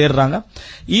வீட்டுல சேர்றாங்க.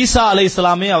 ஈசா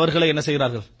அலைஹிஸ்ஸலாமே அவர்களை என்ன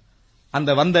செய்கிறார்கள், அந்த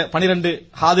வந்த 12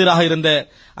 ஹாதிராக இருந்த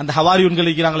அந்த ஹவாரியூன்கள்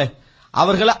இருக்கிறாங்களே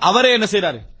அவர்களை அவரே என்ன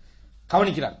செய்யறாரு,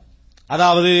 கவனிக்கிறார்.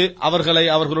 அதாவது அவர்களை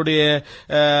அவர்களுடைய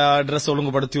டிரெஸ்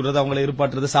ஒழுங்குபடுத்தி விடுறது, அவங்களை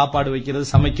இருப்பாற்றுறது, சாப்பாடு வைக்கிறது,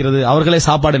 சமைக்கிறது, அவர்களே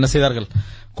சாப்பாடு என்ன செய்தார்கள்,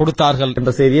 கொடுத்தார்கள்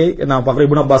என்ற செய்தியை நான் பார்க்கிறேன்.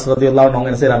 இப்னு அப்பாஸ் ரலியல்லாஹு அன்ஹு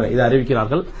என்ன செய்றாங்க, இதை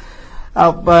அறிவிக்கிறார்கள்.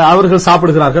 அவர்கள்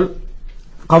சாப்பிடுகிறார்கள்,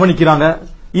 கவனிக்கிறாங்க.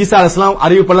 ஈசா அலைஹிஸ்ஸலாம்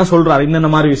அறிவிப்பெல்லாம் சொல்றார், இன்னென்ன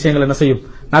மாதிரி விஷயங்கள் என்ன செய்யும்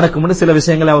நடக்கும்னு. சில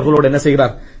விஷயங்களை அவர்களோடு என்ன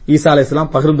செய்கிறார், ஈசா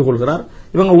அலைஹிஸ்ஸலாம் பகிர்ந்து கொள்கிறார்.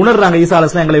 இவங்க உணர்றாங்க ஈசா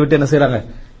அலைஹிஸ்ஸலாம் எங்களை விட்டு என்ன செய்றாங்க,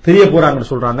 தெரிய போறாங்கன்னு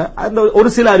சொல்றாங்க. அந்த ஒரு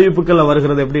சில அறிவிப்புகள்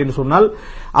வருகிறது எப்படின்னு சொன்னால்,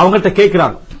 அவங்கள்ட்ட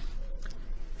கேட்கிறாங்க,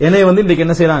 என்னை இன்றைக்கு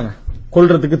என்ன செய்யறாங்க,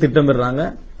 கொல்றதுக்கு திட்டமிடுறாங்க,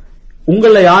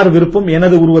 உங்கள யார் விருப்பம்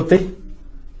எனது உருவத்தை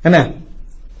என்ன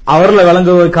அவர்ல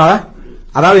விளங்குவதற்காக,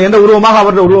 அதாவது எந்த உருவமாக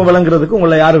அவருடைய உருவம் விளங்குறதுக்கு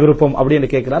உங்களை யார் விருப்பம் அப்படின்னு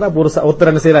கேட்கிறார். அப்ப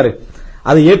ஒருத்தர் என்ன செய்யறாரு,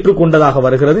 அதை ஏற்றுக்கொண்டதாக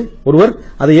வருகிறது, ஒருவர்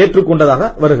அதை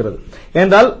ஏற்றுக்கொண்டதாக வருகிறது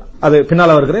என்றால் அது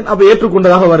பின்னால வருகிறேன். அப்ப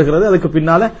ஏற்றுக்கொண்டதாக வருகிறது. அதுக்கு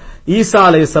பின்னால ஈசா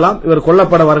அலைஹிஸ்ஸலாம் இவர்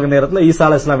கொல்லப்பட வருகிற நேரத்தில் ஈசா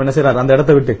அலைஹிஸ்ஸலாம் என்ன செய்யறார், அந்த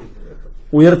இடத்தை விட்டு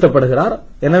உயர்த்தப்படுகிறார்.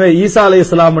 எனவே ஈசா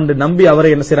அலைஹிஸ்ஸலாம் என்று நம்பி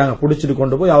அவரை என்ன செய்யறாங்க, புடிச்சிட்டு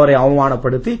கொண்டு போய் அவரை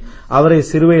அவமானப்படுத்தி அவரை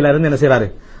சிறுவையில இருந்து என்ன செய்யறாரு,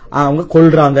 அவங்க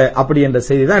கொல்றாங்க. அப்படி என்ற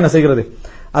செய்தி தான் என்ன செய்கிறது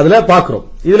அதுல பாக்குறோம்.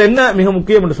 இதுல என்ன மிக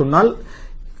முக்கியம் என்று சொன்னால்,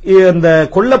 இந்த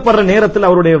கொல்லப்படுற நேரத்தில்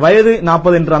அவருடைய வயது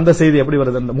 40 என்ற அந்த செய்தி எப்படி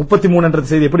வருது, 33 என்ற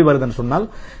செய்தி எப்படி வருதுன்னு சொன்னால்,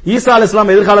 ஈசா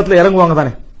அலைஹிஸ்ஸலாம் எதிர்காலத்தில் இறங்குவாங்க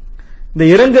தானே. இந்த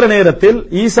இறங்குற நேரத்தில்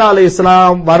ஈசா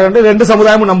அலைஹிஸ்ஸலாம் வர ரெண்டு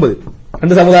சமுதாயமும்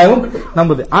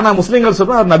நம்புது. ஆனா முஸ்லிம்கள்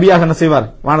சொல்ற அவர் நபியாக என்ன செய்வார்,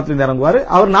 வானத்திலிருந்து இறங்குவார்,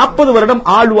 அவர் 40 வருடம்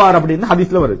ஆழ்வார் அப்படின்னு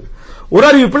ஹதீஸ்ல வருது. ஒரு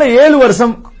அறிவிப்புல 7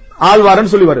 வருஷம்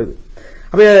ஆழ்வார்னு சொல்லி வருது.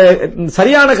 அப்ப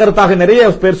சரியான கருத்தாக நிறைய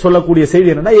பேர் சொல்லக்கூடிய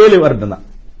செய்தி என்னன்னா 7 வருடம் தான்.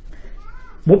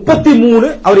 33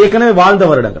 அவர் ஏற்கனவே வாழ்ந்த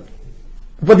வருடங்கள்,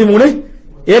 33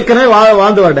 ஏற்கனவே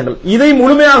வாழ்ந்த வருடங்கள். இதை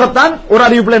முழுமையாகத்தான் ஒரு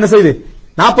அறிவிப்புல என்ன செய்து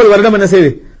 40 வருடம் என்ன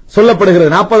செய்து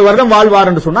சொல்லப்படுகிறது. 40 வருடம் வாழ்வார்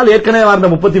என்று சொன்னால் ஏற்கனவே வாழ்ந்த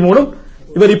 33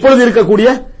 இவர் இப்பொழுது இருக்கக்கூடிய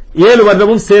 7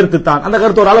 வருடமும் சேர்த்து தான். அந்த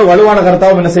கருத்து ஒரு அளவு வலுவான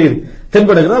கருத்தாகவும் என்ன செய்யுது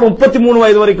தென்படுகிறது. 33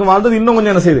 வயது வரைக்கும் வாழ்ந்தது இன்னும்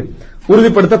கொஞ்சம் என்ன செய்யுது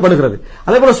உறுதிப்படுத்தப்படுகிறது.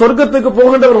 அதே போல சொர்க்கத்துக்கு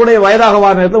போகின்றவர்களுடைய வயதாக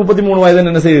வார நேரத்தில் 33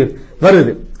 வயது என்ன செய்யுது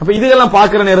வருது. அப்ப இதெல்லாம்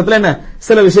பார்க்கிற நேரத்தில் என்ன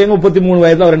சில விஷயங்கள் 33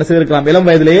 வயதுல அவர் என்ன செய்திருக்கலாம், இளம்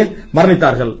வயதிலேயே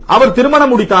மரணித்தார்கள். அவர்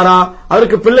திருமணம் முடித்தாரா,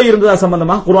 அவருக்கு பிள்ளை இருந்ததா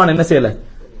சம்பந்தமா குர்ஆன் என்ன செய்யல,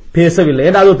 பேசவில்லை.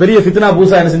 ஏன்னா அது பெரிய ஃபித்னா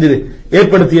பூசா என்ன செஞ்சது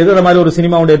ஏற்படுத்தியது. அந்த மாதிரி ஒரு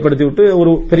சினிமா ஒன்று ஏற்படுத்தி விட்டு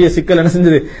ஒரு பெரிய சிக்கல் என்ன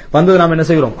செஞ்சது வந்தது நாம் என்ன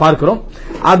செய்கிறோம் பார்க்கிறோம்.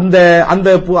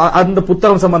 அந்த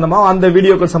புத்தகம் சம்பந்தமா அந்த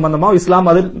வீடியோக்கள் சம்பந்தமா இஸ்லாம்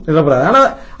அது நிரப்பராது. ஆனா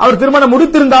அவர் திருமணம்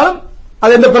முடித்திருந்தாலும்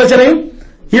அது எந்த பிரச்சனையும்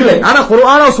இல்லை. ஆனா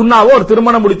குர்ஆனோ சுன்னாவோ ஒரு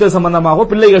திருமணம் முடித்தது சம்பந்தமாகவோ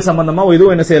பிள்ளைகள் சம்பந்தமாகவோ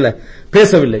எதுவும் என்ன செய்யல,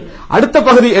 பேசவில்லை. அடுத்த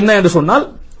பகுதி என்ன என்று சொன்னால்,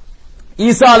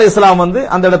 ஈசா அலைஹிஸ்ஸலாம்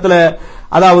அந்த இடத்துல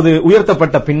அதாவது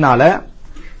உயர்த்தப்பட்ட பின்னால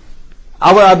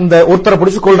அவர் அந்த ஒருத்தரை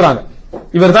பிடிச்சு கொள்றாங்க.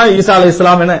 இவர் தான் ஈசா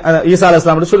அலைஹிஸ்ஸலாம் ஈசா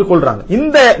அலைஹிஸ்ஸலாம் சொல்லி கொள்றாங்க.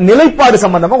 இந்த நிலைப்பாடு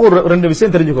சம்பந்தமா ஒரு 2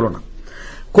 விஷயம் தெரிஞ்சுக்கணும்.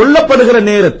 கொல்லப்படுகிற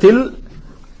நேரத்தில்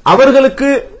அவர்களுக்கு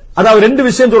அதாவது 2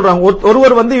 விஷயம் சொல்றாங்க.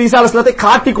 ஒருவர் ஈசா அலைஹிஸ்ஸலாத்தை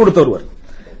காட்டி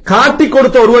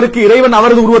கொடுத்த ஒருவருக்கு இறைவன்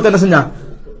அவரது உருவத்தை என்ன செஞ்சான்,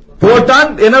 போட்டான்.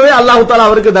 எனவே அல்லாஹ் தஆலா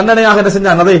அவருக்கு தண்டனையாக என்ன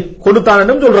செஞ்சான், அதை கொடுத்தான்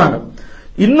என்று சொல்றாங்க.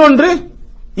 இன்னொன்று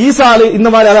ஈசா இந்த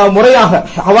மாதிரி அதாவது முறையாக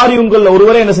ஹவாரியூன்கள்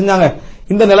ஒருவரே என்ன செஞ்சாங்க,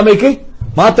 இந்த நிலைமைக்கு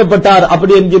மாற்றப்பட்டார்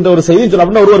அப்படி என்கின்ற ஒரு செய்தி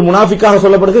சொல்ல. ஒருவர் முனாஃபிக்காக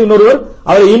சொல்லப்படுகிறது, இன்னொருவர்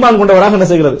அவரை ஈமான் கொண்டவராக என்ன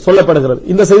செய்கிறது சொல்லப்படுகிறது.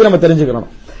 இந்த செய்தி நம்ம தெரிஞ்சுக்கணும்.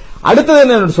 அடுத்தது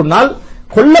என்ன சொன்னால்,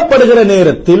 கொல்லப்படுகிற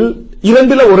நேரத்தில்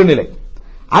 2ல ஒரு நிலை.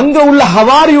 அங்க உள்ள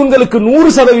ஹவாரியூன்களுக்கு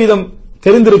 100%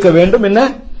 தெரிந்திருக்க வேண்டும், என்ன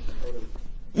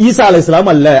ஈசா அலைஹிஸ்ஸலாம்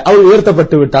அல்ல, அவர்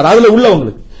உயர்த்தப்பட்டு விட்டார். அதுல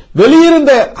உள்ளவங்களுக்கு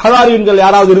வெளியிருந்த ஹவாரியூன்கள்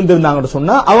யாராவது இருந்திருந்தாங்கன்னு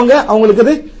சொன்னா அவங்களுக்கு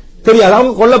அது தெரியாது.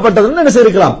 அவங்க கொல்லப்பட்டதுன்னு என்ன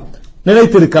செய்திருக்கலாம்,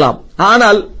 நினைத்திருக்கலாம்.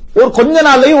 ஆனால் ஒரு கொஞ்ச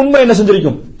நாள்லயும் உண்மை என்ன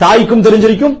செஞ்சிருக்கும், தாய்க்கும்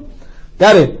தெரிஞ்சிருக்கும்.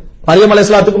 யாரு, மரியம்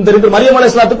அலைஹிஸ்ஸலாத்துக்கும் தெரிந்து, மரியம்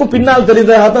அலைஹிஸ்ஸலாத்துக்கும் பின்னால்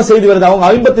தெரிந்ததாகத்தான் செய்தி வருது. அவங்க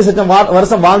 50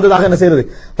 வருஷம் வாழ்ந்ததாக என்ன செய்யறது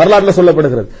வரலாறுல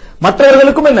சொல்லப்படுகிறது.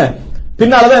 மற்றவர்களுக்கும் என்ன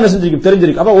பின்னாலதான் என்ன செஞ்சிருக்கும்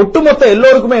தெரிஞ்சிருக்கும். அப்ப ஒட்டுமொத்த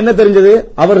எல்லோருக்குமே என்ன தெரிஞ்சது,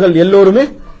 அவர்கள் எல்லோருமே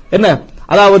என்ன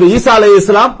அதாவது ஈசா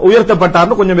அலைஹிஸ்ஸலாம்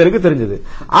உயர்த்தப்பட்டார்னு கொஞ்சம் பேருக்கு தெரிஞ்சது.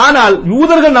 ஆனால்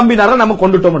யூதர்கள் நம்பினாரா நம்ம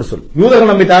கொண்டுட்டோம் சொல்லி,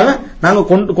 யூதர்கள் நம்பிட்டாங்க நாங்க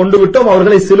கொண்டு விட்டோம்,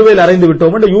 அவர்களை சிலுவையில் அறைந்து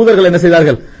விட்டோம் என்று யூதர்கள் என்ன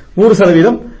செய்தார்கள்,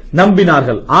 100%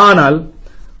 நம்பினார்கள். ஆனால்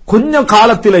கொஞ்சம்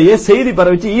காலத்திலேயே செய்தி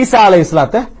பரவிச்சு ஈசா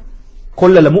அலைஹிஸ்ஸலாத்தை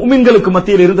கொல்லல. முஃமின்களுக்கு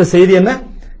மத்தியில் இருந்த செய்தி என்ன,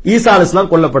 ஈசா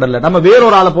அலைஹிஸ்ஸலாம் கொல்லப்படல, நம்ம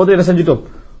வேறொரு ஆளை போது என்ன செஞ்சிட்டோம்,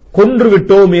 கொன்று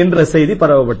விட்டோம் என்ற செய்தி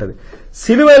பரவப்பட்டது.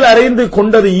 சிலுவையில் அறைந்து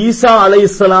கொண்டது ஈசா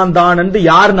அலைஹிஸ்ஸலாம் தான் என்று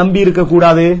யார் நம்பி இருக்க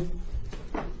கூடாது,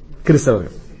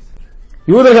 கிறிஸ்தவர்கள்.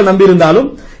 யூதர்கள் நம்பி இருந்தாலும்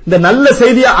இந்த நல்ல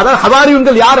செய்தியா, அதாவது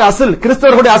ஹவாரியூன்கள் யாரு அசல்,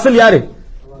 கிறிஸ்தவர்களுடைய அசல் யாரு,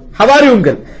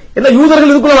 ஹவாரியூன்கள். என்ன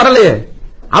யூதர்கள் இதுக்குள்ள வரலையே,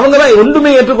 அவங்க தான் ஒன்றுமே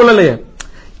ஏற்றுக்கொள்ளலையே.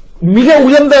 மிக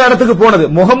உயர்ந்த இடத்துக்கு போனது,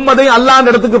 முகம்மதை அல்லாஹ்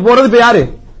இடத்துக்கு போனது இப்ப யாரு,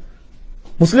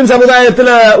 முஸ்லிம் சமுதாயத்துல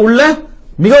உள்ள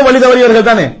மிக வழி தவறியவர்கள்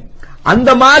தானே. அந்த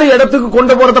மாதிரி இடத்துக்கு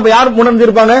கொண்டு போறத யார்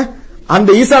உணர்ந்திருப்பாங்க? அந்த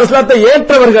ஈசா அலைஹிஸ்ஸலாத்தை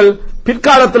ஏற்றவர்கள்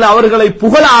பிற்காலத்தில் அவர்களை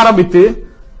புகழ ஆரம்பித்து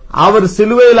அவர்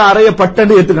சிலுவையில்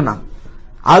அறையப்பட்டு ஏத்துக்கினாங்க.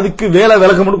 அதுக்கு வேலை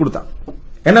விளக்கம் கொடுத்தாங்க.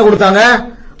 என்ன கொடுத்தாங்க?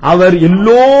 அவர்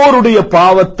எல்லோருடைய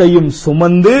பாவத்தையும்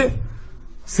சுமந்து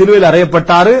சிலுவையில்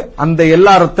அறையப்பட்டாரு. அந்த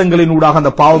எல்லா ரத்தங்களின் ஊடாக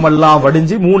அந்த பாவம் எல்லாம்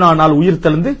வடிஞ்சு 3ஆம் நாள் உயிர்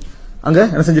தெழுந்து அங்க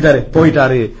என்ன செஞ்சிட்டாரு?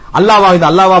 போயிட்டாரு. அல்லாஹ்வா இது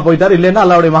அல்லாஹ்வா போயிட்டாரு, இல்லன்னா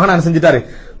அல்லாஹ்வுடைய மகன் என்ன செஞ்சிட்டாரு?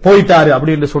 போயிட்டாரு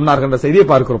அப்படி என்று சொன்னார்கள் என்ற செய்தியை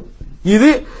பார்க்கிறோம். இது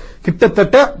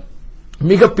கிட்டத்தட்ட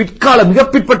மிக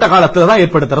பிற்பட்ட காலத்துல தான்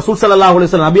ஏற்படுத்த. ரசூல் ஸல்லல்லாஹு அலைஹி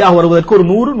வஸல்லம் நபியாக வருவதற்கு ஒரு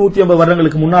 100-150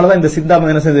 வருடங்களுக்கு முன்னால தான் இந்த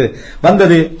சித்தாந்தம் என்ன செய்தது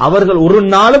வந்தது. அவர்கள் ஒரு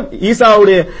நாளும்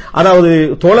ஈசாவுடைய அதாவது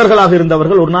தோழர்களாக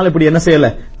இருந்தவர்கள் ஒரு நாள் இப்படி என்ன செய்யல,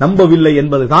 நம்பவில்லை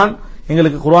என்பதுதான்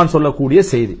எங்களுக்கு குர்ஆன் சொல்லக்கூடிய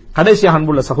செய்தி. கடைசியாக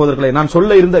அன்புள்ள சகோதரர்களை, நான்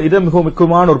சொல்ல இருந்த இது மிக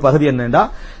முக்கியமான ஒரு பகுதி என்னென்றா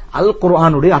அல்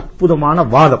குர்ஆனுடைய அற்புதமான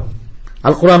வாதம்.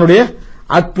 அல் குர்ஆனுடைய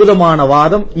அற்புதமான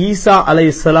வாதம் ஈசா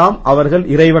அலைஹிஸ்ஸலாம் அவர்கள்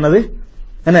இறைவனது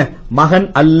என்ன மகன்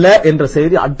அல்ல என்ற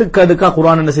செய்தி அடுக்கடுக்கா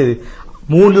குர்ஆன் என்ன செய்து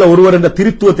 3ல ஒருவர் என்ற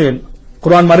திருத்துவத்தை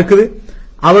குர்ஆன் மறுக்குது.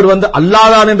 அவர்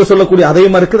அல்லாஹ்தான் என்று சொல்லக்கூடிய அதை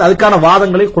மறுக்குது. அதுக்கான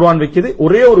வாதங்களை குர்ஆன் வைக்குது.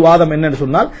 ஒரே ஒரு வாதம் என்னன்னு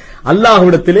சொன்னால்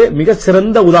அல்லாஹ்விடத்திலே மிக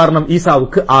சிறந்த உதாரணம்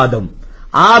ஈசாவுக்கு ஆதம்.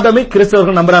 ஆதமை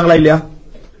கிறிஸ்தவர்கள் நம்புறாங்களா இல்லையா?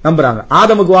 நம்புறாங்க.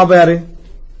 ஆதமுக்கு வாப்பா யாரு?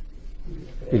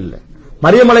 இல்ல.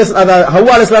 மரியம்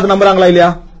ஹவ்வா அலைஹிஸ்ஸலாத்தை நம்புறாங்களா இல்லையா?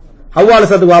 ஹவ்வா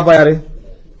அலைஹிஸ்ஸலாத்துக்கு வாப்பா யாரு?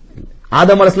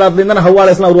 ஆதம் அலைஹிஸ்ஸலாத்துல இருந்து ஹவ்வா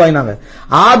அலைஹிஸ்ஸலாம் உருவாகினாங்க.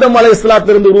 ஆதம்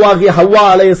அலைஹிஸ்ஸலாத்துல இருந்து உருவாகிய ஹவ்வா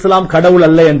அலைஹிஸ்ஸலாம் கடவுள்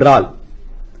அல்ல என்றால்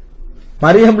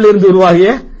மரியம்ல இருந்து உருவாகிய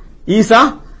ஈசா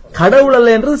கடவுள்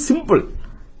அல்ல என்றது சிம்பிள்.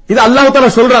 இது அல்லாஹ்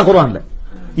தஆலா சொல்றான் குர்ஆன்ல.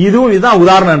 இதுதான்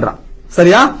உதாரணம் என்றான்.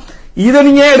 சரியா? இத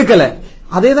நீங்க எடுக்கல,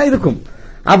 அதேதான் இதுக்கும்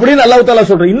அப்படின்னு அல்லாஹ் தஆலா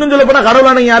சொல்றான். இன்னும் சொல்ல போனா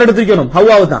கடவுளை நீங்க யார் எடுத்திருக்கணும்?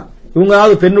 ஹவ்வாவை தான்.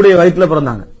 இவங்க பெண்ணுடைய வயிற்றுல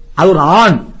பிறந்தாங்க. அது ஒரு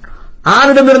ஆண்.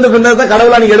 ஆணிடம் இருந்த பெண்ணை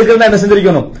கடவுளா நீங்க எடுக்கிறதா என்ன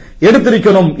செஞ்சிருக்கணும்?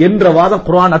 எடுத்திருக்கணும் என்ற வாதம்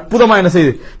குர்ஆன் அற்புதமா என்ன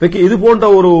செய்து. இது போன்ற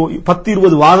ஒரு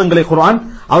 10-20 வாதங்களை குர்ஆன்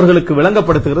அவர்களுக்கு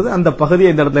விளங்கப்படுத்துகிறது. அந்த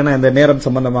பகுதியை இந்த இடத்துல இந்த நேரம்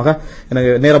சம்பந்தமாக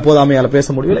எனக்கு நேர போதாமையால பேச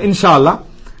முடியல. இன்ஷா அல்லாஹ்.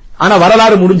 ஆனா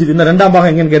வரலாறு முடிஞ்சது. இந்த 2ஆம்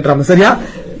பாகம் எங்கன்னு கேட்றாங்க. சரியா?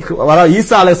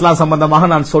 ஈசா அலைஹிஸ்ஸலாம் சம்பந்தமாக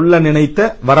நான் சொல்ல நினைத்த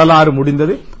வரலாறு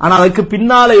முடிந்தது. ஆனா அதுக்கு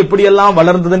பின்னால எப்படியெல்லாம்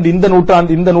வளர்ந்தது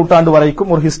இந்த நூற்றாண்டு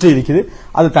வரைக்கும் ஒரு ஹிஸ்டரி இருக்குது.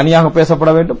 அது தனியாக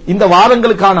பேசப்பட வேண்டும். இந்த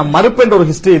வாதங்களுக்கான மறுப்பு என்ற ஒரு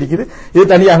ஹிஸ்டரி இருக்குது. இது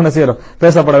தனியாக என்ன செய்யறோம்?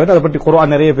 பேசப்பட வேண்டும். அதை பற்றி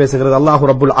குர்ஆன் நிறைய பேசுகிறது. அல்லாஹ்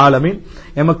ரப்புல் ஆலமீன்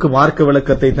எமக்கு மார்க்க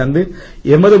விளக்கத்தை தந்து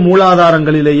எமது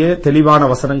மூலாதாரங்களிலேயே தெளிவான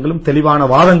வசனங்களும் தெளிவான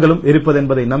வாதங்களும் இருப்பது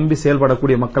என்பதை நம்பி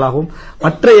செயல்படக்கூடிய மக்களாகவும்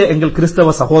மற்றைய எங்கள்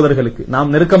கிறிஸ்தவ சகோதரர்களுக்கு,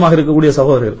 நாம் நெருக்கமாக இருக்கக்கூடிய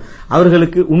சகோதரர்கள்,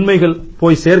 அவர்களுக்கு உண்மைகள்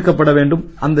போய் சேர்க்கப்பட வேண்டும்.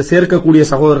 அந்த சேர்க்கக்கூடிய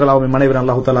சகோதரர்களாகவும் மனைவர்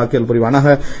அல்லாஹ் தஆலா ஆக்கியல்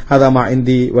புரிவானாக. ஹதா மா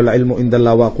இந்தி வல் இல்மு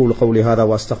இந்தல்லாஹ் வ அகூலு கௌலி ஹதா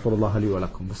வ அஸ்தக்ஃபிருல்லாஹ லி வ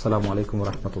லக்கும். அஸ்ஸலாமு அலைக்கும் வ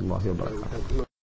ரஹ்மத்துல்லாஹி வ பரகாத்துஹு.